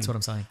saying. That's what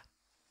I'm saying.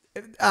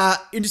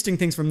 Interesting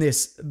things from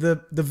this. The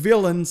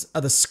villains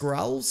are the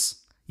Skrulls.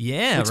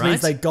 Yeah, Which right.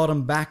 means they got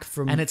them back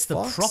from And it's the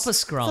Fox. proper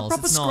It's the Skrulls.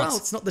 proper It's not- Skrull.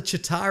 It's not the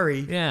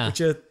Chitauri, Yeah.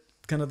 which are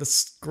kind of the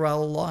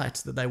Skrull light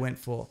that they went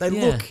for. They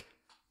Yeah. look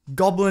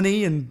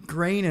goblin-y and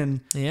green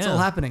and it's Yeah. all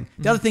happening.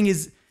 The other thing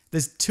is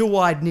there's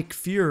two-eyed Nick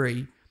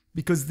Fury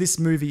because this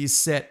movie is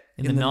set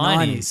In in the the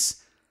 90s.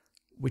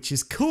 which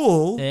is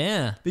cool.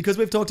 Yeah. Because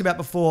we've talked about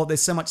before,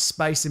 there's so much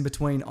space in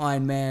between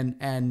Iron Man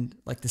and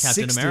like the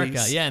Captain 60s.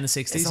 America. Yeah, in the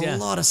 60s, There's yeah. a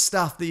lot of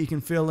stuff that you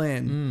can fill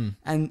in.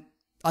 And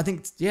I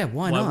think, yeah,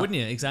 why Why not? wouldn't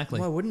you? Exactly.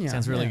 Why wouldn't you?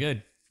 Sounds really Yeah.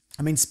 good.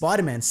 I mean,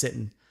 Spider-Man's set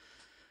in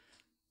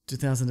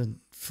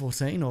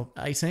 2014 or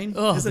 18,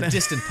 Oh, isn't the it?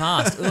 distant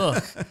past.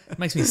 Ugh. It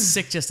makes me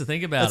sick just to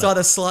think about It's it.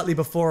 either slightly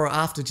before or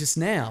after just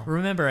now.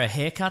 Remember our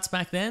haircuts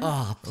back then?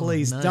 Oh,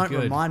 please, no don't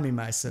good. remind me,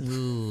 Mason.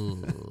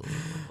 Ooh.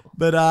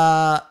 But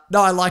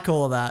no, I like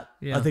all of that.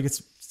 Yeah. I think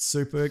it's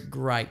super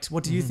great.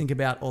 What do you think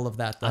about all of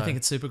that, though? I think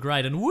it's super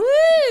great. And woo!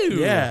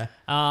 Yeah.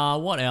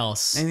 What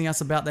else? Anything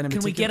else about that in Can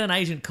we particular? get an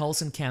Agent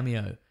Coulson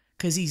cameo?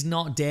 Because he's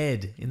not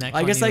dead in that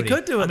I guess they continuity.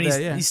 could do it I mean,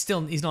 there, he's,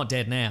 yeah. he's not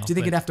dead now. Do you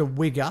think but- you'd have to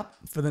wig up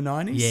for the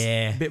 90s?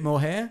 Yeah. A bit more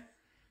hair?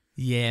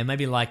 Yeah,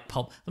 maybe like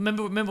Pulp.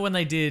 Remember when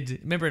they did?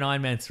 Remember in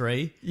Iron Man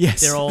 3?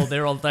 Yes. they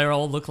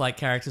all look like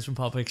characters from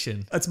Pulp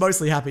Fiction. It's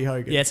mostly Happy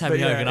Hogan. Yeah, it's Happy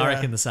But Hogan. I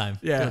reckon the same.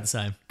 Yeah. Do it the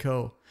same.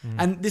 Cool.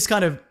 And this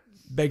kind of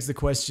begs the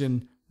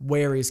question,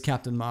 where is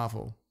Captain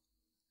Marvel?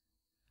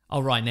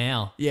 Oh, right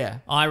now. Yeah.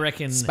 I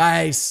reckon.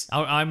 Space.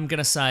 I'm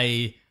gonna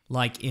say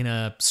like in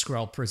a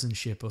Skrull prison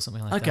ship or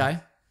something like that. Okay.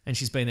 And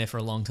she's been there for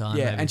a long time.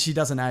 Yeah, maybe. and she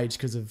doesn't age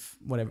because of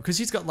whatever. Because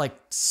she's got like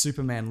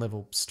Superman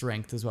level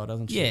strength as well,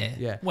 doesn't she? Yeah.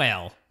 Yeah.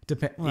 Well,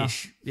 Well,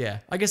 ish. yeah.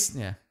 I guess,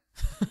 yeah.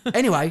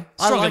 Anyway,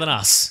 I stronger like, than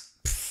us.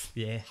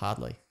 Yeah.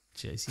 Hardly.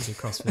 Jeez, you do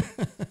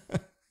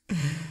CrossFit.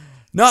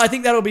 No, I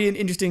think that'll be an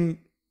interesting,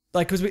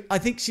 like, because I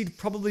think she'd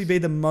probably be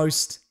the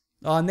most,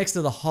 next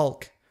to the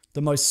Hulk,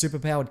 the most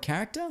superpowered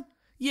character.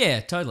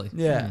 Yeah, totally.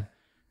 Yeah.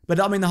 But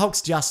I mean, the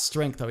Hulk's just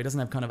strength, though. He doesn't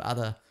have kind of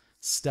other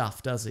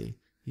stuff, does he?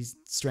 He's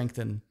strength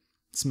and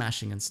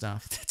smashing and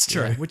stuff. That's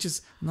true. Yeah, which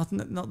is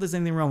nothing. Not there's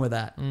anything wrong with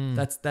that.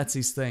 That's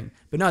his thing.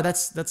 But no,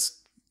 that's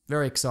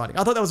very exciting.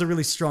 I thought that was a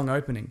really strong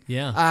opening.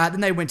 Yeah. Then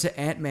they went to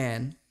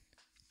Ant-Man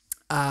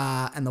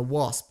and the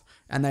Wasp,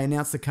 and they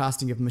announced the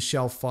casting of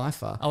Michelle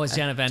Pfeiffer. Oh, it's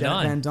Janet Van Dyne.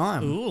 Janet Van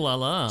Dyne. Ooh la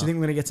la. Do you think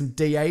we're going to get some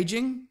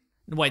de-aging?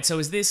 Wait, so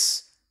is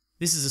this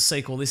is a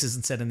sequel? This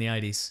isn't set in the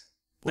 80s?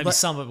 Maybe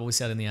some of it was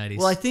set in the 80s.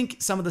 Well, I think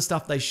some of the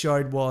stuff they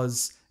showed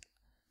was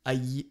a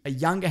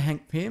younger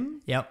Hank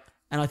Pym. Yep.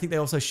 And I think they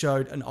also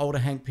showed an older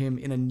Hank Pym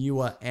in a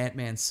newer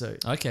Ant-Man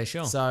suit. Okay,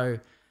 sure. So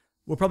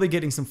we're probably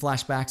getting some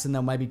flashbacks, and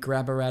they'll maybe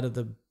grab her out of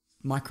the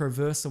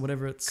microverse or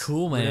whatever it's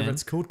Cool, man. Whatever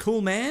it's called.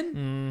 Cool Man?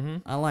 Mm-hmm.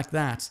 I like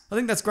that. I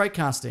think that's great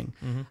casting.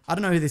 Mm-hmm. I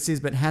don't know who this is,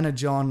 but Hannah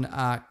John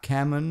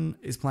Cameron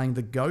is playing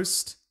the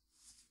Ghost.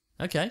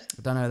 Okay.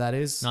 I don't know who that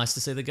is. Nice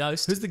to see the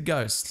Ghost. Who's the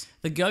Ghost?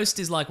 The Ghost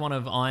is like one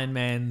of Iron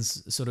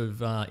Man's sort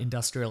of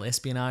industrial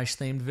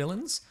espionage-themed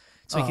villains.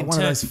 So he can one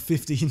of those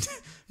 50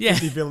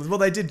 villains. Well,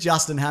 they did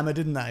Justin Hammer,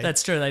 didn't they?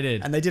 That's true, they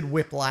did. And they did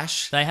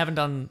Whiplash. They haven't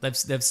done...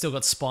 They've still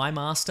got Spy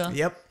Master.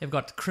 Yep. They've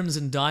got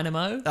Crimson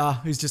Dynamo.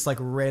 Who's just like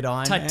Red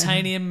Iron Man.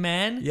 Titanium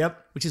Man.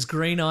 Yep. Which is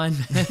Green Iron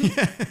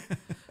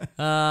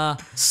Man.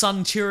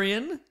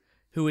 Centurion,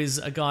 who is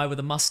a guy with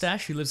a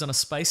mustache who lives on a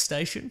space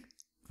station.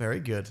 Very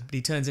good. But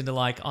he turns into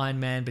like Iron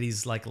Man, but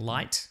he's like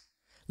light.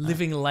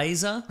 Living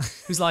Laser,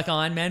 who's like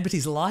Iron Man, but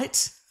he's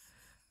light.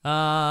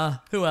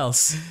 Who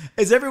else?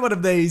 Is every one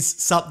of these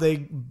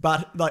something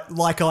but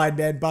like Iron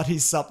Man, but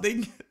he's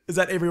something? Is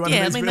that everyone?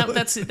 Yeah, of these I mean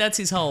really? that's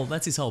his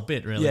whole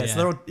bit, really. Yeah, so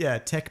they're all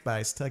tech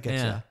based. I get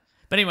Yeah. you.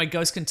 But anyway,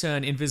 Ghost can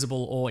turn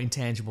invisible or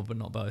intangible, but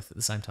not both at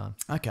the same time.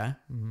 Okay.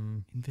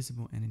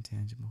 Invisible and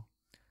intangible.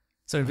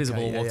 So invisible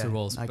Okay, will walk yeah. through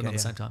walls, but Okay, not at the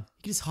yeah. same time.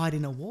 You can just hide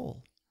in a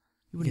wall.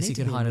 You wouldn't Yes, need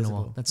you to can be hide in a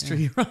invisible. wall. That's Yeah. true.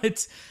 You're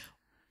right.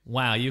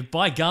 Wow,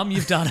 by gum,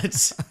 you've done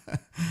it.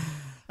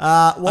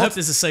 Walter, I hope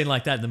there's a scene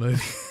like that in the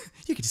movie.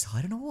 you could just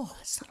hide in a wall.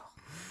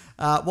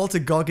 Walter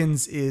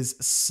Goggins is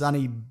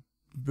Sonny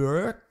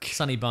Burke.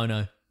 Sonny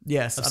Bono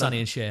Yes. of I Sonny don't-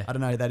 and Cher. I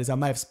don't know who that is. I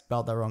may have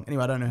spelled that wrong.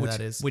 Anyway, I don't know who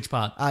that is. Which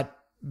part?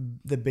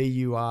 The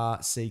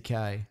BURCK.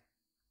 I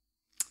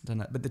don't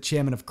know. But the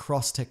chairman of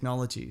Cross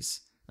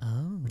Technologies.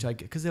 Oh. Which I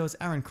get, because there was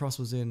Aaron Cross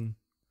was in.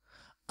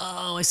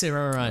 Oh, I see.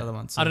 Right. The other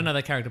one, I don't know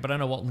that character, but I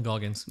know Walton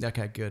Goggins.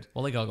 Okay, good.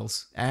 Wally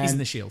Goggles. He's And- in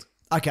The Shield.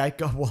 Okay,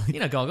 God, Wally. You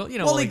know Goggle. You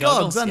know Wally Wally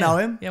Goggins, Goggles. I know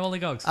him. Yeah, Wally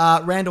Goggles.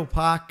 Randall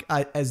Park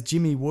as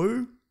Jimmy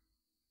Woo.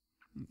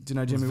 Do you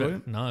know Jimmy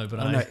Woo? No, but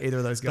I don't know either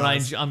of those But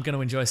guys. I'm going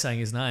to enjoy saying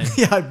his name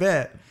Yeah, I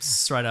bet.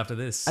 straight after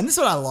this. And this is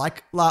what I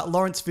like.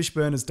 Lawrence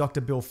Fishburne as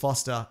Dr. Bill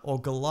Foster, or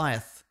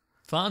Goliath,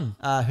 Fun.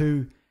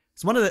 who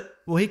is one of the...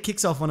 Well, he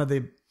kicks off one of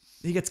the...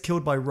 He gets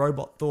killed by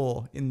Robot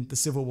Thor in the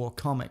Civil War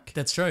comic.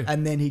 That's true.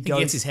 And then he He goes...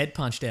 gets his head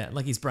punched out,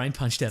 like his brain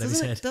punched out of his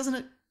doesn't head. it? Doesn't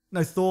it?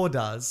 No, Thor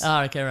does.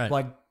 Oh, okay, right.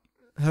 Like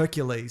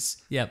Hercules.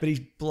 Yeah. But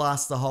he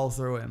blasts the hole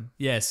through him.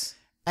 Yes.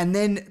 And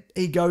then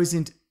he goes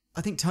into...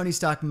 I think Tony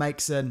Stark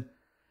makes an...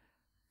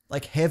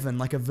 Like heaven,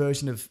 like a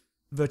version of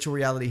virtual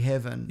reality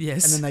heaven.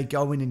 Yes. And then they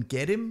go in and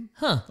get him.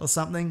 Huh. Or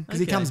something. Because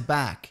he Okay. comes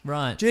back.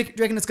 Right. Do you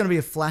reckon it's going to be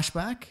a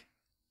flashback?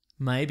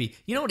 Maybe.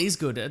 You know what is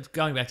good?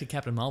 Going back to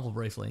Captain Marvel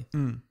briefly.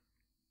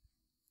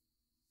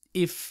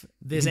 If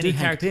there's You can any do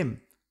Hank character...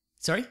 Pym.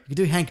 Sorry? You could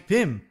do Hank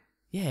Pym.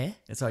 Yeah.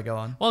 That's how I go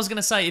on. Well, I was going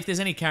to say, if there's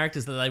any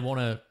characters that they want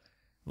to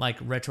like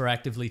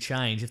retroactively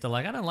change, if they're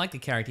like, I don't like the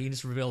character, you can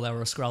just reveal they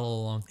were a Skrull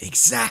all along.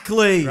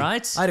 Exactly.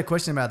 Right? I had a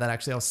question about that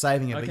actually. I was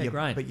saving it, Okay,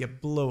 great. but you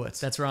blew it.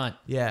 That's right.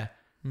 Yeah.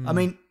 I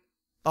mean,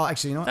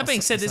 actually, you know what? That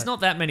being said, there's not.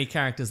 not that many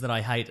characters that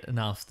I hate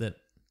enough that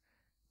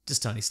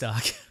just Tony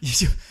Stark.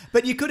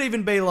 But you could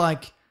even be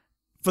like,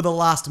 for the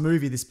last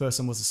movie, this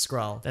person was a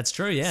Skrull. That's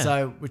true, yeah.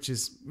 So, which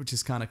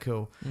is kind of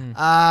cool.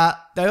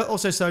 They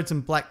also showed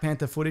some Black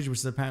Panther footage, which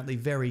is apparently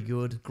very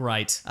good.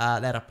 Great. They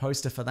had a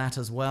poster for that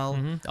as well.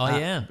 Oh,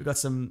 yeah. We got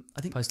some.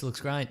 I think Poster looks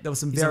great. there was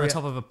some He's on very the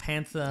top of a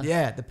panther.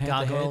 yeah, the Panther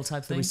gargoyle head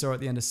type that we thing. saw at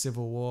the end of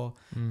Civil War.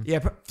 Yeah,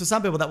 for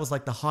some people that was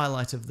like the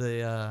highlight of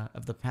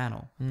the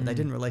panel. But they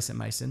didn't release it,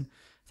 Mason.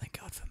 Thank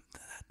God for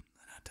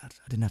that. I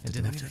didn't have to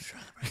do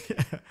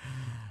it.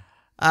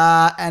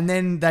 And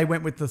then they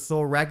went with the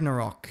Thor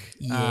Ragnarok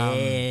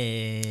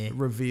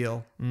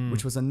reveal,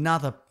 which was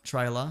another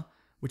trailer,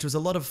 which was a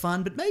lot of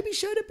fun, but maybe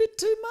showed a bit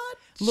too much.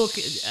 Look,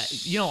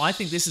 I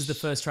think this is the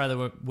first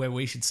trailer where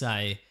we should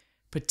say,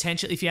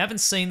 potentially, if you haven't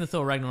seen the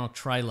Thor Ragnarok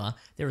trailer,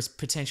 there is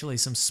potentially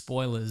some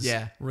spoilers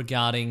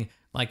regarding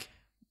like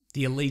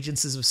the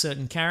allegiances of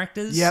certain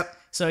characters. Yep.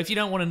 So if you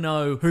don't want to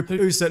know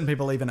who certain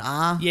people even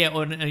are. yeah,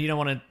 or you don't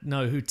want to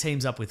know who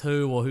teams up with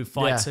who or who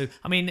fights Yeah. who.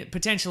 I mean,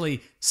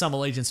 potentially some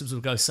allegiances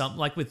will go some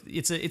like with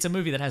it's a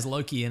movie that has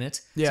Loki in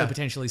it. Yeah. So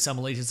potentially some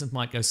allegiances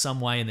might go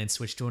some way and then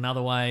switch to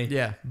another way.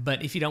 Yeah.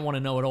 But if you don't want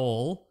to know it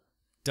all,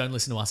 don't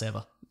listen to us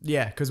ever.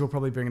 Yeah, because we'll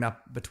probably bring it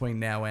up between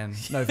now and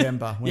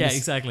November. When Yeah, this,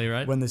 exactly,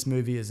 right? When this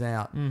movie is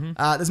out.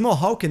 There's more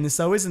Hulk in this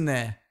though, isn't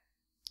there?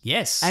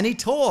 Yes. And he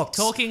talks.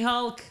 Talking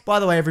Hulk. By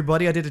the way,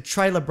 everybody, I did a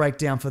trailer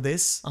breakdown for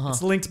this.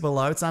 It's linked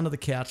below. It's under the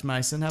couch,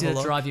 Mason. Have Did a it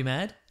look. drive you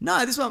mad?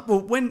 No, this one.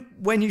 Well,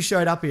 when you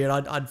showed up here,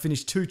 I'd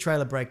finished 2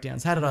 trailer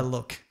breakdowns. How did I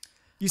look?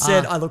 You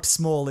said I looked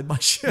small in my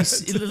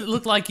shirt. It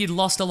looked like you'd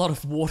lost a lot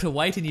of water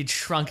weight and you'd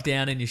shrunk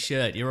down in your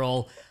shirt. You're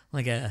all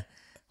like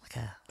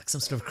some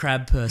sort of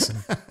crab person.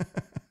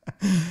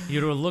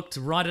 You'd have looked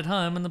right at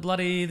home on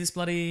this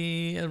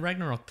bloody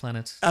Ragnarok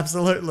planet.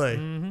 Absolutely.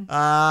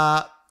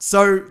 Mm-hmm.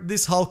 So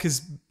this Hulk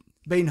has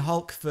been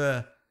Hulk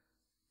for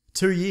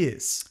 2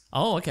 years.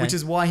 Oh, okay. Which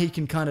is why he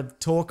can kind of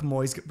talk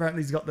more.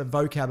 Apparently he's got the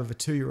vocab of a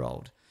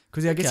 2-year-old.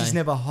 Because I guess he's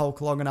never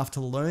Hulk long enough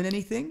to learn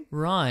anything.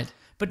 Right.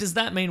 But does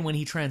that mean when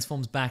he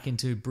transforms back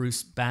into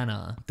Bruce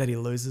Banner... that he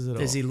loses it all?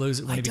 Does he lose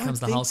it when he becomes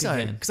the Hulk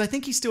again? Because I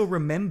think he still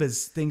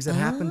remembers things that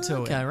happened to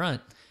him. Okay,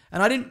 right.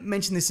 And I didn't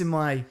mention this in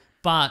my...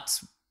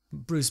 But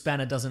Bruce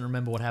Banner doesn't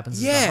remember what happens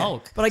as the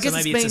Hulk. But I guess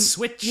maybe it's been... a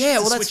switch. Yeah,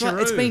 well, that's right.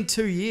 It's been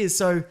 2 years.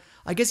 So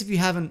I guess if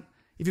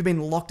you've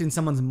been locked in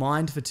someone's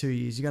mind for 2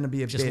 years, you're going to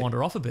be just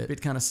wander off a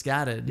bit. Kind of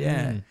scattered.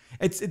 Yeah,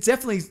 it's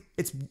definitely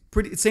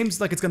pretty. It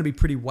seems like it's going to be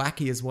pretty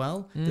wacky as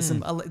well. There's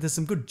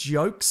some good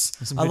jokes.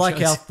 I like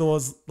how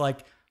Thor's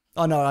like,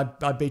 oh no,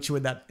 I beat you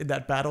in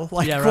that battle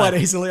quite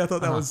easily. I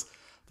thought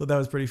that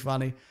was pretty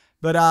funny.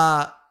 But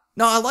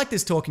no, I like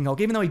this talking Hulk,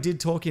 even though he did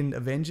talk in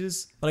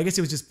Avengers. But I guess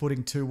he was just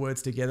putting 2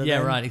 words together. Yeah,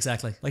 then. right,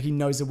 exactly. Like he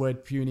knows the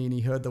word puny and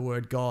he heard the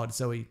word God,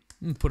 so he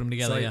put them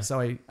together. So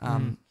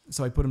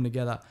he put them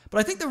together. But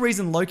I think the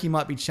reason Loki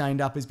might be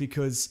chained up is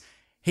because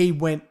he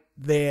went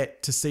there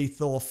to see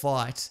Thor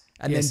fight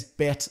and then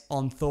bet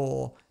on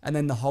Thor, and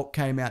then the Hulk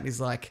came out and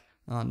he's like,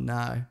 oh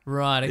no.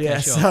 Right, okay, yeah,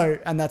 sure. So,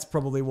 and that's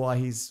probably why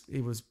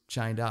he was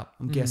chained up.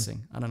 I'm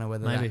guessing. I don't know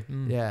whether maybe.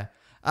 Yeah.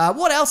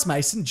 What else,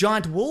 Mason?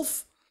 Giant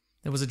wolf?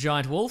 There was a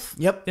giant wolf.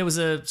 Yep. There was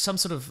some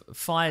sort of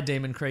fire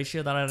demon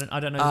creature that I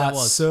don't know who that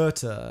was.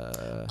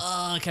 Surtur.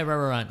 Oh, okay,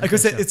 right.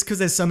 Because Okay, it's because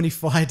there's so many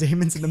fire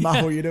demons in the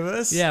Marvel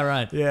universe. yeah,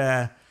 right.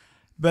 Yeah.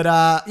 But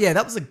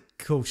that was a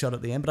cool shot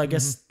at the end. But I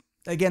guess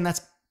again,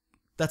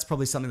 that's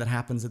probably something that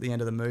happens at the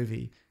end of the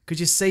movie.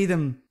 Because you see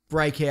them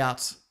break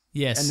out,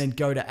 Yes, and then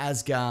go to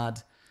Asgard,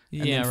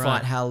 and then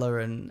fight Hela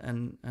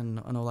and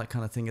all that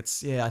kind of thing.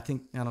 I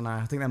think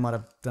they might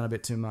have done a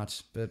bit too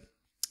much, but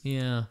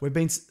yeah,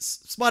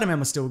 Spider-Man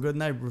was still good,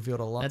 and they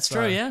revealed a lot. That's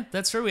true. Yeah,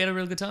 that's true. We had a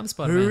real good time,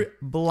 Spider-Man. Who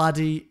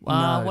bloody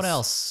knows? What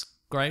else?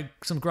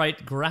 Some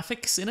great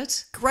graphics in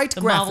it. Great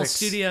the graphics. Marvel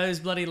Studios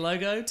bloody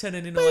logo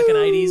turning into like an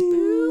 80s.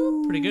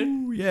 Boo, pretty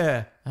good.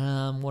 Yeah.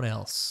 What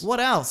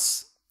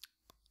else?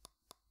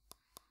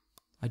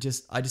 I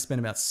just spent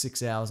about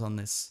 6 hours on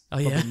this. Oh,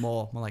 Probably yeah?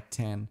 more like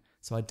 10.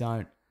 So I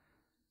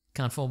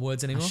Can't form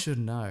words anymore. I should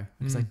know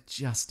because I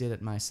just did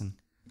it, Mason.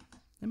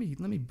 Let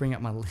me bring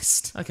up my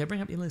list Okay,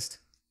 bring up your list.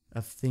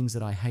 of things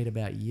that I hate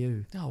about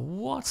you. Oh,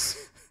 what?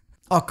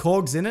 Oh,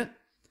 Korg's in it,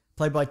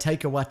 played by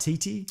Taika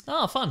Waititi.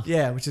 Oh, fun.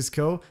 Yeah, which is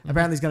cool.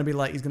 Apparently, he's going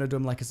to do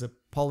him like as a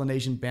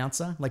Polynesian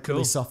bouncer, like really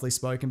Cool. softly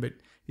spoken. But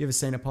you ever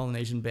seen a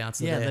Polynesian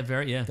bouncer? Yeah, they're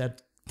very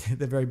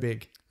they're very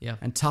big. Yeah.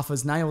 And tough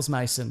as nails,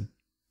 Mason.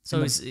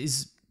 So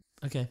is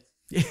okay.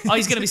 Oh,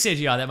 he's going to be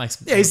CGI. That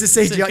makes Yeah, he's the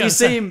CGI. You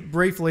see say, him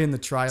briefly in the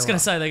trailer. I was going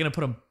to say they're going to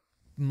put a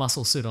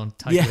muscle suit on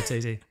Taika Yeah.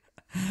 Waititi.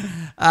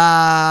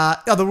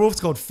 The wolf's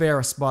called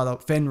Fenris,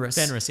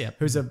 Fenris, yeah.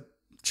 who's a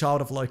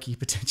child of Loki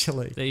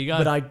potentially. There you go.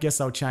 But I guess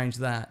they'll change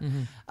that.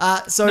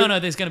 No,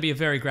 there's going to be a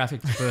very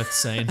graphic birth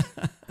scene.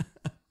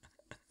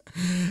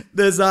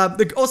 There's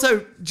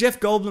also Jeff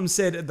Goldblum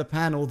said at the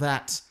panel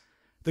that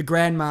the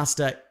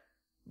Grandmaster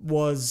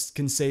was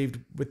conceived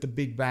with the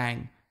Big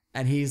Bang,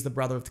 and he's the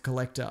brother of the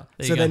Collector.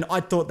 So then I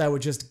thought they were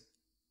just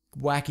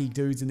wacky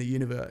dudes in the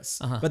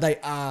universe, but they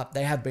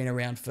have been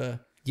around for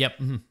Yep.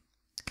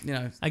 Mm-hmm. you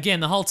know. Again,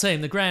 the whole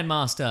team: the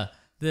Grandmaster,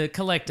 the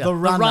Collector, The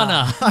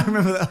runner. I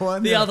remember that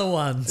one. the other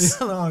ones.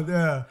 The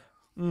other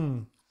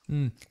one,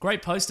 yeah.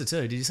 Great poster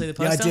too. Did you see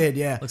the Yeah, I poster? did,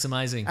 yeah. Looks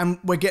amazing. And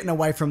we're getting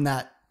away from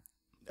that,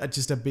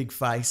 just a big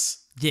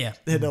face, Yeah.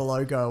 the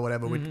logo or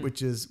whatever,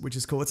 which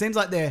is cool. It seems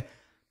like they're,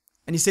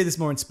 and you see this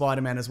more in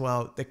Spider-Man as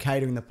well. They're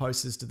catering the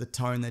posters to the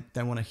tone that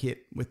they want to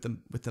hit with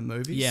the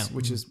movies. Yeah.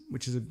 which is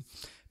a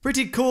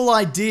pretty cool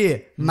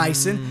idea,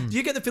 Mason. Do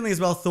you get the feeling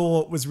as well?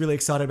 Thor was really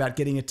excited about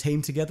getting a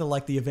team together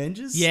like the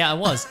Avengers. Yeah, I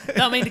was.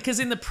 No, I mean, because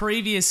in the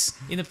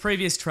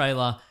previous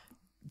trailer,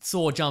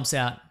 Thor jumps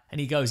out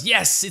and he goes,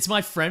 "Yes, it's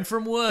my friend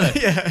from work."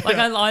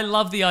 I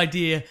love the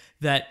idea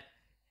that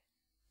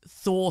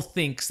Thor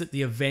thinks that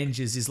the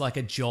Avengers is like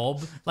a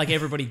job, like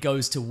everybody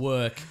goes to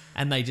work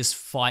and they just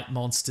fight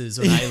monsters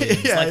or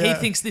aliens. He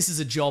thinks this is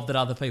a job that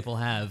other people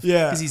have,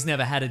 because he's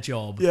never had a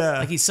job.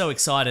 Like he's so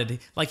excited.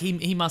 Like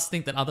he must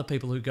think that other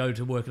people who go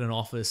to work in an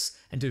office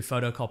and do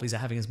photocopies are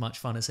having as much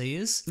fun as he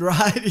is.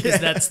 Right. Yeah.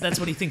 That's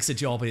what he thinks a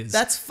job is.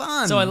 That's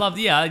fun. So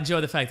I enjoy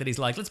the fact that he's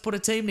like, let's put a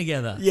team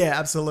together. Yeah,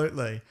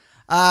 absolutely.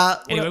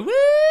 Anyway,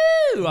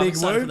 woo! I'm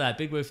excited for that.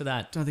 Big woo for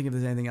that. Don't think if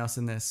there's anything else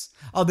in this.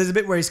 Oh, there's a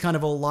bit where he's kind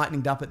of all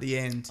lightned up at the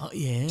end. Oh,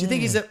 yeah. Do you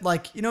think he's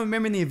like,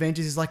 remember in the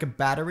Avengers, he's like a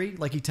battery?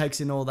 Like he takes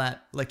in all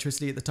that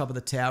electricity at the top of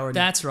the tower. And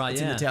That's right, it's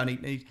in the tower.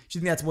 And do you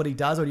think that's what he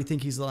does? Or do you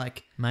think he's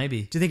like...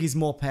 Maybe. Do you think he's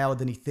more powered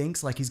than he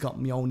thinks? Like he's got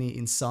Mjolnir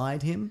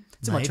inside him?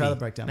 It's in my trailer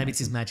breakdown. Maybe it's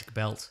his magic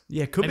belt.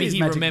 Yeah, could Maybe be his he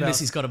magic remembers belt.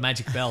 he's got a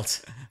magic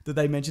belt. That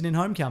they mentioned in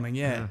Homecoming,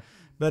 yeah.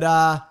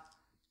 But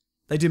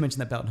they do mention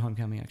that belt in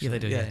Homecoming, actually. Yeah, they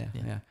do,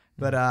 yeah.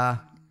 But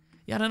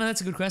Yeah, I don't know.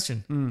 That's a good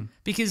question.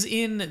 Because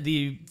in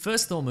the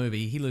first Thor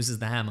movie, he loses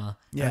the hammer.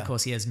 Yeah. And of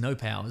course, he has no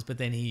powers, but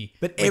then he...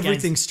 But regains-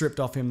 everything's stripped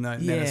off him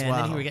then as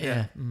well. And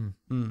then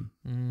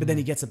he But then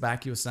he gets it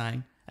back, you were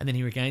saying. And then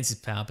he regains his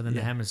power, but then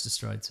the hammer's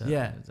destroyed. So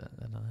Yeah. I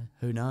don't know.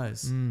 Who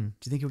knows? Do you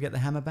think he'll get the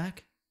hammer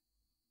back?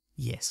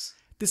 Yes.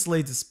 This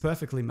leads us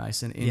perfectly,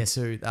 Mason, Yes.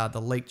 into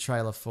the leaked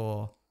trailer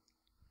for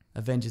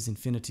Avengers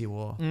Infinity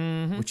War,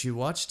 which you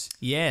watched.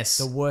 Yes.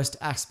 The worst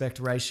aspect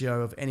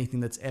ratio of anything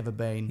that's ever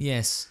been.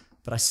 Yes.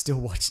 But I still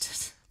watched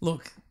it.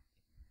 Look,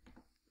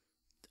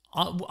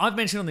 I've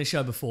mentioned on this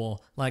show before,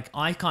 like,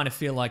 I kind of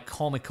feel like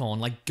Comic-Con,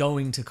 like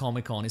going to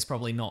Comic-Con is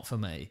probably not for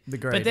me.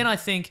 Agreed. But then I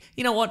think,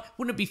 you know what?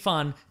 Wouldn't it be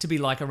fun to be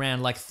like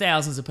around like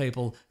thousands of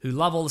people who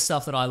love all the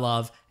stuff that I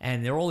love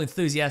and they're all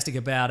enthusiastic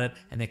about it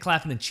and they're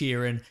clapping and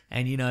cheering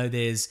and, you know,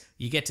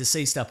 you get to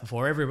see stuff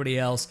before everybody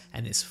else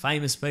and there's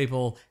famous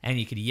people and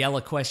you could yell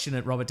a question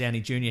at Robert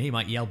Downey Jr. He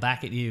might yell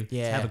back at you.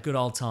 Yeah. Have a good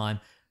old time.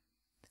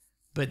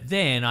 But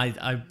then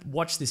I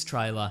watched this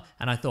trailer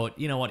and I thought,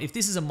 you know what? If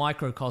this is a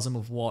microcosm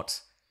of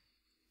what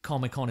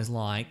Comic-Con is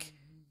like,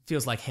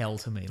 feels like hell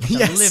to me. Like,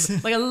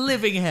 Yes. like a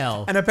living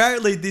hell. And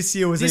apparently this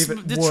year was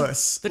even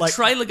worse. The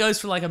trailer goes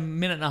for like a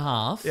minute and a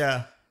half.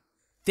 Yeah.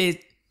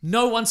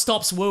 No one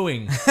stops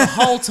wooing the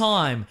whole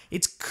time.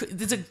 It's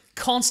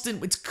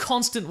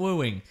constant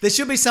wooing. There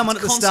should be someone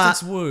at the Constance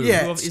start. Wu,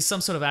 Yeah. who is some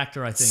sort of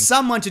actor, I think.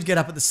 Someone should get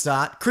up at the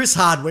start. Chris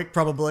Hardwick,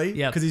 probably.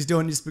 Yep. Because he's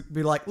doing just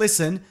be like,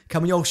 listen,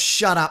 can we all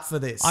shut up for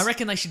this? I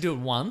reckon they should do it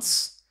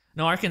once.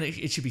 No, I reckon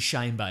it should be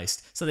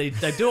shame-based. So they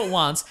do it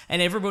once,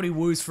 and everybody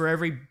woos for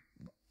every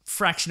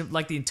fraction of,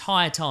 like, the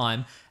entire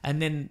time,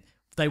 and then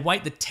they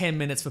wait the 10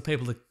 minutes for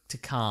people to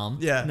calm.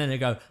 Yeah. And then they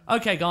go,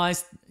 okay,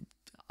 guys,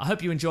 I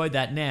hope you enjoyed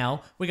that.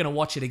 Now we're going to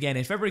watch it again.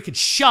 If everybody could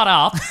shut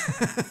up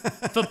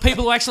for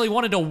people who actually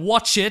wanted to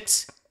watch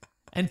it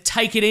and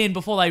take it in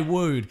before they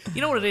wooed.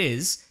 You know what it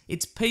is?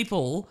 It's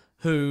people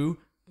who...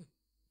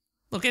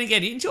 Look, and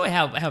again, enjoy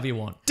however you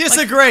want.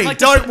 Disagree.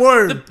 Don't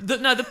woo.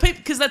 No, the people,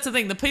 because that's the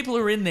thing. The people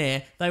who are in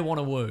there, they want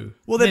to woo.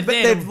 Well,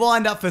 they've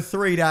lined up for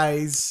 3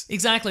 days.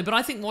 Exactly, but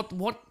I think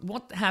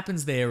what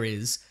happens there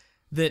is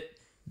that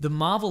the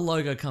Marvel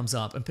logo comes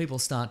up and people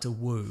start to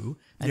woo,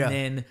 and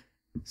then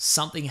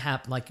something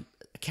happens, like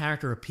a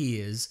character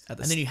appears, and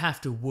then you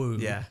have to woo.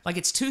 Yeah. Like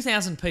it's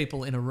 2,000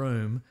 people in a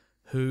room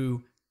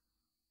who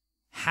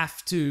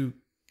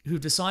who've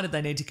decided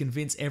they need to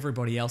convince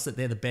everybody else that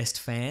they're the best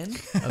fan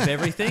of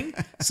everything.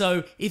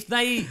 So if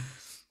they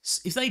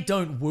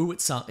don't woo at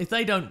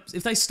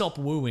if they stop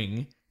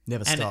wooing,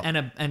 Never stop.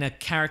 and a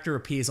character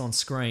appears on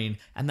screen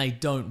and they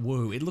don't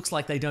woo, it looks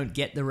like they don't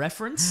get the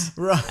reference.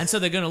 Right. And so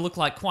they're going to look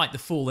like quite the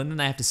fool, and then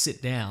they have to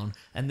sit down,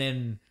 and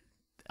then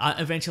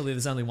eventually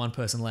there's only one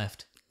person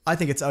left. I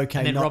think it's okay.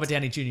 And then Robert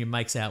Downey Jr.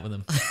 makes out with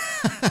him.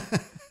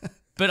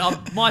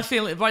 But my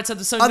feeling, right? So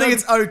I think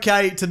it's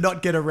okay to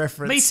not get a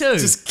reference. Me too.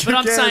 Just but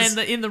I'm cares? saying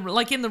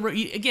that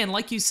again,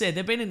 like you said,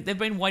 they've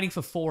been waiting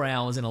for 4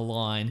 hours in a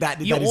line. That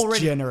is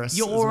generous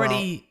You're as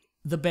already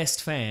the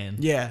best fan.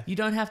 Yeah. You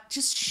don't have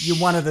You're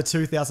one of the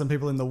 2,000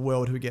 people in the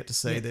world who get to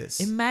see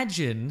this.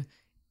 Imagine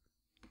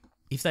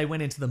if they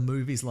went into the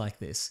movies like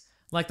this.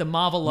 Like the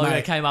Marvel logo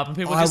Mate, came up and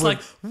people were just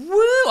like, woo,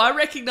 I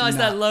recognize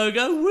that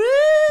logo, woo.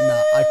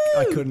 No,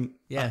 I couldn't.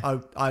 Yeah.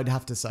 I'd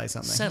have to say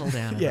something. Settle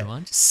down,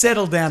 everyone. Just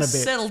settle down a bit.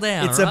 Settle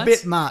down, It's right? a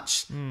bit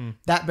much.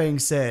 That being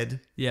said,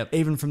 Yep.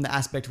 even from the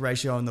aspect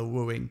ratio and the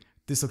wooing,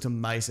 this looked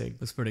amazing.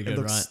 That's pretty good,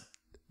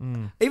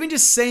 right? Even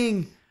just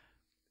seeing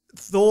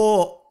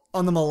Thor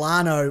on the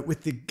Milano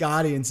with the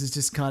Guardians is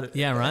just kind of...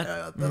 Yeah,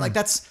 right? Like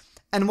that's...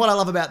 And what I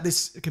love about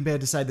this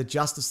compared to, say, the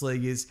Justice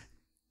League is...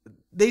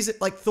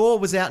 Thor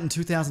was out in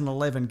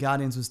 2011,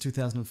 Guardians was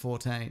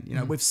 2014. You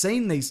know, we've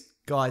seen these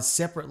guys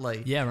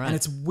separately. Yeah, right. And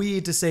it's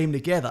weird to see them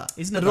together.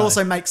 Isn't but it it though?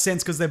 also makes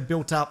sense because they're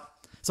built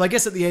up. So I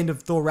guess at the end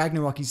of Thor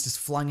Ragnarok, he's just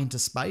flung into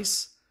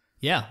space.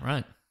 Yeah,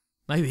 right.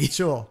 Maybe.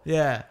 Sure,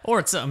 yeah.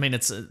 Or maybe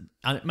it's an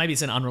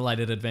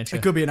unrelated adventure.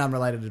 It could be an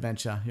unrelated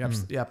adventure. You're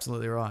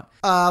absolutely right.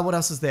 What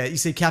else is there? You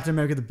see Captain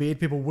America the Beard.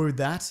 People wooed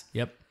that.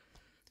 Yep.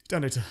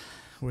 Don't need to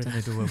woo Don't that.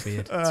 need to woo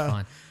beard. It's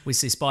fine. We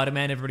see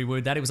Spider-Man. Everybody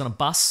wooed that. He was on a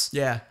bus.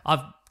 Yeah.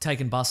 I've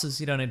taken buses.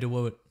 You don't need to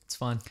woo it. It's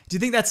fine. Do you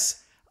think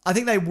that's... I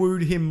think they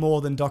wooed him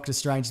more than Doctor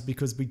Strange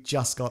because we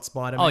just got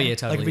Spider-Man. Oh, yeah,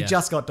 totally, Like, if we yeah.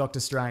 just got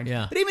Doctor Strange.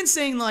 Yeah. But even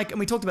seeing, like... And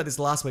we talked about this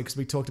last week because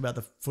we talked about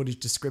the footage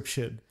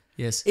description.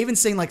 Yes. Even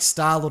seeing, like,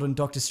 Star-Lord and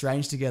Doctor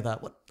Strange together.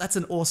 That's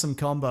an awesome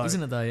combo.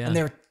 Isn't it, though? Yeah.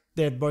 And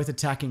they're both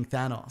attacking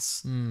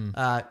Thanos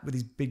with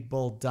his big,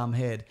 bald, dumb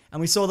head. And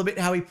we saw the bit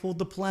how he pulled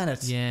the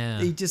planet. Yeah.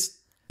 He just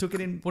took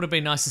it in... Would have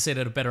been nice to see it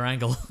at a better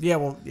angle. Yeah,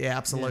 well, yeah,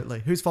 absolutely.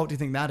 Whose fault do you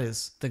think that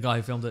is? The guy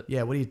who filmed it.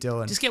 Yeah, what are you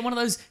doing? Just get one of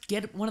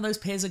those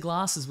pairs of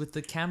glasses with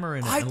the camera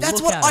in it. And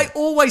That's look what at I it.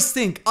 always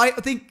think. I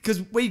think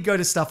because we go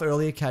to stuff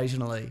early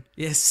occasionally.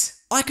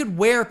 Yes. I could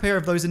wear a pair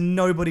of those and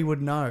nobody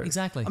would know.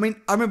 Exactly. I mean,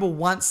 I remember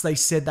once they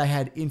said they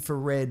had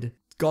infrared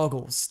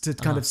goggles to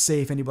kind of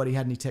see if anybody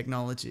had any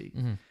technology.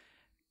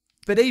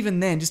 But even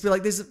then, just be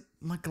like, there's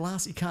my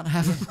glass, you can't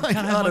have them.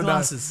 Can't have my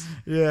glasses.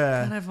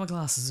 Yeah. Can't have my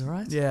glasses, all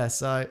right? Yeah,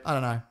 so I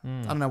don't know.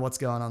 I don't know what's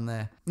going on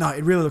there. No,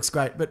 it really looks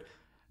great. But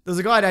there's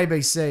a guy at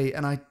ABC,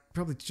 and I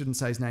probably shouldn't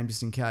say his name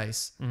just in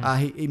case.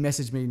 He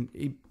messaged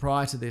me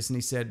prior to this, and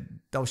he said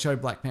they'll show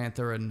Black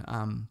Panther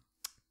and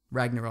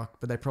Ragnarok,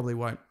 but they probably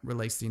won't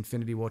release the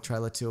Infinity War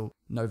trailer till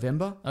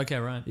November. Okay,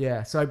 right.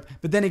 Yeah. So,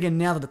 but then again,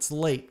 now that it's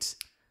leaked,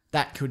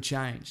 that could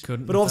change.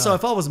 Couldn't. But also,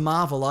 if I was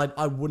Marvel,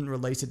 I wouldn't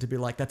release it to be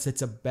like that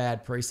sets a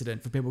bad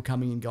precedent for people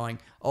coming and going,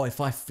 oh, if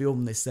I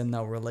film this, then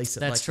they'll release it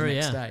That's like true, the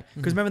next yeah. day.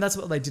 Because remember, that's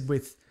what they did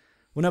with,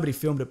 well, nobody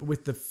filmed it, but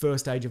with the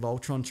first Age of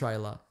Ultron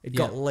trailer, it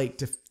got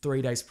leaked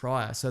 3 days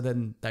prior, so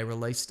then they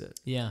released it.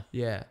 Yeah.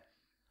 Yeah.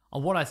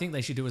 What I think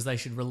they should do is they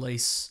should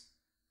release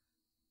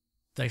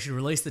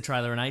the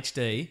trailer in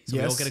HD, so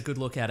we all get a good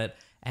look at it,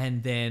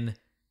 and then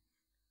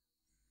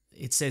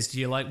it says,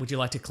 would you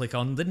like to click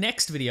on the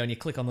next video? And you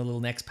click on the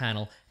little next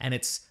panel, and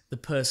it's the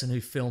person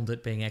who filmed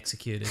it being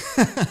executed.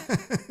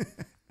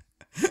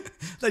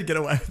 They'd get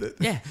away with it.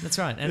 Yeah, that's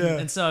right.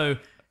 And so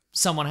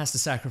someone has to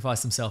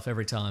sacrifice themselves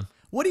every time.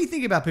 What do you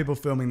think about people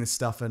filming this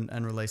stuff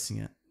and releasing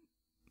it?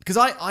 Because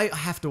I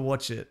have to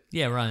watch it.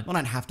 Yeah, right. I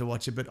don't have to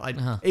watch it, but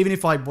even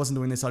if I wasn't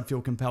doing this, I'd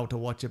feel compelled to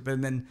watch it.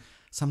 But then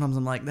sometimes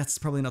I'm like, that's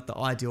probably not the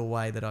ideal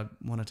way that I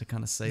wanted to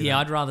kind of see.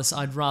 Yeah, that.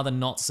 I'd rather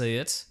not see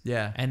it.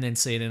 Yeah. And then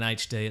see it in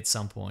HD at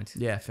some point.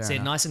 Yeah, fair See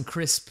enough. it nice and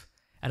crisp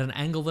at an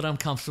angle that I'm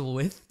comfortable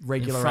with.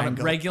 Regular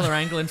angle. Regular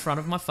angle in front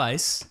of my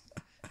face.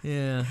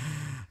 Yeah.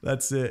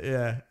 That's it,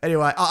 yeah.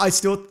 Anyway, I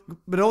still...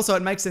 But also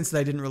it makes sense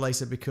they didn't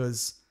release it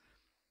because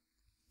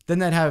then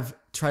they'd have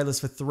trailers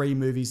for 3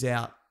 movies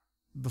out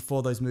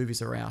before those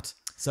movies are out.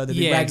 So there'd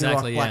be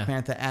Ragnarok, Black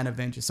Panther, and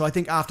Avengers. So I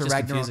think after Just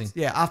Ragnarok...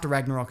 confusing. Yeah, after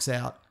Ragnarok's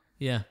out...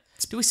 Yeah.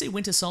 Do we see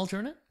Winter Soldier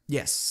in it?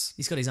 Yes.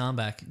 He's got his arm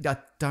back. I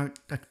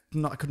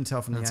couldn't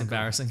tell from That's the angle.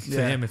 embarrassing for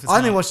Yeah. him if it's I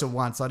only not. watched it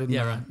once. I didn't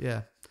know. Right.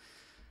 Yeah.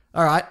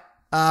 All right.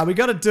 We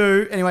got to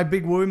do... Anyway,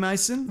 big woo,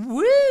 Mason.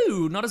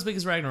 Woo! Not as big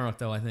as Ragnarok,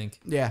 though, I think.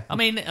 Yeah. I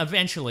mean,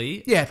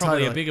 eventually, Yeah, probably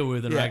totally. a bigger woo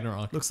than Yeah.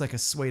 Ragnarok. Looks like a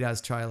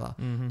sweet-ass trailer.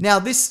 Now,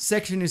 this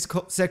section is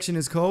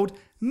called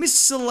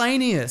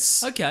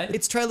Miscellaneous. Okay.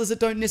 It's trailers that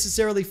don't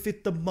necessarily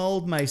fit the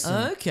mold,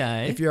 Mason.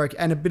 Okay. If you're okay.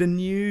 And a bit of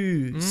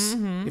news.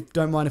 If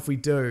don't mind if we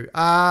do.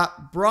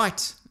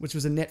 Bright, which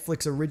was a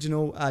Netflix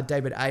original,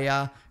 David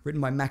Ayer,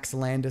 written by Max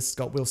Landis,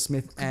 got Will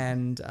Smith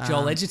and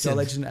Joel Edgerton. Joel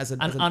Edgerton as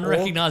an an orc.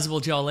 unrecognizable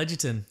Joel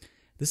Edgerton.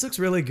 This looks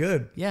really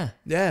good. Yeah.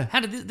 Yeah. How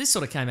did this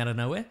sort of came out of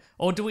nowhere?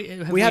 Or do we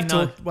have We have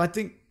known- talked... Well, I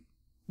think...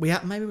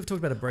 Maybe we've talked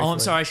about it briefly. Oh, I'm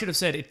sorry. I should have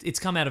said it's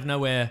come out of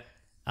nowhere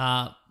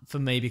for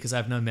me because I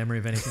have no memory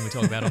of anything we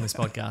talk about on this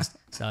podcast.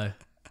 So,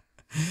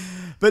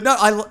 But no,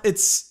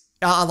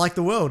 I like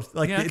the world.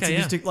 Like Yeah, it's okay,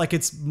 interesting. Like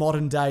it's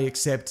modern day,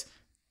 except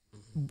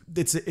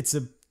it's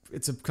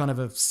a kind of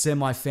a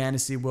semi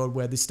fantasy world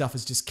where this stuff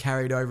is just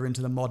carried over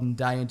into the modern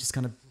day and just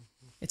kind of.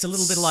 it's a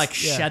little bit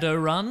like Yeah.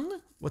 Shadowrun.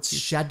 What's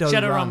Shadowrun?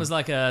 Shadowrun was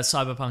like a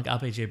cyberpunk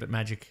RPG, but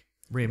magic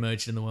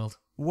re-emerged in the world,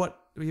 What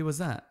year was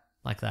that?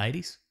 like the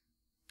 80s.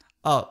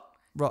 Oh,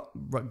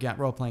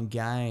 role playing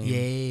game.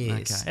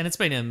 Yes. Okay. And it's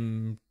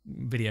been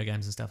video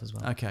games and stuff as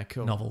well. Okay.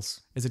 Cool. Novels.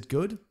 Is it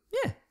good?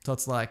 Yeah. So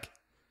it's like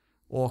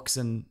orcs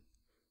and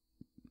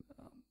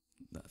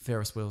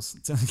Ferris wheels.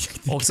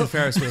 Orcs and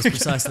Ferris wheels,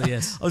 precisely,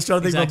 yes. I was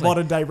trying to think of a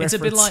modern day reference.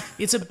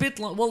 It's a bit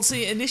like, well,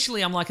 see,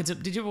 initially I'm like,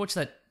 did you ever watch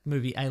that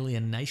movie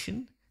Alien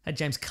Nation? Had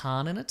James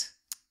Caan in it?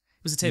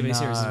 It was a TV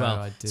series as well.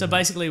 I So didn't.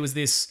 basically it was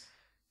this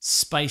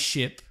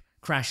spaceship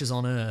crashes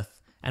on Earth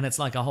and it's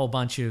like a whole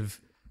bunch of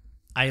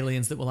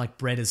aliens that were like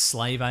bred as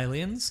slave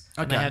aliens.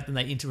 Okay. And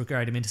they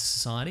integrate them into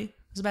society. It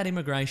was about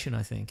immigration,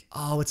 I think.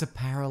 Oh, it's a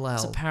parallel.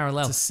 It's a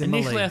parallel. It's a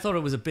simile. Initially I thought it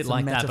was a bit It's a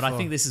like that, but I metaphor.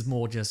 think this is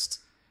more just,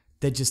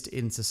 They're just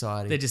in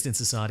society. they're just in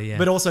society, yeah.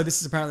 But also, this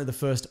is apparently the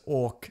first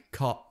orc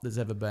cop there's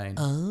ever been.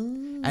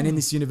 Oh. And in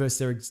this universe,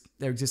 there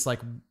exist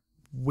like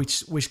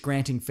wish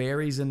granting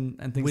fairies and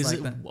things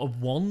like that.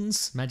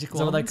 Wands? Magic Is wands?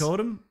 that what they called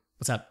them?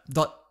 What's that?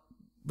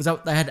 Was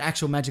that they had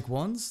actual magic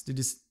wands?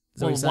 Is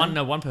that what you're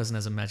saying? One person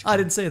has a magic I wand.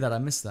 didn't see that. I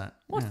missed that.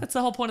 What? That's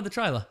the whole point of the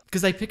trailer.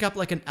 Because they pick up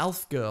like an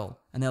elf girl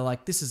and they're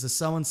like, "This is a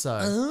so and so."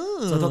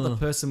 So I thought the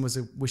person was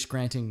a wish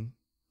granting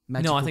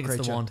magical No, I think creature.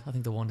 it's the wand. I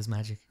think the wand is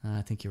magic.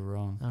 I think you're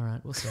wrong. All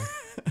right, we'll see.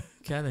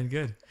 Okay, then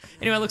good.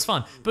 Anyway, it looks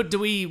fun. But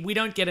we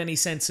don't get any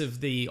sense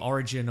of the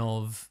origin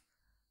of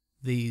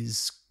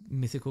these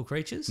mythical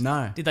creatures?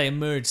 No. Did they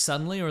emerge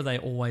suddenly or have they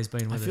always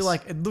been with I us? feel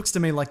like it looks to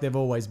me like they've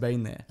always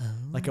been there.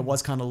 Like it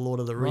was kind of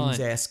Lord of the Rings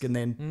esque, and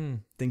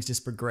then things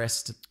just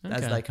progressed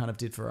as Okay. they kind of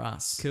did for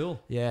us.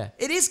 Cool. Yeah,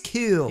 it is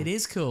cool. It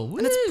is cool.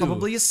 and it's Woo!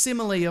 probably a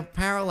simile, a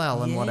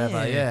parallel, and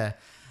whatever. Yeah. Yeah.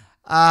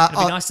 It'd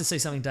be nice to see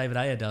something David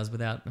Ayer does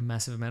without a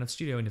massive amount of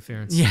studio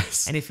interference.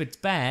 Yes. And if it's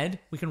bad,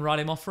 we can write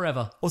him off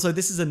forever. Also,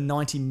 this is a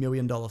 $90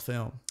 million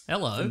film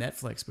Hello. for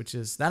Netflix, which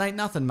is that ain't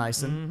nothing,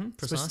 Mason.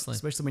 precisely.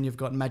 Especially when you've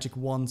got magic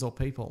wands or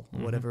people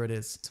or whatever it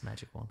is. It's a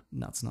magic wand.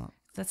 No, it's not.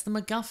 That's the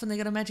MacGuffin. They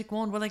got a magic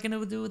wand. What are they going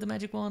to do with the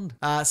magic wand?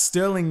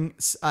 Sterling,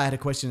 I had a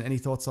question. Any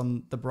thoughts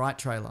on the Bright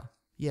trailer?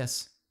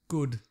 Yes.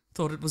 Good.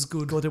 Thought it was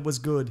good. Thought it was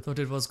good. Thought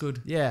it was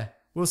good. Yeah.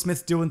 Will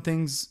Smith doing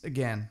things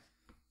again.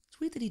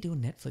 weird that he do a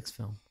Netflix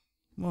film.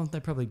 Well, they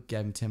probably gave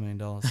him $10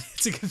 million.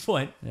 It's a good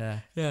point. Yeah.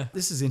 Yeah.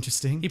 This is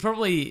interesting. He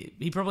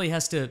probably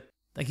has to,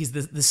 like, he's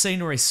the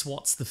scene where he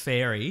swats the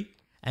fairy,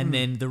 and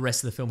then the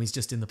rest of the film he's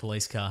just in the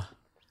police car.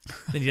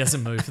 Then he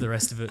doesn't move for the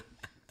rest of it.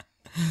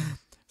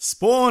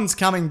 Spawn's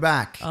coming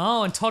back.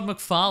 Oh, and Todd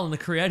McFarlane, the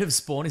creator of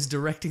Spawn, is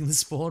directing the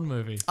Spawn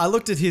movie. I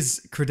looked at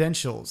his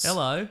credentials.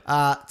 Hello.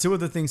 Two of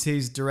the things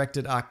he's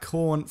directed are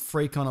Korn,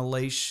 Freak on a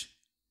Leash,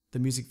 the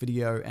music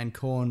video, and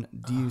Korn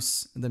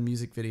Deuce, the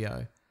music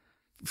video.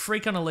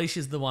 Freak on a Leash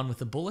is the one with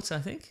the bullet, I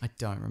think. I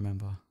don't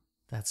remember.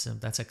 That's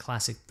a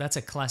classic. That's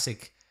a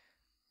classic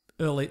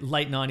late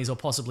 90s or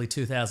possibly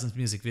 2000s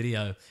music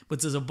video. But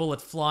there's a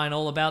bullet flying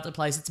all about the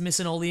place. It's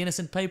missing all the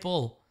innocent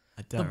people.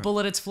 The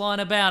bullet it's flying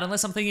about,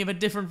 unless I'm thinking of a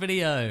different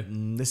video.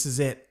 This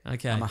is it.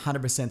 Okay. I'm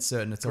 100%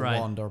 certain it's Great.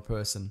 a wand or a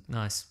person.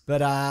 Nice.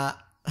 But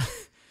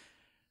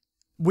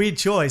weird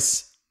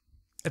choice.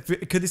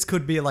 This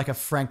could be like a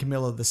Frank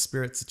Miller the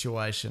Spirit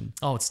situation.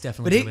 Oh, it's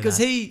definitely. But because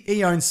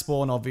he owns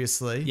Spawn,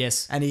 obviously.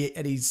 Yes. And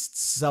he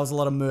sells a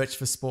lot of merch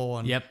for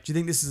Spawn. Yep. Do you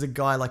think this is a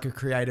guy like a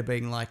creator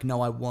being like,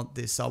 no, I want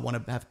this. I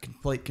want to have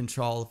complete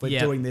control. If we're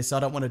doing this, I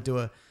don't want to do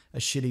a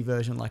shitty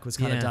version like was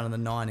kind of done in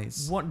the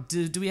 90s. What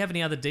do we have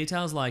any other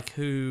details like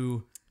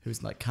who's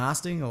like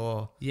casting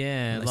or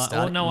like,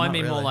 or no, I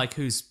mean more like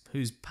who's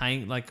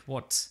paying, like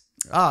what?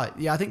 Oh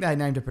yeah, I think they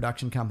named a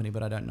production company,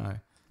 but I don't know.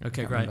 Okay, I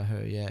can't great. remember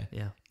who?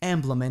 Yeah.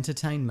 Emblem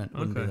Entertainment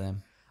wouldn't be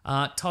them.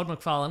 Todd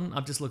McFarlane,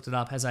 I've just looked it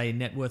up, has a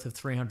net worth of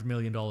 $300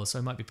 million, so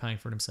he might be paying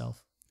for it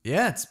himself.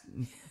 Yeah, it's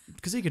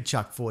because he could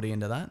chuck 40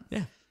 into that.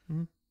 Yeah.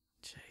 Mm-hmm.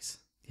 Jeez.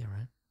 Yeah,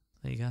 right.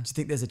 There you go. Do you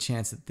think there's a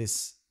chance that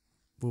this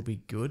will be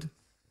good?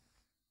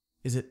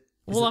 Is it?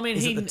 Well,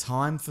 is it the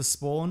time for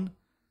Spawn?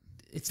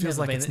 It's feels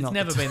never like been. it's It's not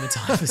never the been the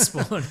time for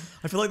Spawn.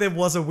 I feel like there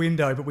was a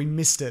window, but we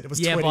missed it. It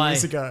was 20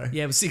 years ago.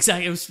 Yeah, it was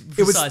exactly. It was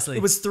precisely.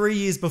 It was 3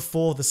 years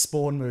before the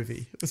Spawn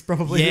movie. It was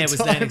probably it the was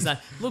time. then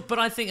exactly. Look, but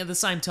I think at the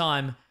same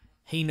time,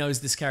 he knows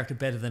this character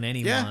better than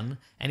anyone.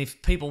 And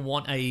if people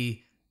want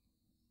a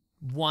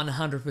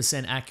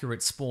 100%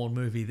 accurate Spawn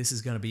movie, this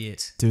is going to be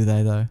it. Do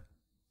they though?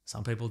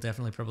 Some people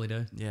definitely probably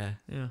do. Yeah.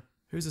 Yeah.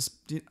 Who's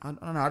I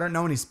don't know. I don't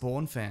know any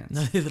Spawn fans.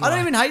 No, neither do I don't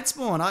I. even hate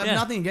Spawn. I have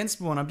nothing against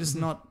Spawn. I'm just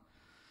not.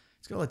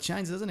 He's got all the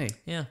chains, doesn't he?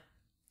 Yeah.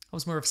 I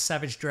was more of a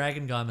Savage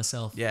Dragon guy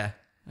myself. Yeah.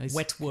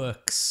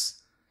 Wetworks.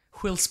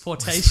 Will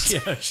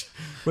Sportatio.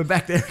 We're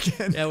back there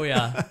again. Yeah, we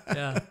are.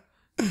 Yeah.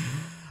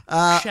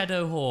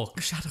 Shadowhawk.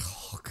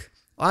 Shadowhawk.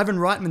 Ivan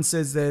Reitman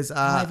says there's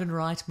Ivan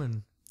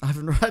Reitman.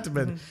 Ivan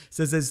Reitman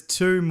says there's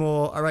two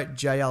more. I wrote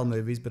JL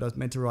movies, but I was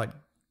meant to write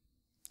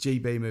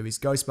GB movies.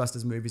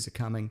 Ghostbusters movies are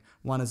coming.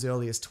 One as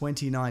early as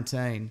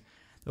 2019.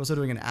 They're also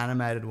doing an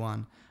animated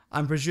one.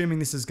 I'm presuming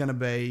this is going to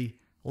be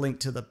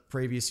linked to the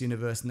previous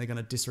universe and they're going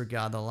to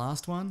disregard the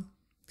last one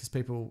because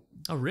people...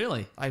 Oh,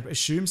 really? I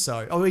assume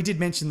so. Oh, he did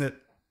mention that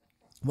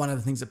one of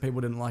the things that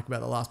people didn't like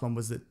about the last one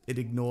was that it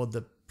ignored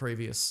the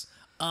previous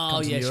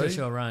continuity.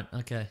 Sure, right.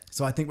 Okay.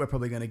 So I think we're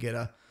probably going to get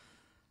a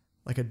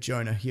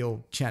Jonah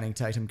Hill, Channing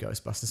Tatum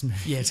Ghostbusters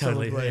movie. Yeah,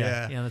 totally. Probably,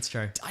 yeah, that's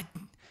true.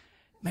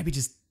 Maybe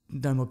just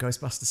no more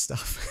Ghostbusters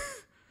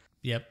stuff.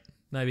 Yep,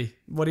 maybe.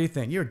 What do you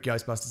think? You're a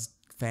Ghostbusters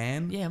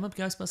fan? Yeah, I'm a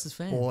Ghostbusters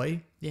fan.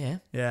 Boy? Yeah.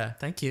 Yeah.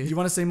 Thank you. Do you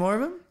want to see more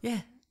of them?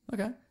 Yeah.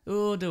 Okay.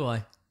 Or do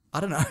I?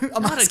 I don't know.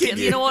 I don't care.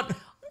 You know what?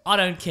 I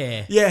don't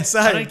care. Yeah,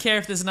 same. I don't care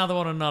if there's another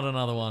one or not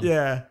another one.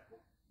 Yeah.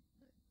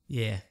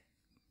 Yeah.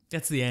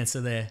 That's the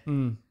answer there.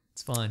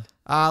 It's fine.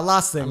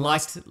 Last thing. I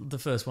liked the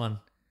first one.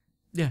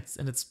 Yeah.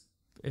 And it's,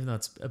 even though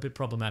it's a bit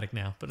problematic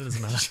now, but it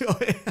doesn't matter. Sure.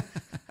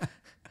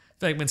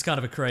 Bergman's kind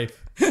of a creep.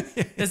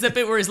 There's that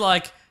bit where he's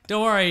like,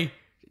 don't worry,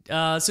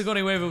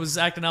 Sigourney Weaver was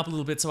acting up a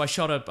little bit, so I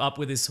shot her up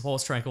with his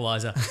horse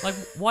tranquilizer. Like,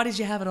 why did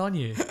you have it on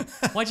you?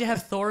 Why'd you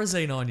have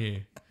Thorazine on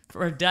you?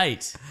 For a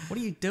date? What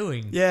are you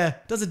doing? Yeah.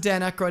 Doesn't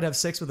Dan Aykroyd have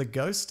sex with a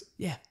ghost?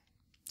 Yeah.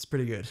 It's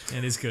pretty good.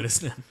 It is good,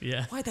 isn't it?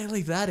 Yeah. Why'd they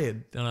leave that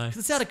in? Don't know. 'Cause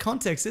it's out of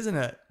context, isn't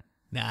it?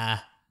 Nah.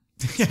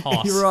 It's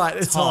hot. You're right.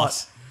 It's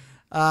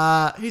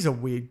hot. He's a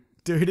weird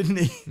dude, isn't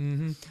he?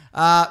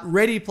 Mm-hmm.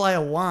 Ready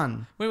Player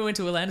One. When we went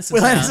to Will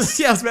Anderson's house.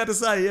 Yeah, I was about to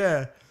say,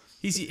 yeah.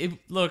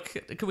 Look,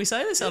 can we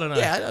say this? I don't know.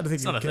 Yeah, I don't think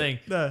it's not a thing.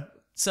 No.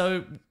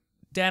 So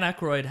Dan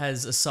Aykroyd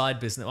has a side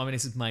business. I mean,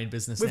 it's his main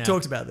business now. We've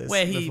talked about this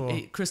where before.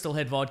 Crystal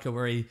Head Vodka,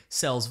 where he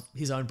sells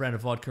his own brand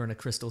of vodka in a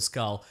crystal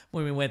skull.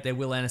 When we went there,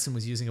 Will Anderson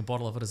was using a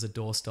bottle of it as a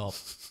doorstop.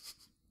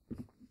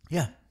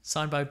 Yeah.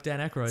 Signed by Dan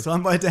Aykroyd.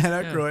 Signed by Dan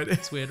Yeah, Aykroyd.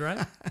 it's weird,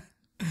 right?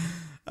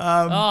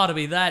 To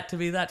be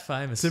that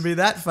famous. To be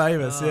that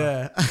famous,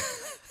 yeah.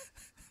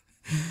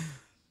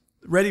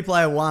 Ready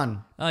Player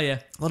One. Oh yeah,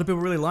 A lot of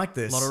people really like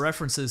this. a lot of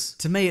references.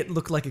 To me, it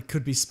looked like it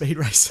could be Speed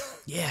Racer.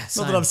 Yeah, Not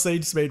same. that I've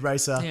seen Speed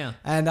Racer. Yeah.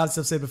 And as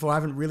I've said before, I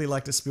haven't really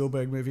liked a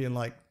Spielberg movie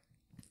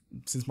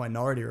since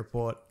Minority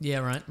Report. Yeah,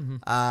 right.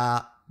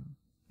 Mm-hmm.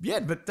 Yeah,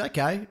 but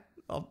okay.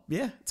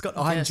 Yeah, it's got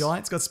Iron guess. Giant,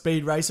 it's got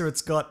Speed Racer,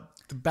 it's got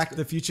the Back to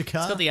the Future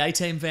car. It's got the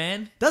A-Team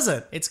van. Does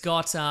it? It's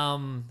got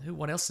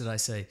what else did I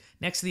see?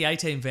 Next to the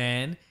A-Team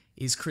van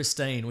is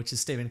Christine, which is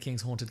Stephen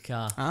King's haunted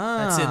car.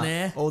 That's in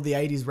there. All the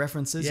 80s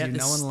references you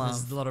know and love.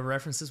 There's a lot of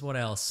references. What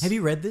else? Have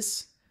you read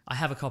this? I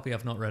have a copy.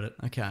 I've not read it.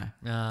 Okay.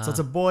 So it's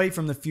a boy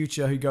from the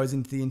future who goes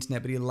into the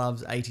internet, but he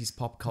loves 80s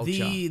pop culture.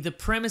 The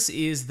premise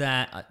is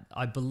that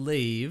I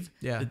believe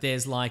that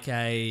there's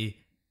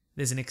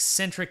an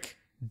eccentric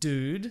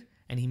dude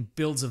and he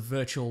builds a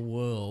virtual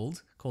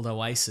world called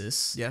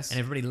Oasis. Yes. And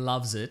everybody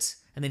loves it.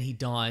 And then he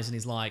dies and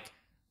he's like,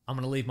 I'm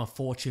going to leave my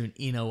fortune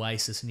in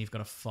Oasis and you've got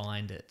to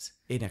find it.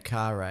 In a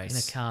car race. In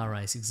a car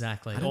race,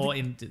 exactly. Or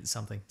in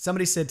something.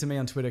 Somebody said to me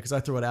on Twitter, because I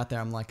threw it out there,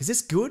 I'm like, is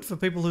this good for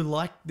people who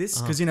like this?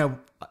 Because,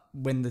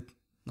 when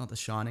not The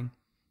Shining,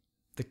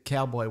 the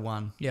Cowboy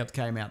one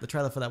came out, the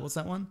trailer for that, what's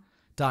that one?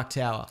 Dark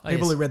Tower.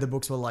 People who read the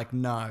books were like,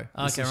 no,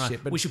 this is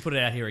shit. But we should put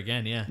it out here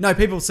again, yeah. No,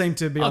 people seem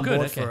to be on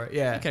board for it,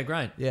 yeah. Okay,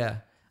 great. Yeah.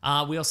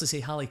 We also see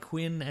Harley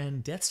Quinn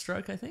and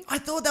Deathstroke, I think. I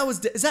thought that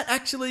was, is that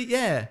actually,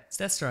 yeah. It's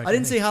Deathstroke. I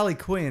didn't see Harley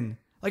Quinn.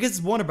 I guess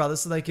it's Warner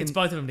Brothers, so they can... It's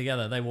both of them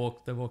together. They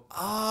walk.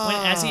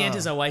 As he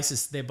enters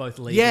Oasis, they're both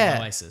leaving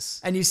Oasis.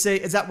 And you see,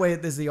 is that where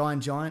there's the Iron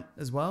Giant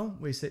as well?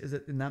 Is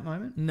it in that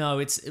moment? No,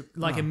 it's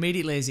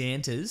immediately as he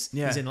enters,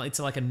 it's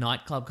like a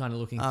nightclub kind of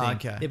looking thing.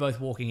 Okay. They're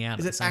both walking out.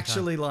 Is it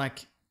actually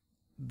like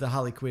the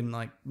Harley Quinn,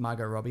 like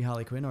Margot Robbie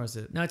Harley Quinn, or is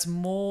it? No, it's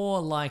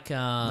more like the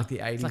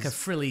 80s? It's like a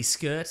frilly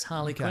skirt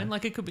Harley Quinn.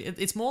 Like it could be.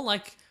 It's more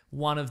like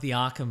one of the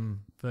Arkham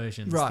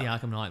versions, the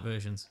Arkham Knight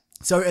versions.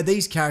 So are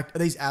these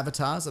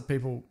avatars that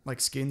people, like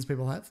skins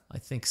people have? I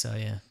think so,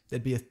 yeah.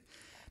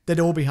 They'd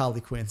all be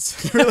Harley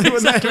Quinns. Really,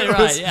 exactly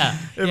right, yeah.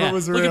 If it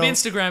was real. Look, if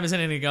Instagram is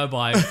anything to go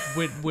by,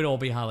 we'd all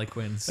be Harley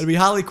Quinns. It'd be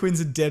Harley Quinns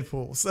and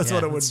Deadpools. That's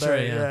what it would be.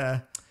 True,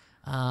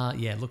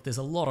 yeah. Look, there's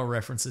a lot of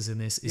references in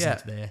this,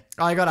 isn't there?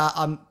 I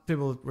got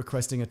people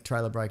requesting a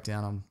trailer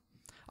breakdown.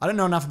 I don't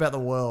know enough about the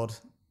world.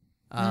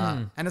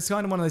 And it's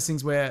kind of one of those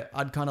things where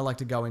I'd kind of like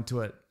to go into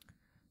it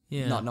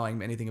not knowing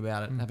anything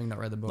about it, having not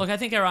read the book. Look, I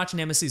think our arch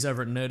nemesis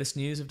over at Nerdist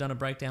News have done a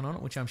breakdown on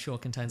it, which I'm sure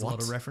contains a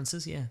lot of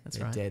references. Yeah,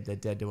 They're right. They're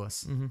dead to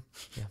us. Mm-hmm.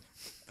 Yeah.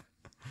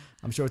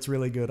 I'm sure it's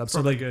really good.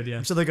 Probably good, yeah.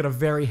 I'm sure they got a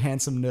very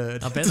handsome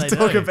nerd I bet to they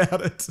talk do.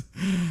 about it.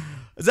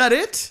 Is that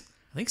it?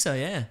 I think so,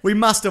 yeah. We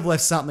must have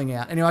left something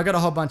out. Anyway, I got a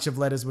whole bunch of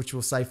letters, which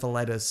we'll say for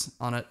letters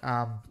on it.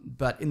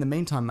 But in the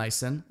meantime,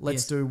 Mason,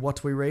 let's do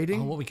What We're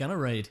Reading. Oh, what are we going to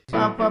read?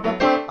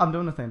 I'm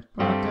doing the thing.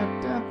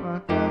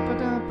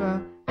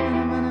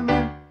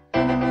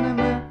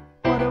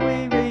 What are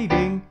we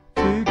reading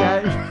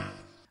today?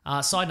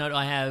 Side note,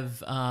 I've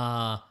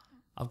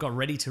got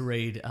ready to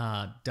read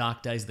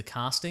Dark Days the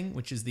Casting,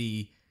 which is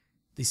the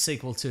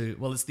sequel to,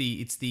 well,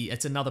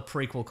 it's another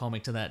prequel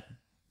comic to that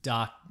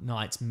Dark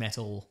Knight's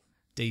Metal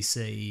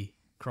DC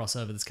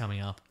crossover that's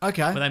coming up.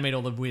 Okay. Where they meet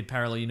all the weird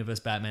parallel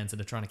universe Batmans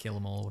that are trying to kill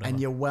them all or whatever. And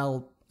you're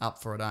well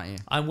up for it, aren't you?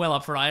 I'm well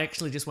up for it. I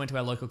actually just went to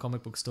our local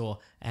comic book store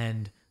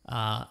and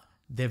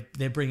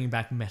they're bringing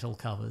back metal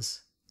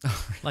covers.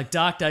 Like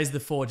Dark Days the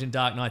Forge and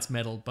Dark Knight's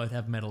Metal both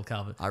have metal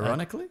covers.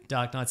 Ironically?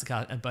 Dark Knight's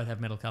and both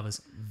have metal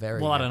covers. Very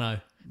well, good. I don't know.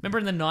 Remember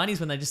in the 90s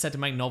when they just had to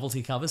make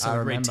novelty covers so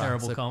we'd read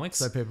terrible comics?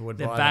 So people would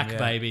They're buy back, them,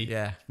 baby.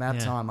 Yeah, about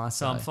time, I say.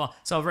 So I'm fine.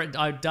 So I've read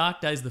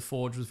Dark Days the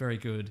Forge was very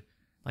good.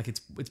 Like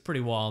it's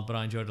pretty wild, but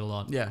I enjoyed it a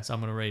lot. Yeah. So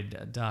I'm going to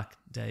read Dark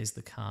Days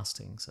the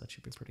Casting, so it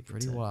should be pretty good.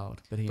 Pretty too.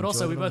 wild. But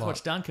also we both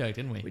watched Dunkirk,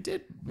 didn't we? We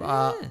did.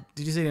 Yeah.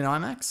 Did you see it in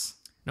IMAX?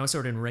 No, I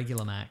saw it in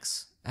regular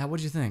Max. What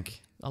did you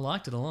think? I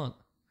liked it a lot.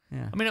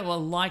 Yeah. I mean,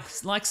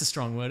 likes a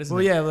strong word, isn't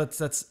Well, it? yeah,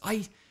 that's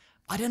I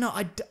don't know.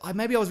 I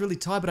maybe I was really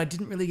tired, but I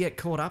didn't really get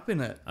caught up in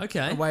it.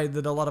 Okay. The way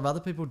that a lot of other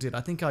people did.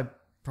 I think I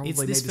probably need to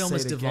see it again. This film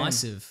is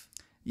divisive.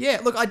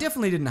 Yeah, look, I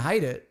definitely didn't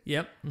hate it.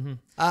 Yep. Mm-hmm.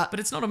 But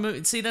it's not a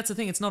movie. See, that's the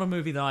thing. It's not a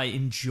movie that I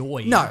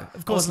enjoy. No,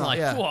 of course not. not. Like,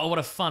 Yeah. whoa, what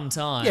a fun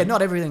time. Yeah,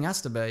 not everything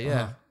has to be.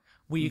 Yeah.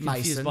 Were you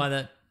confused Mason. by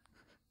that?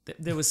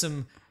 There was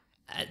some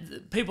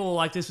people were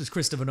like, this was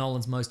Christopher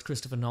Nolan's most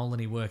Christopher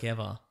Nolan-y work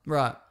ever.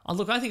 Right. Oh,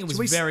 look, I think it was Should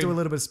we very. do a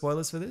little bit of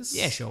spoilers for this?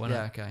 Yeah, sure. Why not?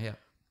 Yeah. Okay. Yeah.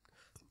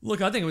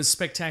 Look, I think it was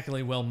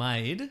spectacularly well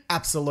made.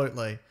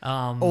 Absolutely.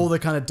 All the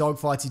kind of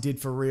dogfights he did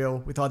for real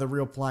with either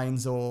real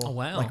planes or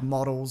wow. like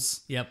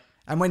models. Yep.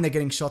 And when they're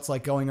getting shots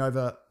like going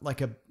over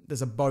like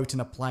there's a boat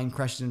and a plane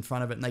crashes in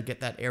front of it and they get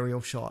that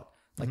aerial shot.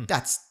 Like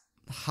that's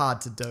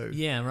hard to do.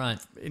 Yeah, right.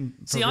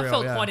 See, I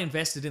felt quite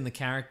invested in the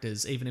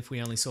characters, even if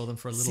we only saw them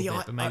for a little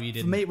bit, but maybe you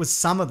didn't. For me, it was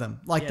some of them.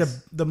 Like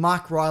the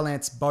Mark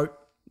Rylance boat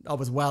I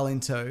was well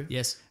into.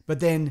 Yes. But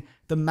then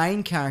the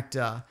main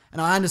character, and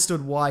I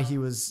understood why he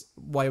was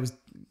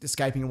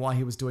escaping and why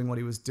he was doing what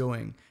he was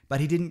doing, but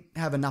he didn't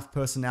have enough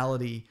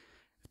personality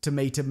to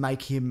me to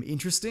make him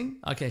interesting.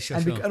 Okay, sure,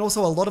 And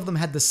also a lot of them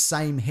had the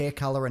same hair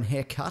color and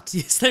haircut.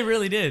 Yes, they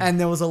really did. And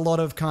there was a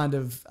lot of kind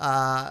of,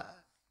 a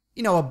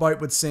boat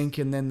would sink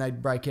and then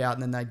they'd break out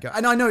and then they'd go.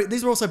 And I know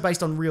these are also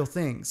based on real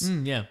things.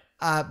 Yeah.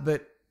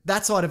 But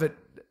that side of it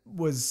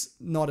was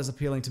not as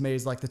appealing to me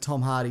as like the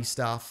Tom Hardy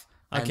stuff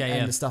and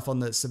the stuff on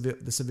the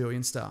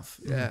civilian stuff.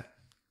 Yeah.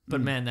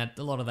 But man,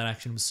 a lot of that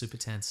action was super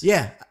tense.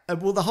 Yeah.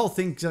 Well, the whole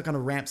thing kind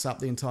of ramps up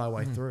the entire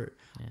way through.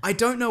 Yeah. I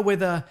don't know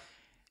whether,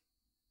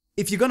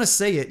 if you're going to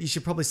see it, you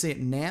should probably see it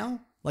now.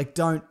 Like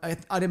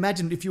I'd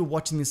imagine if you were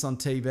watching this on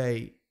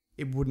TV,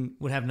 it wouldn't.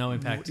 Would have no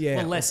impact. Yeah,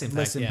 well, less impact.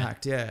 Less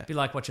impact. Yeah. Be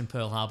like watching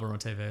Pearl Harbor on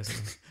TV or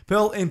something.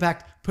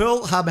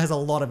 Pearl Harbor has a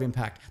lot of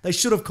impact. They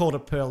should have called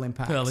it Pearl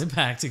Impact. Pearl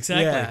Impact,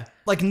 exactly. Yeah.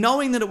 Like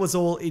knowing that it was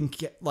all in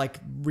like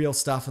real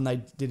stuff and they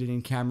did it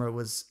in camera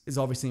is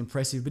obviously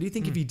impressive. But do you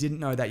think if you didn't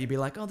know that, you'd be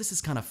like, oh, this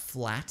is kind of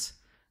flat.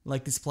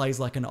 Like this plays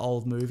like an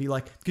old movie.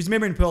 Like, because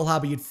remember in Pearl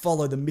Harbor, you'd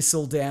follow the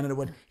missile down and it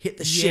would hit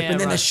the ship, and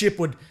then the ship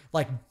would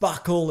like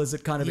buckle as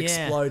it kind of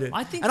exploded.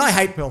 I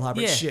hate Pearl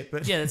Harbor. It's shit,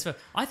 but that's fair.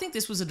 I think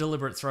this was a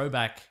deliberate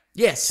throwback.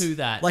 Yes, to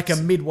that, like a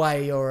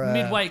midway or a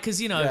midway, because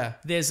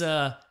there's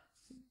on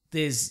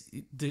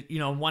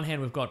one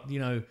hand we've got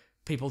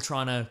people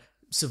trying to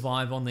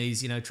survive on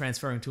these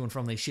transferring to and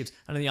from these ships,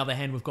 and on the other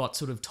hand we've got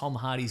sort of Tom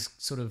Hardy's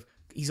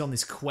he's on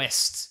this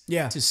quest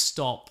to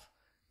stop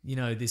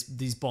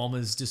these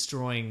bombers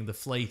destroying the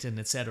fleet and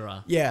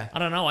etc. Yeah. I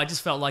don't know. I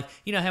just felt like,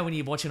 how when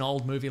you watch an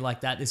old movie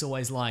like that, there's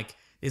always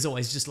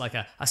just like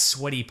a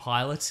sweaty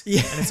pilot. Yeah.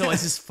 And it's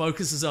always just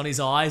focuses on his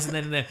eyes,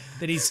 and then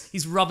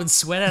he's rubbing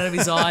sweat out of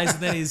his eyes,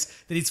 and then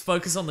he's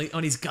focused on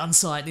his gun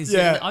sight.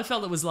 And I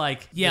felt it was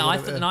like,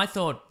 I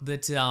thought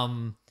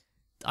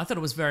it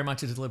was very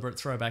much a deliberate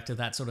throwback to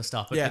that sort of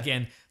stuff. But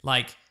again,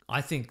 like,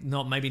 I think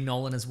maybe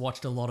Nolan has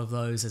watched a lot of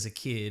those as a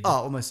kid. Oh,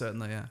 almost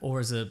certainly, yeah. Or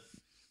as a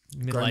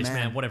middle-aged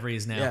man, whatever he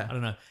is now. Yeah. I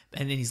don't know.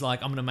 And then he's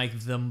like, I'm going to make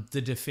them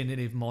the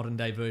definitive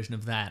modern-day version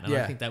of that. And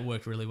I think that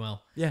worked really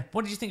well. Yeah.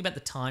 What did you think about the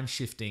time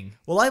shifting?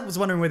 Well, I was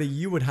wondering whether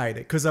you would hate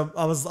it, because I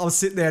was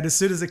sitting there, and as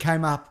soon as it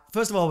came up,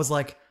 first of all, I was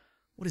like,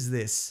 what is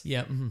this?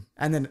 Yeah. Mm-hmm.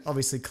 And then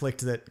obviously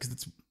clicked that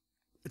because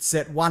it's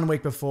set 1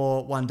 week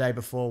before, 1 day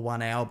before,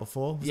 1 hour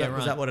before. Is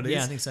that what it is?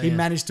 Yeah, I think so. He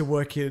managed to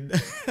work in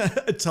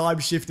a time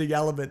shifting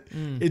element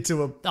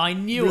into a. I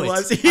knew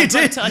it. You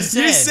did. You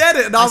said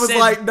it, and I was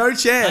like, no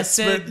chance. I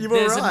said, but you were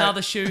there's right.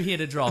 Another shoe here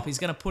to drop. He's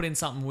going to put in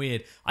something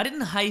weird. I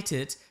didn't hate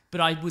it,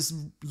 but I was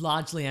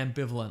largely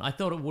ambivalent. I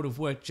thought it would have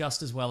worked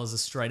just as well as a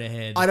straight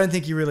ahead. I don't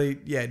think you really,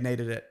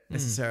 needed it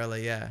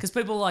necessarily. Yeah, because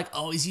people are like,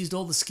 oh, he's used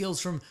all the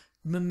skills from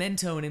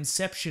Memento and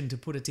Inception to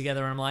put it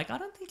together, and I'm like, I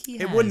don't think he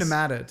has. It wouldn't have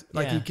mattered.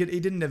 Like he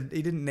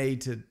didn't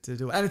need to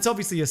do it, and it's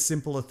obviously a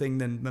simpler thing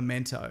than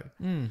Memento.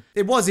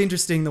 It was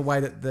interesting the way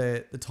that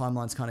the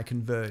timelines kind of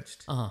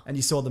converged, and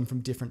you saw them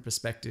from different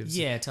perspectives.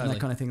 Yeah, totally. And that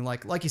kind of thing.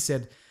 Like you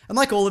said, and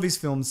like all of his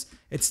films,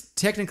 it's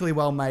technically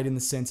well made in the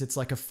sense it's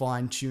like a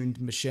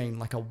fine-tuned machine,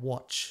 like a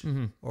watch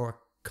or a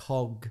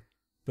cog,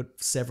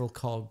 but several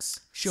cogs.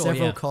 Sure,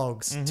 several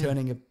cogs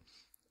turning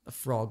a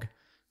frog.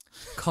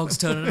 Cogs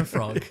turning a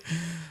frog.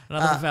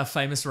 Another of our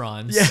famous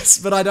rhymes. Yes,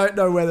 but I don't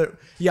know whether.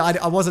 Yeah,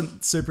 I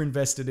wasn't super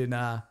invested in.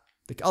 I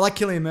like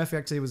Cillian Murphy.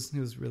 Actually, he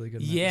was really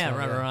good. In that as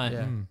well. Right.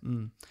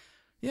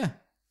 Yeah.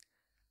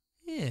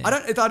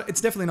 Yeah.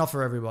 It's definitely not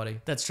for everybody.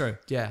 That's true.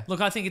 Yeah.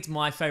 Look, I think it's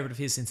my favorite of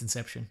his since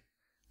Inception,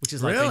 which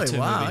is like really? been 2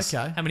 Wow, movies.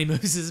 okay. How many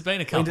movies has it been?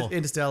 A couple.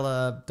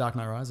 Interstellar, Dark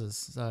Knight Rises.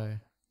 So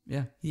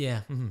yeah.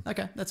 Yeah.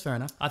 Okay, that's fair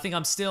enough. I think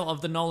I'm still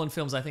of the Nolan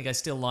films. I think I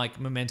still like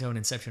Memento and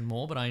Inception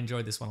more, but I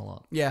enjoyed this one a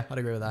lot. Yeah, I'd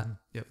agree with that.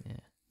 Yep. Yeah.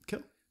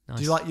 Cool.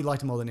 Nice. You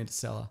liked it more than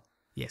Interstellar?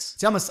 Yes.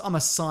 See, I'm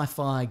a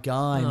sci-fi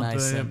guy,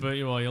 Mason. But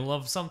you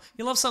love something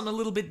a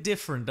little bit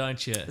different,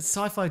 don't you? Is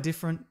sci-fi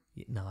different?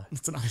 No.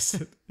 It's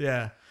nice.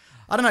 Yeah.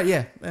 I don't know.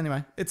 Yeah.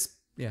 Anyway,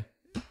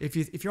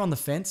 if you're on the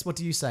fence, what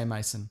do you say,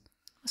 Mason?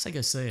 I say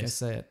go see it. Go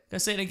see it. Go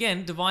see it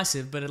again.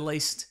 Divisive, but at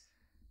least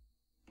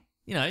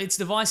it's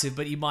divisive,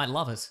 but you might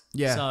love it.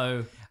 Yeah.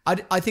 So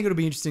I think it'll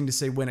be interesting to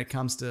see when it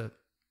comes to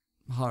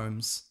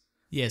homes.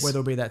 Yes. Whether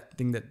it'll be that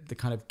thing that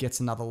kind of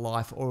gets another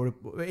life, or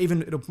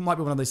even it might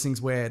be one of those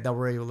things where they'll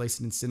re-release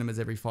it in cinemas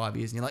every 5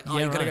 years, and you're like, oh,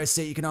 you've got to go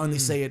see it. You can only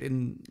see it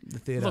in the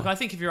theatre. Look, I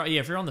think if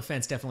you're on the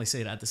fence, definitely see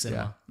it at the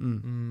cinema. Yeah.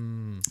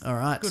 All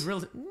right.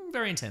 Good,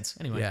 very intense.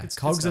 Anyway, yeah.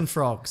 Cogs and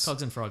frogs.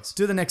 Cogs and frogs.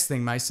 Do the next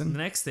thing, Mason. The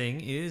next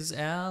thing is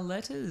our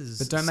letters.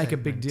 But don't make a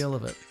big deal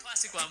of it. The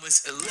classic one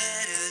was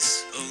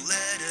letters, oh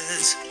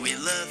letters, we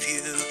love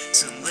you.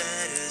 Some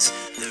letters,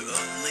 they're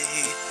only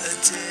a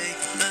day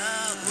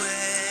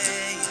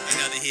away.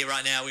 Hang on, they're here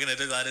right now. We're gonna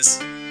do letters.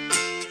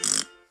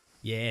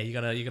 Yeah, you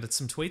got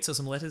some tweets or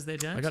some letters there,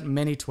 James? I got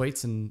many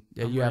tweets, and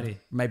I'm you ready. have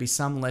maybe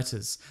some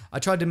letters. I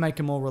tried to make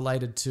them all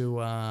related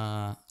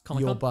to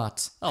your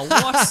butt. Oh,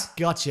 what?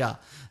 Gotcha.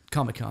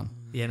 Comic-Con.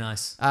 Yeah,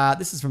 nice.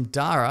 This is from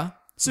Dara.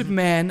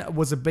 Superman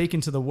was a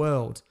beacon to the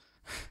world.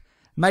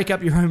 Make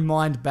up your own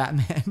mind,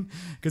 Batman.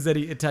 Because then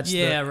he attached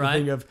the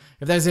thing of,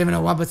 if there's even a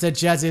 1%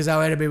 chance he's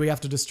our enemy, we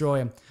have to destroy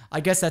him. I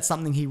guess that's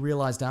something he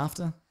realised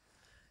after.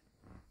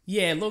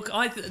 Yeah, look,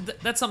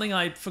 that's something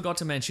I forgot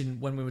to mention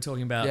when we were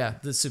talking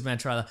about the Superman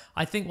trailer.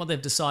 I think what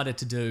they've decided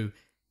to do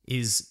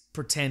is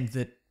pretend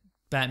that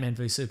Batman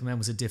v Superman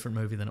was a different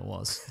movie than it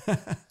was.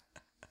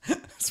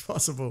 It's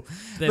possible.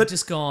 They've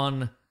just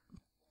gone...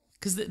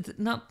 Because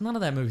none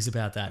of that movie's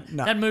about that.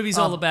 No. That movie's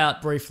all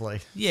about...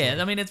 Briefly. Yeah,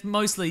 I mean, it's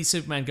mostly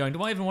Superman going,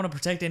 do I even want to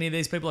protect any of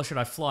these people, or should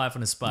I fly off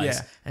into space?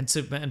 Yeah. And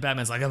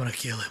Batman's like, I'm going to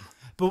kill him.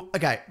 But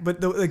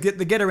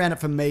the get around it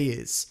for me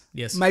is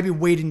Yes. maybe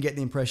we didn't get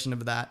the impression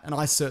of that, and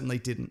I certainly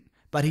didn't.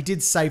 But he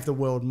did save the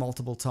world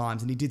multiple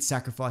times, and he did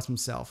sacrifice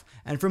himself.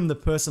 And from the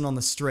person on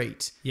the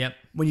street, Yep.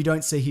 when you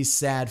don't see his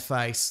sad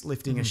face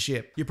lifting a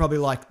ship, you're probably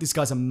like, this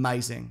guy's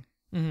amazing.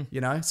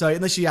 You know? So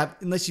unless you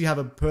have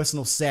a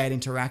personal sad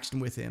interaction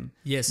with him,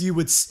 Yes. you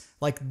would,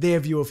 like, their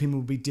view of him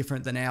will be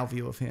different than our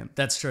view of him.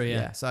 That's true,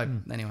 yeah. So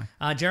anyway.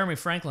 Jeremy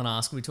Franklin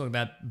asked, we talk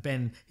about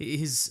Ben,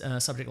 his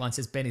subject line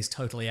says, Ben is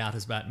totally out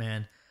as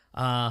Batman.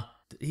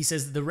 He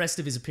says the rest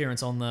of his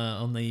appearance on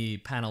the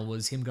panel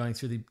was him going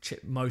through the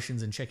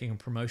motions and checking a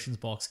promotions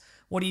box.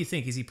 What do you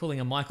think? Is he pulling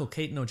a Michael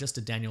Keaton or just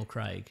a Daniel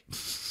Craig?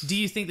 Do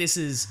you think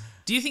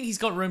he's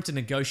got room to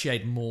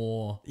negotiate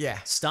more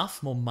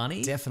stuff, more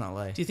money?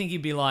 Definitely. Do you think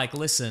he'd be like,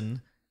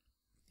 listen,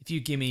 if you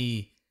give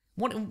me...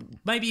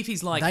 maybe if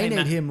he's like... They hey, need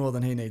Matt, him more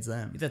than he needs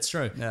them. That's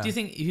true. Yeah. Do you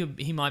think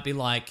he might be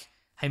like,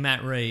 hey,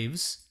 Matt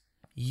Reeves...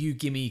 you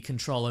give me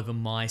control over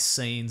my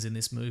scenes in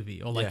this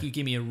movie, or like you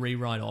give me a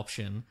rewrite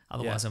option,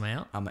 otherwise I'm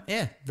out.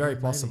 Very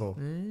possible.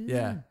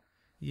 Yeah.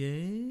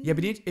 Yeah.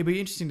 But it'd be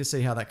interesting to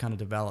see how that kind of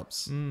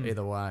develops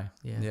either way.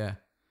 Yeah.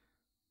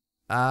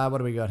 What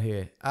do we got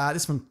here?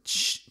 This from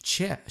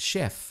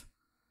Chef.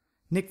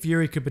 Nick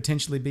Fury could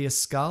potentially be a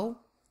Skrull.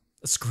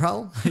 A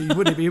Skrull? He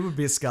would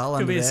be a Skrull.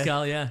 Could be a there.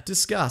 Skrull, yeah.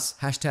 Discuss.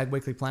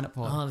 #Weekly Planet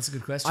Pod. Oh, that's a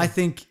good question. I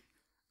think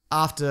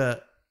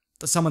after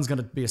someone's going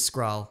to be a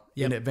Skrull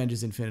in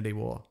Avengers Infinity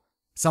War.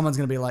 Someone's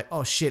going to be like,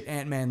 oh shit,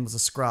 Ant-Man was a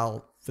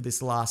Skrull for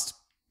this last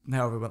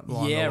however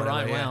long. Yeah, or whatever.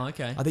 right. Wow,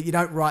 okay. I think you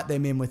don't write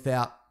them in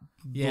without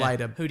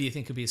later. Who do you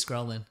think could be a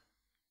Skrull then?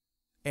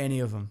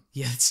 Any of them.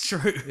 Yeah, it's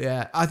true.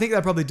 Yeah, I think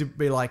they'll probably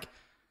be like,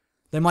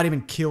 they might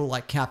even kill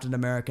like Captain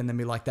America and then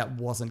be like, that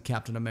wasn't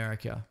Captain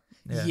America.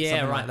 Yeah, something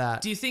right. like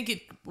that. Do you think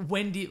it?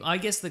 When do you? I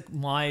guess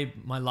my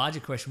larger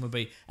question would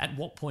be: at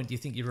what point do you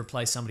think you'd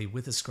replace somebody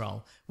with a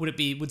Skrull?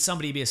 Would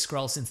somebody be a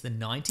Skrull since the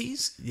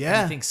 90s? Yeah.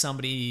 Do you think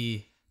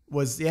somebody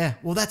was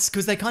Well, that's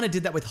because they kind of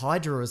did that with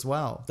Hydra as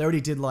well. They already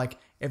did like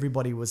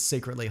everybody was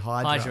secretly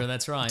Hydra. Hydra?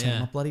 That's right. Turn Yeah.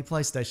 my bloody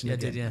PlayStation Yeah,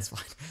 again. did, yeah. That's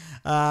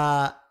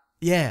fine.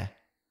 Yeah.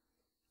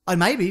 And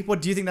maybe.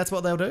 What do you think? That's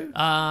what they'll do?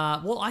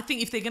 Well, I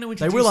think if they're going to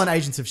introduce, They will on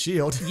Agents of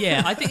Shield.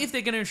 yeah, I think if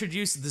they're going to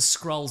introduce the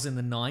Skrulls in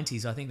the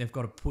 90s, I think they've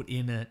got to put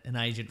in an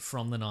agent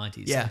from the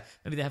 90s. Yeah. So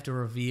maybe they have to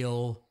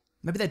reveal.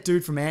 Maybe that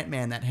dude from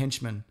Ant-Man, that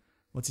henchman.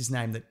 What's his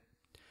name? I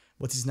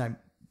was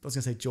going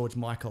to say George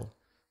Michael.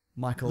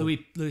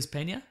 Luis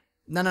Pena?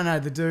 No.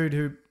 The dude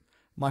who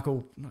not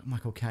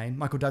Michael Caine.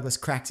 Michael Douglas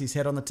cracks his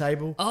head on the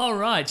table. Oh,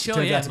 right. Sure,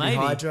 Turns yeah, out to be maybe.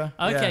 Hydra.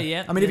 Okay,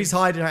 yeah. I mean, if he's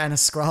Hydra and a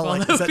Skrull, Well,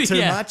 like, is that too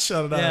yeah. much?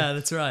 I don't know. Yeah,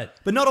 that's right.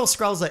 But not all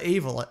Skrulls are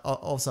evil,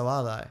 also,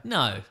 are they?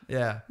 No.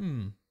 Yeah.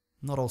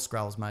 Not all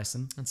Skrulls,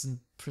 Mason. That's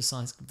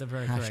precise. They're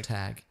very correct.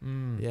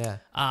 Yeah.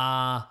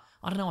 I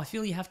don't know. I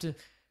feel you have to.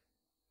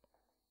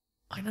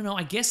 I don't know.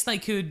 I guess they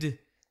could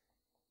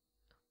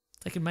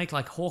make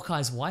like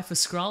Hawkeye's wife a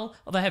Skrull.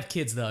 Oh, they have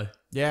kids though.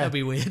 Yeah. That'd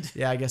be weird.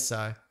 Yeah, I guess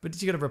so.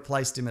 But you got to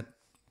replaced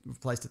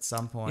at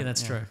some point. Yeah,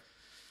 that's true.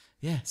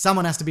 Yeah.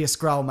 Someone has to be a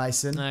Skrull,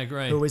 Mason. I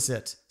agree. Who is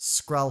it?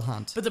 Skrull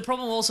Hunt. But the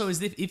problem also is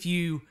that if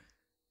you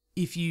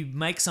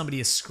make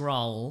somebody a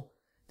Skrull,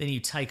 then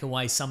you take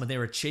away some of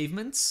their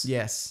achievements.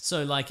 Yes.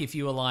 So like if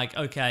you were like,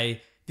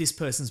 okay, this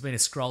person's been a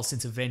Skrull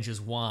since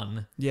Avengers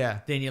 1, Yeah.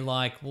 then you're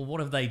like, well,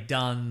 what have they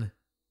done?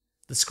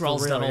 The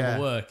Skrull's done all the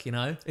work, you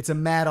know? It's a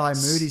Mad Eye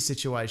Moody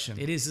situation.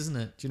 It is, isn't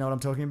it? Do you know what I'm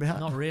talking about?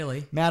 Not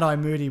really. Mad Eye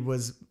Moody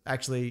was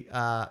actually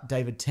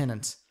David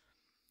Tennant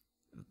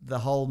the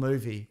whole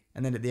movie,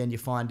 and then at the end you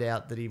find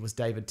out that he was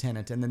David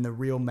Tennant, and then the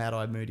real Mad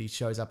Eye Moody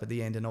shows up at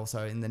the end and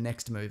also in the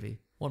next movie.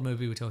 What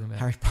movie are we talking about?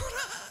 Harry Potter.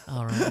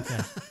 All right,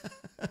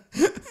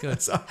 okay.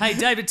 Good. Hey,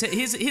 David,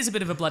 here's a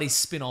bit of a bloody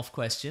spin-off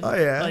question. Oh,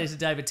 yeah? Related to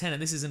David Tennant.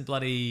 This isn't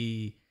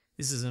bloody...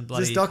 Is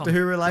this Doctor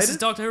Who related? This is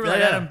Doctor Who related.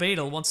 Yeah. Adam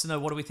Beadle wants to know,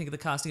 what do we think of the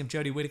casting of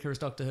Jodie Whittaker as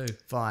Doctor Who?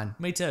 Fine.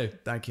 Me too.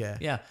 Don't care.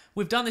 Yeah.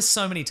 We've done this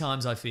so many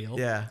times, I feel.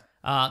 Yeah.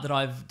 That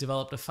I've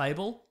developed a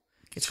fable.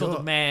 It's called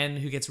The Man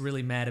Who Gets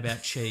Really Mad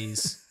About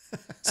Cheese.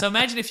 So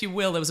imagine, if you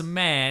will, there was a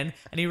man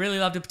and he really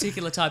loved a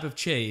particular type of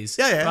cheese.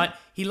 Yeah. Right?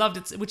 He loved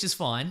it, which is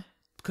fine.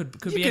 Could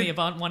be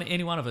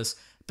any one of us.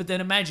 But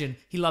then imagine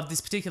he loved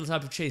this particular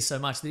type of cheese so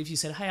much that if you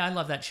said, hey, I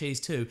love that cheese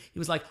too, he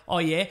was like, oh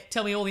yeah,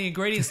 tell me all the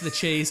ingredients of the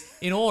cheese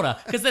in order.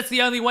 Because that's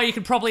the only way you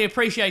can properly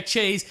appreciate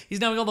cheese, is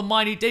knowing all the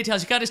minute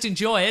details. You can't just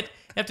enjoy it.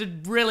 You have to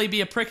really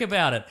be a prick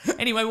about it.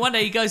 Anyway, one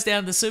day he goes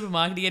down to the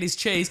supermarket to get his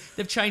cheese.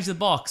 They've changed the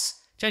box.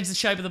 Changed the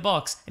shape of the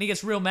box. And he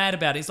gets real mad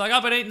about it. He's like,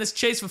 I've been eating this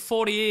cheese for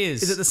 40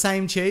 years. Is it the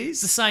same cheese?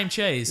 It's the same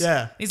cheese.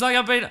 Yeah. He's like,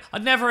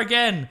 I'd never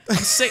again. I'm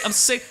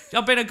sick.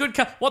 I've been a good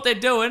what they're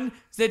doing,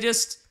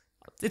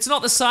 it's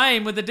not the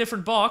same with a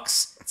different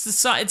box.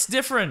 It's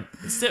different.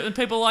 And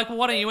people are like, well,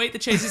 why don't you eat the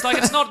cheese? He's like,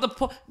 it's not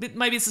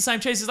maybe it's the same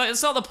cheese. He's like,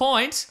 it's not the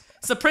point.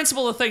 It's the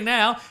principle of the thing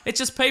now. It's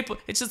just people.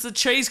 It's just the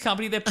cheese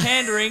company. They're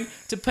pandering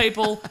to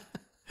people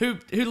who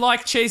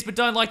like cheese but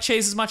don't like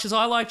cheese as much as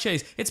I like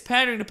cheese. It's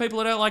pandering to people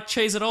who don't like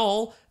cheese at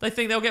all. They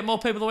think they'll get more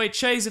people to eat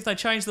cheese if they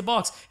change the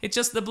box. It's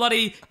just the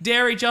bloody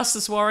dairy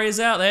justice warriors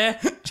out there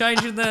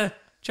changing the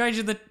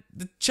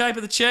shape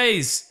of the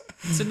cheese.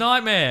 It's a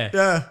nightmare.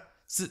 Yeah.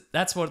 So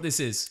that's what this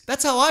is.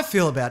 That's how I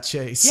feel about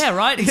cheese. Yeah,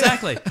 right,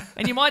 exactly.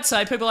 And you might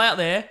say,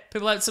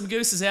 some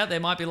gooses out there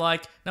might be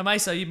like, no,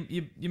 Mesa,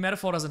 your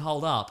metaphor doesn't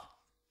hold up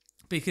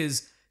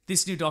because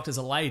this new doctor's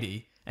a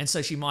lady, and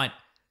so she might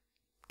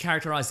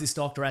characterize this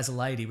doctor as a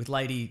lady with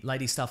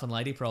lady stuff and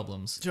lady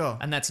problems. Sure.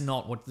 And that's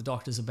not what the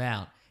doctor's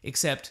about.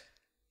 Except,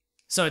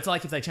 so it's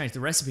like if they changed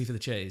the recipe for the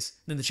cheese,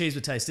 then the cheese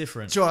would taste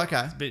different. Sure,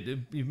 okay. But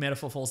your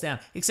metaphor falls down.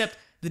 Except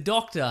the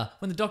doctor,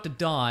 when the doctor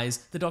dies,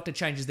 the doctor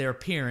changes their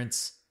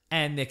appearance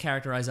and their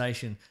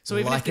characterization. So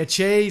even Like a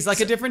cheese, like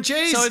a different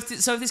cheese. if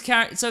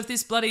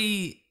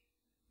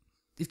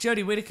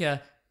Jodie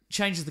Whittaker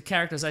changes the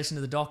characterization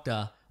of the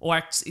doctor, or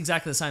acts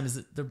exactly the same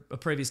as a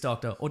previous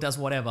doctor, or does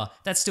whatever,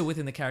 that's still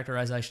within the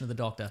characterization of the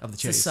doctor. Of the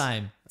cheese. It's the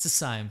same. It's the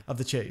same. Of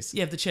the cheese.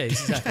 Yeah, of the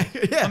cheese,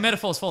 exactly. Yeah. My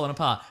metaphor's falling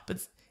apart.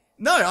 But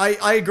No,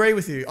 I agree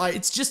with you.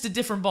 it's just a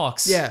different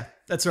box. Yeah,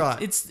 that's right.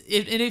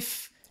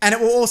 And it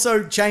will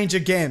also change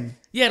again.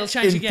 Yeah, it'll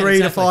change in again. 3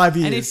 to exactly. 5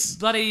 years. And if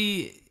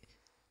bloody...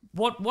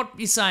 What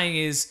you're saying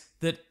is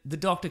that the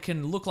doctor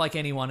can look like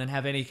anyone and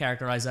have any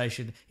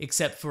characterization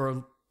except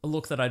for a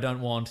look that I don't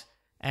want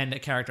and a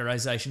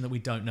characterization that we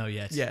don't know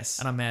yet. Yes.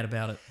 And I'm mad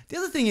about it. The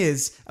other thing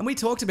is, and we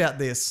talked about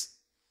this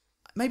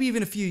maybe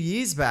even a few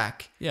years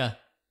back, Yeah.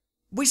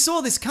 we saw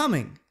this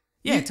coming.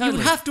 Yeah, You totally.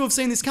 would have to have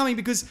seen this coming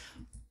because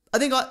I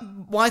think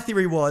my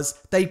theory was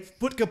they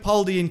put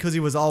Capaldi in because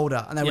he was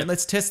older and they went,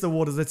 let's test the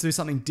waters, let's do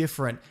something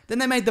different. Then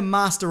they made the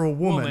Master a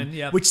woman,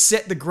 Yep. which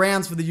set the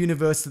grounds for the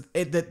universe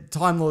that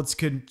Time Lords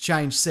could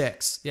change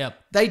sex. Yep.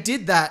 They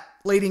did that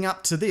leading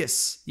up to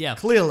this. Yeah.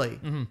 Clearly.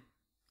 Mm-hmm.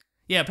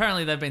 Yeah,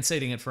 apparently they've been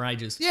seeding it for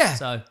ages. Yeah.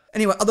 So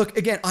anyway, look,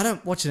 again, I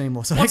don't watch it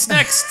anymore. So what's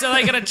next? Are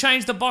they going to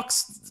change the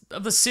box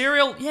of the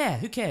cereal? Yeah,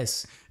 who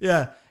cares?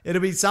 Yeah. It'll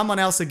be someone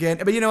else again.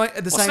 But you know what?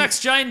 What's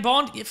next, Jane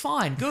Bond? Yeah,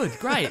 fine, good,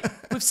 great.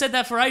 We've said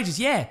that for ages.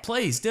 Yeah,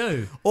 please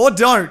do. Or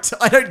don't.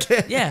 I don't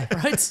care. Yeah,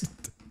 right?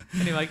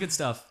 Anyway, good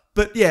stuff.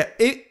 But yeah,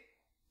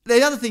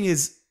 the other thing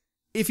is,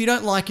 if you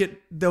don't like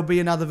it, there'll be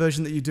another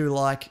version that you do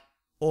like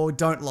or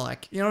don't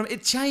like. You know what I mean?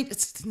 It changed.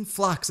 It's in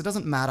flux. It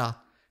doesn't matter.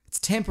 It's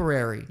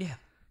temporary. Yeah.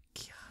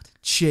 God.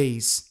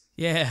 Cheese.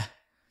 Yeah.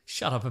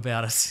 Shut up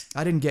about it.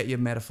 I didn't get your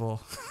metaphor.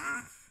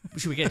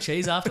 Should we get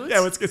cheese afterwards? Yeah,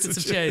 let's get some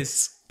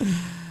cheese.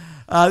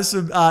 This is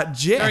from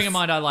Jeff. Bearing in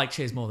mind, I like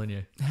cheese more than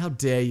you. How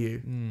dare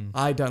you?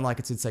 I don't like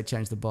it since they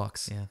changed the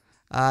box. Yeah.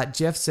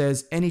 Jeff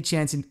says, any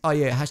chance in... Oh,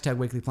 yeah, hashtag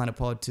Weekly Planet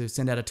Pod to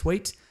send out a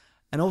tweet.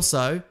 And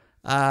also...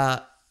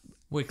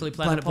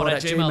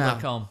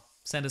 weeklyplanetpod@gmail.com.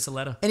 Send us a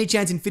letter. Any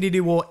chance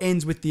Infinity War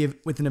ends with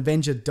an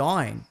Avenger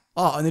dying?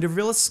 Oh, and they'd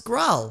reveal a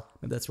Skrull.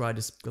 Maybe that's where I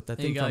just got that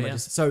There thing you go, from. yeah.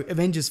 So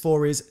Avengers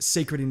 4 is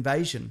Secret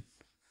Invasion.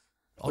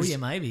 Oh, yeah,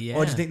 maybe, yeah.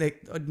 Or do you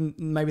think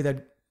maybe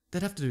they'd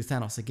have to do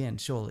Thanos again,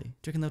 surely? Do you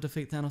reckon they'll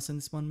defeat Thanos in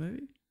this one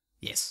movie?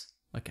 Yes.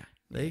 Okay,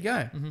 there you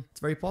go. Mm-hmm. It's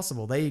very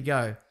possible. There you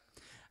go.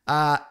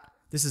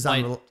 This is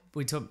Wait,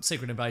 we took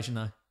Secret Invasion,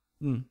 though.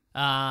 Mm.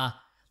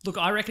 Look,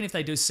 I reckon if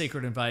they do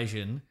Secret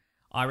Invasion,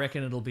 I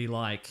reckon it'll be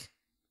like...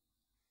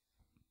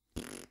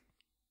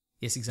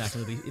 Yes,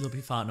 exactly. It'll be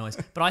fart noise.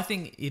 But I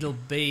think it'll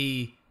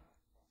be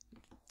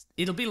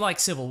like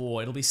Civil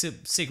War. It'll be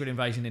Secret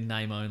Invasion in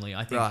name only.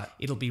 I think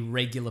it'll be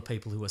regular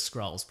people who are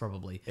Skrulls,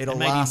 probably. It'll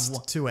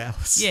last 2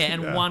 hours. Yeah,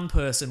 and one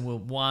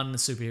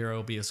superhero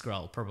will be a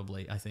Skrull,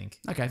 probably, I think.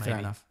 Okay, fair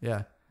enough.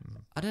 Yeah.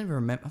 I don't even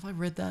remember. Have I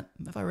read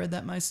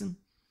that, Mason?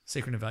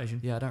 Secret Invasion?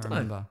 Yeah, I don't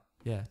remember.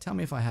 Yeah, tell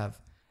me if I have.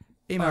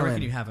 Email I reckon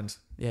in. you haven't.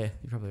 Yeah,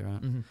 you're probably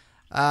right.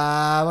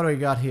 What do we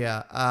got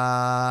here?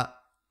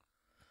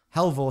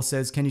 Helvor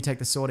says, can you take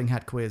the Sorting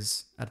Hat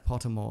quiz at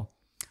Pottermore?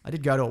 I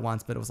did go to it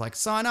once, but it was like,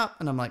 sign up.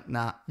 And I'm like,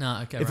 nah. No,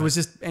 okay, If it was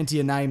just enter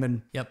your name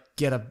and Yep.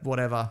 get a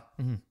whatever.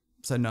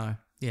 So no.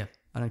 Yeah.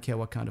 I don't care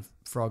what kind of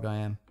frog I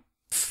am.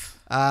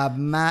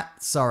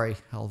 Matt, sorry,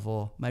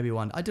 Helvor. Maybe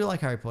one. I do like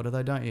Harry Potter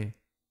though, don't you?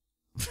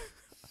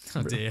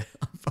 Oh dear.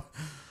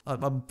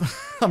 I'm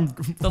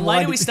The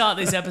later we start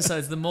these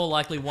episodes, the more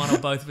likely one or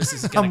both of us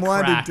is going to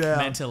crack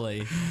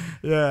mentally.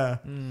 Yeah.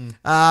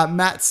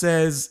 Matt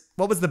says,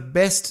 what was the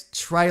best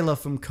trailer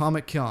from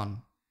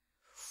Comic-Con?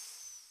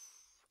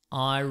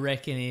 I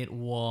reckon it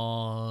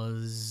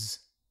was...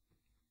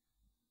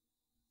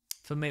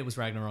 For me, it was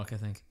Ragnarok, I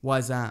think. Why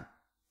is that?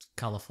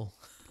 Colourful.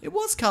 It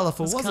was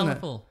colourful, wasn't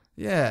colourful.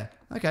 it? Yeah.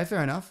 Okay,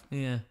 fair enough.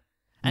 Yeah.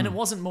 And it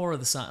wasn't more of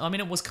the same. I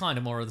mean, it was kind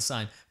of more of the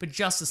same. But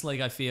Justice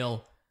League, I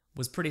feel,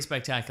 was pretty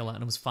spectacular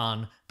and it was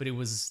fun. But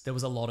there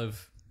was a lot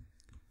of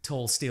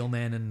tall steel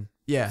men and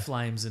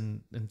flames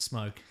and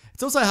smoke.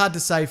 It's also hard to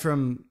say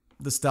from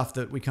the stuff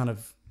that we kind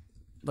of...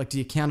 Like, do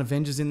you count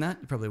Avengers in that?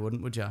 You probably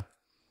wouldn't, would you?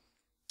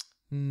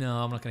 No,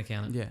 I'm not going to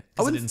count it. Yeah.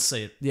 Because I didn't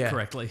see it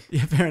correctly.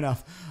 Yeah, fair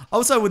enough. I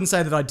also wouldn't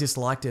say that I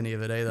disliked any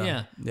of it either.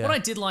 Yeah. What I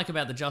did like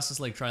about the Justice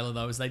League trailer,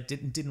 though, is they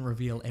didn't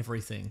reveal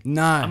everything.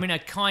 No. I mean, I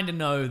kind of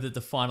know that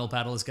the final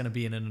battle is going to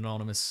be in an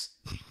anonymous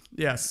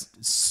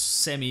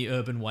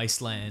semi-urban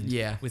wasteland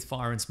with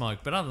fire and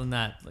smoke. But other than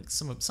that, like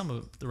some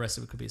of the rest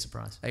of it could be a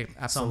surprise. Hey,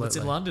 absolutely. Some of it's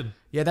in London.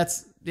 Yeah,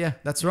 that's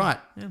right.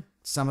 Yeah.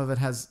 some of it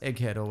has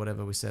Egghead or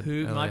whatever we said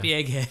Who earlier. might be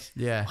Egghead?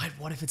 Yeah. Wait,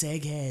 what if it's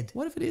Egghead?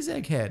 What if it is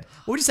Egghead?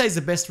 What would you say is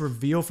the best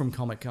reveal from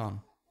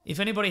Comic-Con? If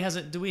anybody has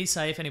it, do we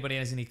say if anybody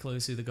has any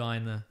clues who the guy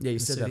in the Yeah, you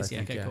the said suit that, I is?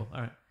 think, okay, yeah. cool.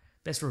 All right.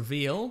 Best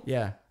reveal.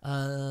 Yeah.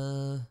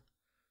 Uh,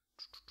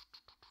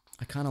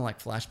 I kind of like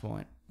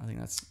Flashpoint. I think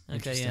that's Okay,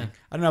 interesting. yeah.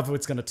 I don't know if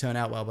it's going to turn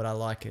out well, but I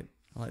like it.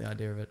 I like the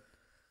idea of it.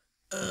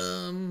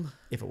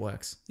 If it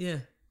works. yeah.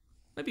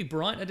 Maybe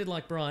Bright. I did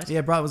like Bright.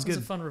 Yeah, Bright was It was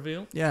good. a fun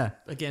reveal. Yeah.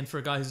 Again, for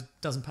a guy who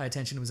doesn't pay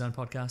attention to his own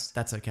podcast.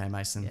 That's okay,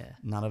 Mason. Yeah.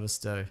 None of us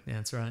do. Yeah,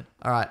 that's right.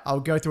 All right, I'll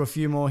go through a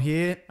few more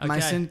here. Okay.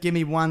 Mason, give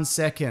me 1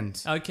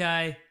 second.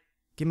 Okay.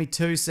 Give me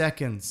 2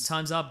 seconds.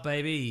 Time's up,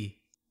 baby.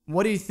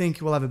 What do you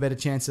think will have a better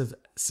chance of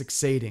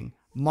succeeding?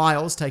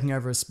 Miles taking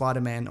over as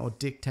Spider-Man or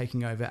Dick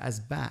taking over as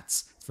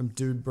Bats? From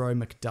Dude Bro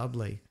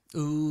McDudley.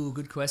 Ooh,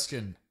 good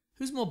question.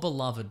 Who's more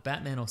beloved,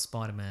 Batman or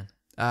Spider-Man?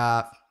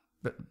 But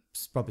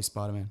it's probably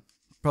Spider-Man.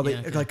 Probably, Yeah,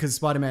 okay. like, because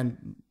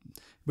Spider-Man,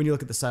 when you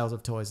look at the sales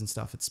of toys and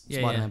stuff, it's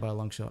Yeah, Spider-Man yeah. by a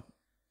long shot.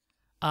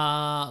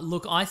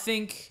 Look, I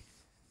think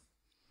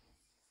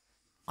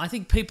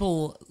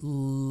people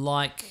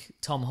like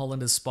Tom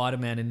Holland as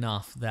Spider-Man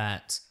enough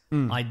that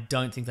I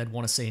don't think they'd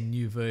want to see a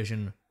new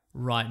version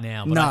right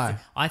now. But No.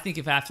 I think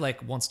if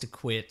Affleck wants to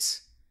quit,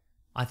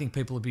 I think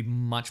people would be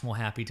much more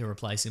happy to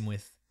replace him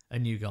with a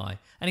new guy.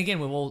 And again,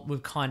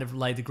 we've kind of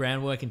laid the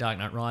groundwork in Dark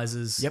Knight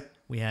Rises. Yep.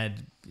 We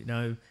had,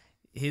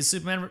 here's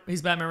Superman,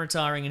 here's Batman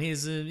retiring, and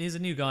here's a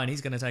new guy, and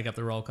he's going to take up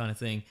the role, kind of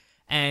thing.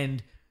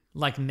 And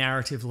like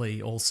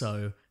narratively,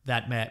 also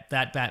that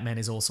Batman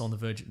is also on the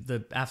verge. The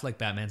Affleck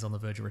Batman's on the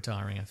verge of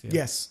retiring, I feel.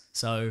 Yes.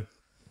 So,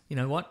 you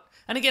know what?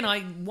 And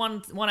again,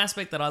 one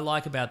aspect that I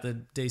like about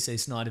the DC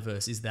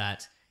Snyderverse is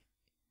that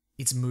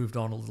it's moved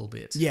on a little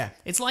bit. Yeah.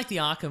 It's like the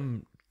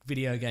Arkham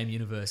video game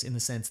universe in the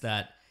sense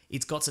that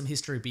it's got some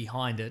history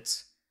behind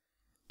it,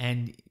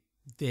 and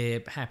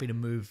they're happy to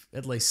move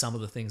at least some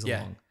of the things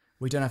Yeah. along.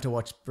 We don't have to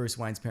watch Bruce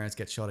Wayne's parents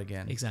get shot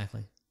again.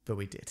 Exactly. But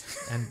we did.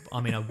 And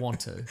I mean, I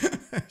want to.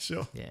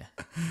 Sure. Yeah.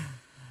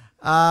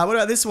 What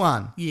about this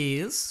one?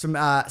 Yes. From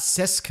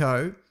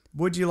Sesco.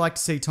 Would you like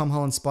to see Tom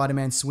Holland's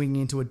Spider-Man swinging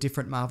into a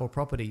different Marvel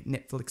property,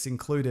 Netflix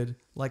included,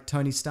 like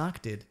Tony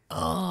Stark did?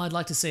 Oh, I'd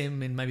like to see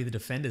him in maybe the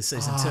Defenders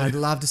season 2. I'd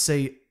love to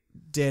see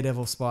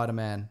Daredevil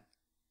Spider-Man.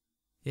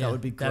 Yeah, that would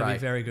be great. That'd be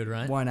very good,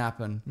 right? Won't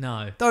happen.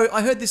 No. Though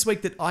I heard this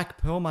week that Ike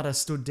Perlmutter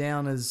stood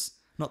down as,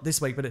 not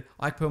this week, but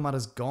Ike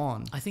Perlmutter's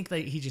gone. I think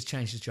he just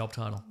changed his job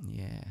title.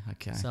 Yeah,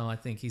 okay. So I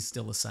think he's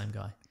still the same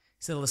guy.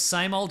 Still the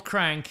same old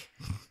crank.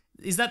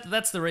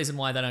 That's the reason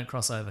why they don't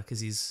cross over, because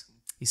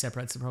he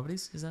separates the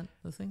properties? Is that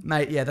the thing?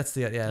 Mate, yeah, that's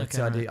the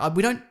Okay, idea.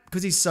 We don't,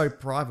 because he's so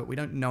private, we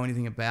don't know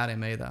anything about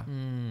him either.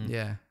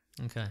 Yeah.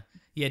 Okay.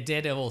 Yeah,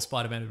 Daredevil or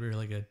Spider-Man would be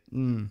really good.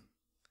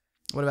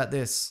 What about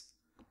this?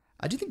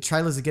 Do you think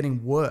trailers are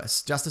getting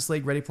worse? Justice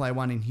League, Ready Player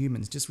One,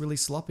 Inhumans, just really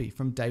sloppy.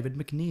 From David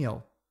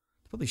McNeil.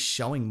 Probably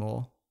showing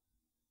more.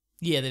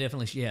 Yeah, they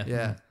definitely. Yeah.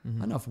 Yeah. I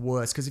don't know if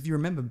worse, because if you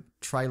remember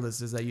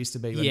trailers as they used to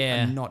be,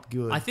 Yeah. are not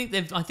good. I think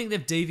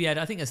they've deviated.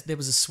 I think there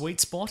was a sweet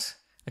spot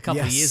a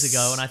couple of years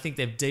ago, and I think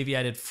they've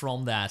deviated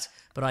from that.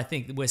 But I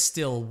think we're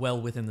still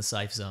well within the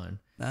safe zone,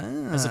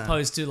 as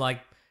opposed to like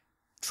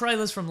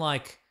trailers from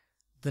like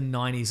the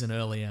 90s and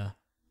earlier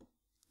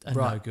are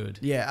no good.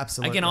 Yeah,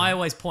 absolutely. Again, I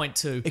always point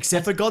to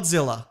Except for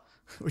Godzilla,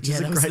 which is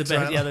a that was great the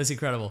trailer. best. Yeah, that's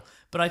incredible.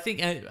 But I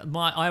think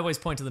I always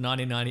point to the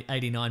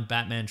 1989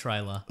 Batman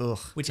trailer, Ugh,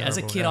 which as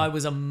a terrible, kid yeah. I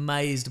was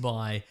amazed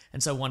by.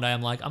 And so one day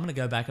I'm like, I'm going to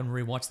go back and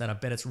rewatch that. I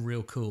bet it's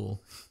real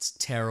cool. It's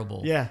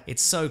terrible. Yeah.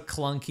 It's so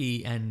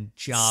clunky and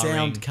jarring.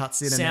 Sound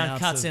cuts in and out Sound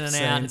cuts of in and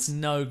out. scenes. It's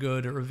no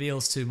good. It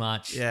reveals too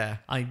much. Yeah.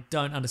 I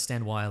don't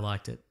understand why I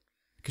liked it.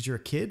 Because you're a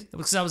kid?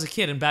 Because I was a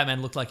kid and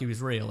Batman looked like he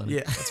was real. And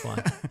Yeah. that's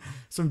why.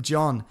 It's from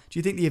John. Do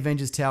you think the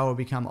Avengers Tower will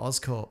become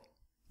Oscorp?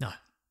 No.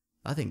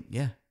 I think,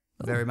 yeah.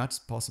 Very much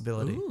a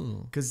possibility.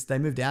 Ooh. Because they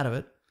moved out of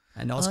it.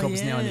 And Oscorp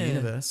is now in the yeah.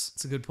 universe.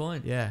 That's a good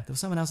point. Yeah. There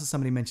was someone else that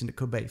somebody mentioned it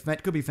could be.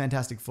 It could be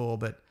Fantastic Four,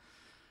 but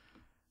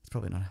it's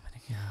probably not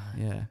happening.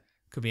 Yeah.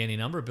 Could be any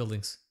number of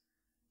buildings.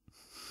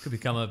 Could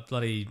become a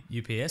bloody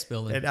UPS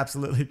building. It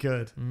absolutely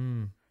could.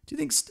 Do you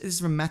think, this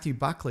is from Matthew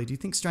Buckley, do you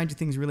think Stranger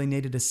Things really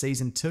needed a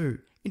season 2?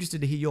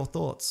 Interested to hear your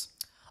thoughts.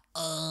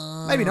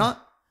 Maybe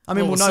not. I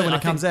mean, we'll know see. when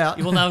it comes out.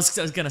 We'll know. I was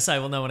going to say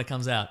we'll know when it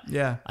comes out.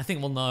 Yeah. I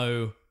think we'll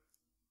know.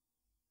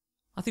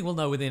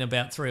 Within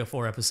about 3 or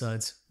 4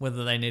 episodes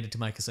whether they needed to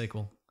make a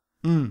sequel.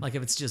 Like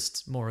if it's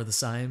just more of the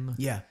same.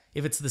 Yeah.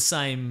 If it's the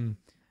same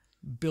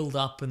build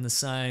up and the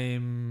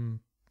same,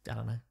 I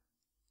don't know.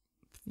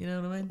 You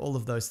know what I mean? All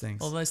of those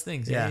things. All those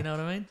things. Yeah. Yeah. You know what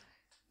I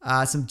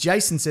mean? Some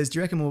Jason says, do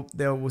you reckon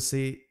we'll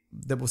see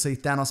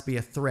Thanos be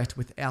a threat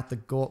without the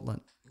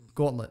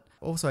gauntlet?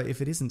 Also,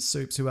 if it isn't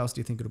Soups, who else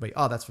do you think it'll be?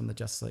 Oh, that's from the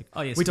Justice League.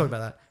 Oh, yes. We talked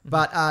about that.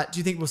 But do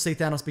you think we'll see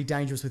Thanos be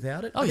dangerous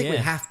without it? I think we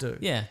have to.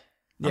 Yeah.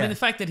 I Yeah. mean, the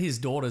fact that his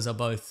daughters are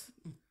both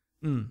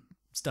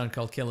stone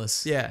cold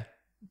killers. Yeah.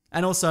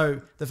 And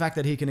also the fact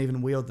that he can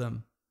even wield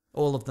them,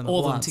 all of them All at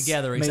of them once,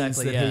 together, means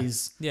exactly, that yeah.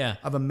 he's Yeah.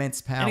 of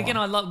immense power. And again,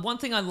 one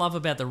thing I love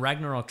about the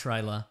Ragnarok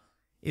trailer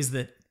is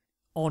that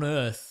on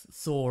Earth,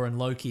 Thor and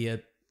Loki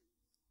are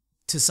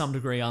to some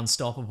degree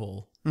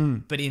unstoppable.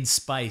 But in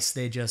space,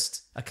 they're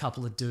just a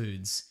couple of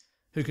dudes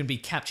who can be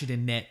captured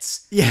in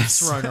nets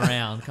Yes. and thrown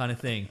around kind of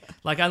thing.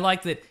 Like, I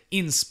like that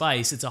in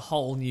space, it's a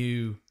whole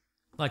new...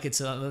 Like, it's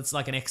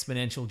like an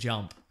exponential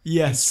jump in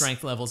Yes.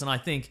 strength levels. And I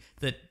think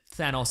that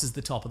Thanos is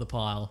the top of the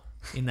pile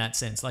in that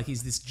sense. Like,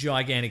 he's this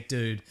gigantic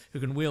dude who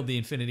can wield the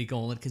Infinity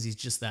Gauntlet because he's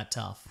just that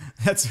tough.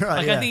 That's right.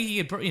 Like, yeah. I think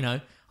he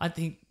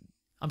could,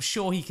 I'm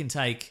sure he can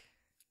take...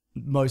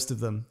 Most of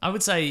them. I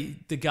would say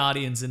the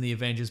Guardians and the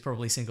Avengers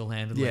probably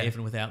single-handedly, Yeah.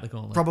 even without the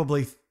gauntlet.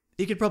 Probably.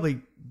 He could probably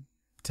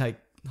take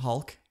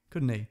Hulk,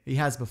 couldn't he? He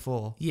has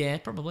before. Yeah,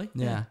 probably.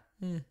 Yeah.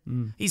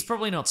 He's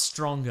probably not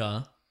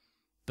stronger,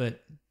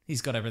 but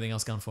he's got everything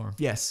else going for him.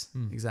 Yes,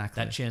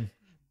 exactly. That chin.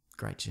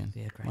 Great chin.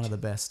 Yeah, great One chin.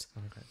 of the best.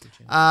 Great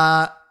chin.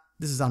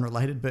 This is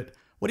unrelated, but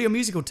what are your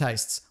musical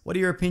tastes? What are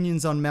your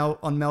opinions on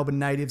Melbourne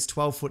natives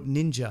 12-Foot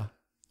Ninja?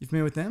 You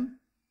familiar with them?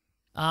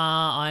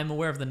 I'm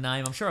aware of the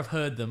name. I'm sure I've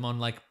heard them on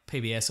like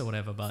PBS or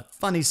whatever, but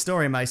Funny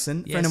story,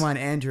 Mason. Yes. Friend of mine,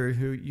 Andrew,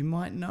 who you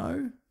might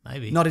know.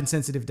 maybe. Not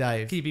Insensitive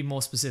Dave. Can you be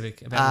more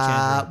specific about which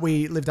Andrew?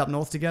 We lived up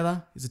north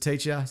together. He's a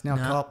teacher. He's now a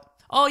cop.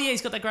 Oh, yeah,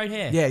 he's got that great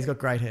hair. Yeah, he's got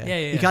great hair.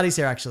 Yeah. He cut his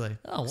hair actually.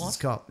 Oh, what? He's a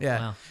cop.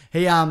 Yeah.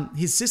 Wow. He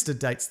his sister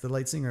dates the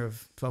lead singer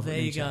of 12 Foot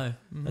There Ninja.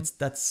 you go.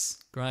 That's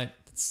Great.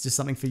 just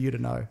something for you to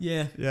know.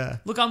 Yeah. Yeah.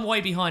 Look, I'm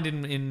way behind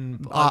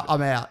in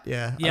I'm out.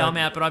 Yeah. I'm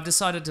out, but I've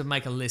decided to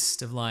make a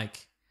list of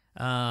like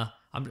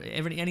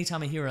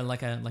anytime I hear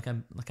like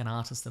an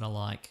artist that I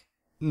like,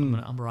 I'm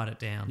gonna write it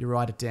down. You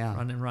write it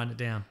down. Write it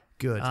down.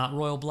 Good.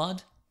 Royal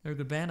Blood, they're a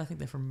good band. I think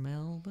they're from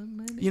Melbourne,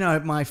 maybe. You know,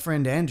 my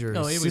friend Andrew's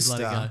Oh, here we sister,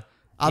 bloody go. other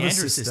The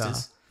Andrews sister,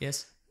 sisters.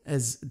 Yes.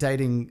 is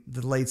dating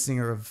the lead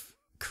singer of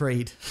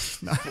Creed.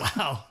 No.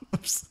 Wow.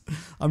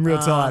 I'm real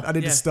tired. I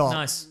need to stop.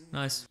 Nice.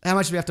 How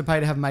much do we have to pay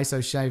to have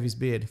Meso shave his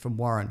beard? From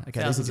Warren. Okay,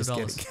 Thousands this of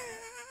is just dollars.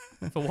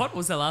 kidding. For what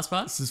was the last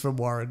part? This is from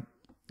Warren.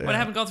 Well, I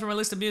haven't gone through my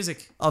list of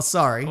music. Oh,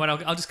 sorry. Well,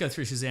 I'll just go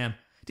through Shazam.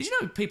 Did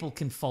you know people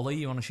can follow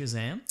you on a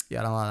Shazam? Yeah,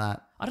 I don't like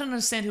that. I don't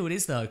understand who it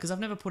is though, because I've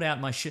never put out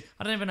my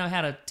I don't even know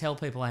how to tell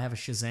people I have a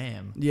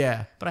Shazam.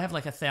 Yeah, But I have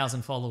like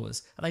 1,000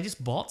 followers. Are they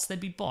just bots? They'd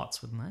be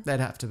bots, wouldn't they?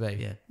 they'd have to be.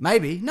 Yeah.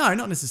 Maybe. No,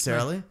 not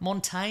necessarily.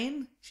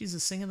 Montaigne, she's a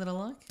singer that I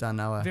like. Don't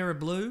know her. Vera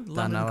Blue,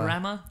 London know her.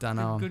 Grammar. Don't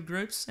know 'em. Good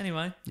groups.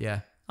 Anyway,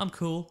 Yeah. I'm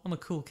cool. I'm a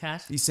cool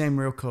cat. You seem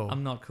real cool.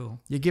 I'm not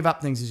cool. You give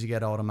up things as you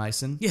get older,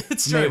 Mason. Yeah,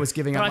 that's Me, true. it was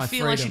giving but up I my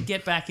feel freedom. I should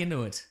get back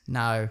into it.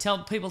 No.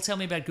 Tell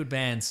me about good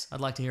bands.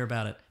 I'd like to hear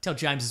about it. Tell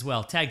James as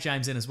well. Tag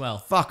James in as well.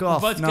 Fuck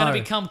off. We're both No. going to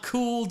become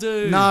cool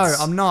dudes. No,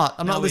 I'm not.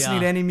 I'm No, not we listening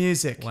are. to any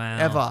music. Wow.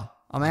 Ever.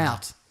 I'm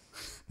out.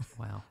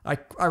 Wow.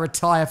 I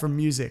retire from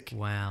music.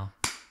 Wow.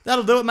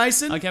 That'll do it,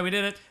 Mason. Okay, we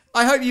did it.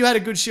 I hope you had a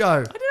good show.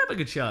 I did have a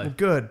good show.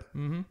 Good.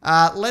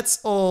 Let's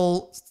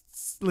all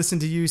listen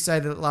to you say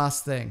the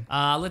last thing.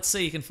 Let's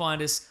see. You can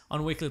find us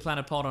on Weekly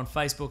Planet Pod on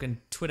Facebook and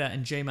Twitter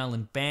and Gmail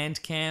and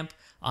Bandcamp.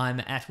 I'm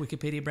at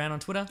Wikipedia Brown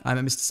on Twitter. I'm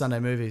at Mr. Sunday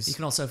You Movies.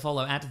 can also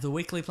follow at The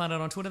Weekly Planet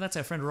on Twitter. That's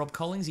our friend Rob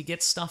Collins. He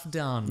gets stuff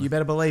done. You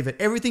better believe it.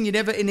 Everything you'd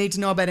ever need to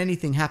know about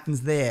anything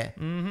happens there.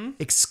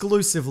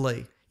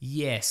 Exclusively.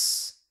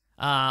 Yes.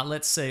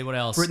 Let's see what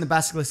else. Written the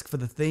Basilisk for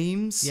the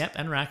themes. Yep,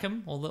 and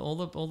Rackham, all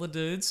the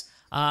dudes.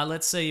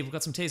 Let's see, we've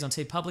got some teas on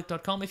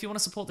tpublic.com. If you want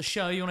to support the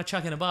show, you want to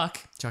chuck in a buck,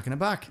 Chucking a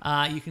buck.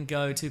 you can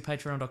go to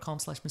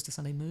patreon.com/Mr.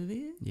 Sunday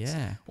Movies.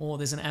 Yeah. Or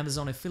there's an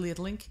Amazon affiliate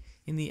link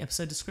in the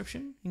episode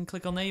description. You can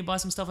click on there, you buy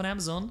some stuff on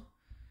Amazon.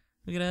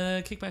 We're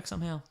going to kick back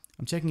somehow.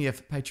 I'm checking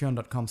if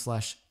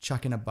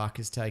patreon.com/chucking a buck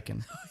is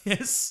taken.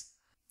 Yes.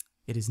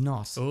 It is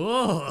not.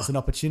 Oh, There's an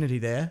opportunity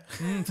there.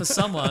 for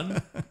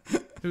someone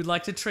who'd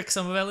like to trick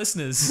some of our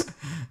listeners.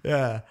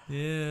 Yeah.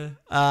 Yeah,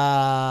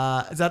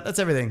 That's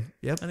everything.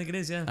 Yep. I think it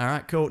is, yeah. All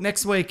right, cool.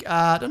 Next week,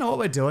 I don't know what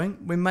we're doing.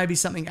 We may be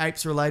something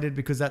apes related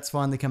because that's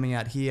finally coming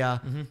out here.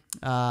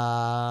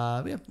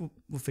 Yeah,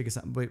 we'll figure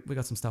something. We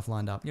got some stuff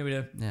lined up. Yeah, we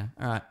do. Yeah.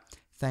 All right.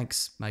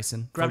 Thanks,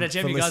 Mason. Grab that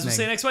gem, you guys. We'll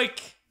see you next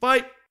week.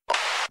 Bye.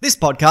 This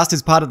podcast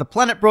is part of the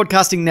Planet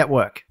Broadcasting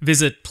Network.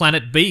 Visit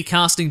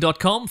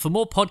planetbcasting.com for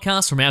more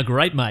podcasts from our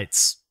great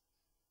mates.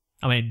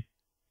 I mean,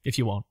 if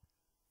you want.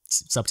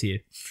 It's up to you.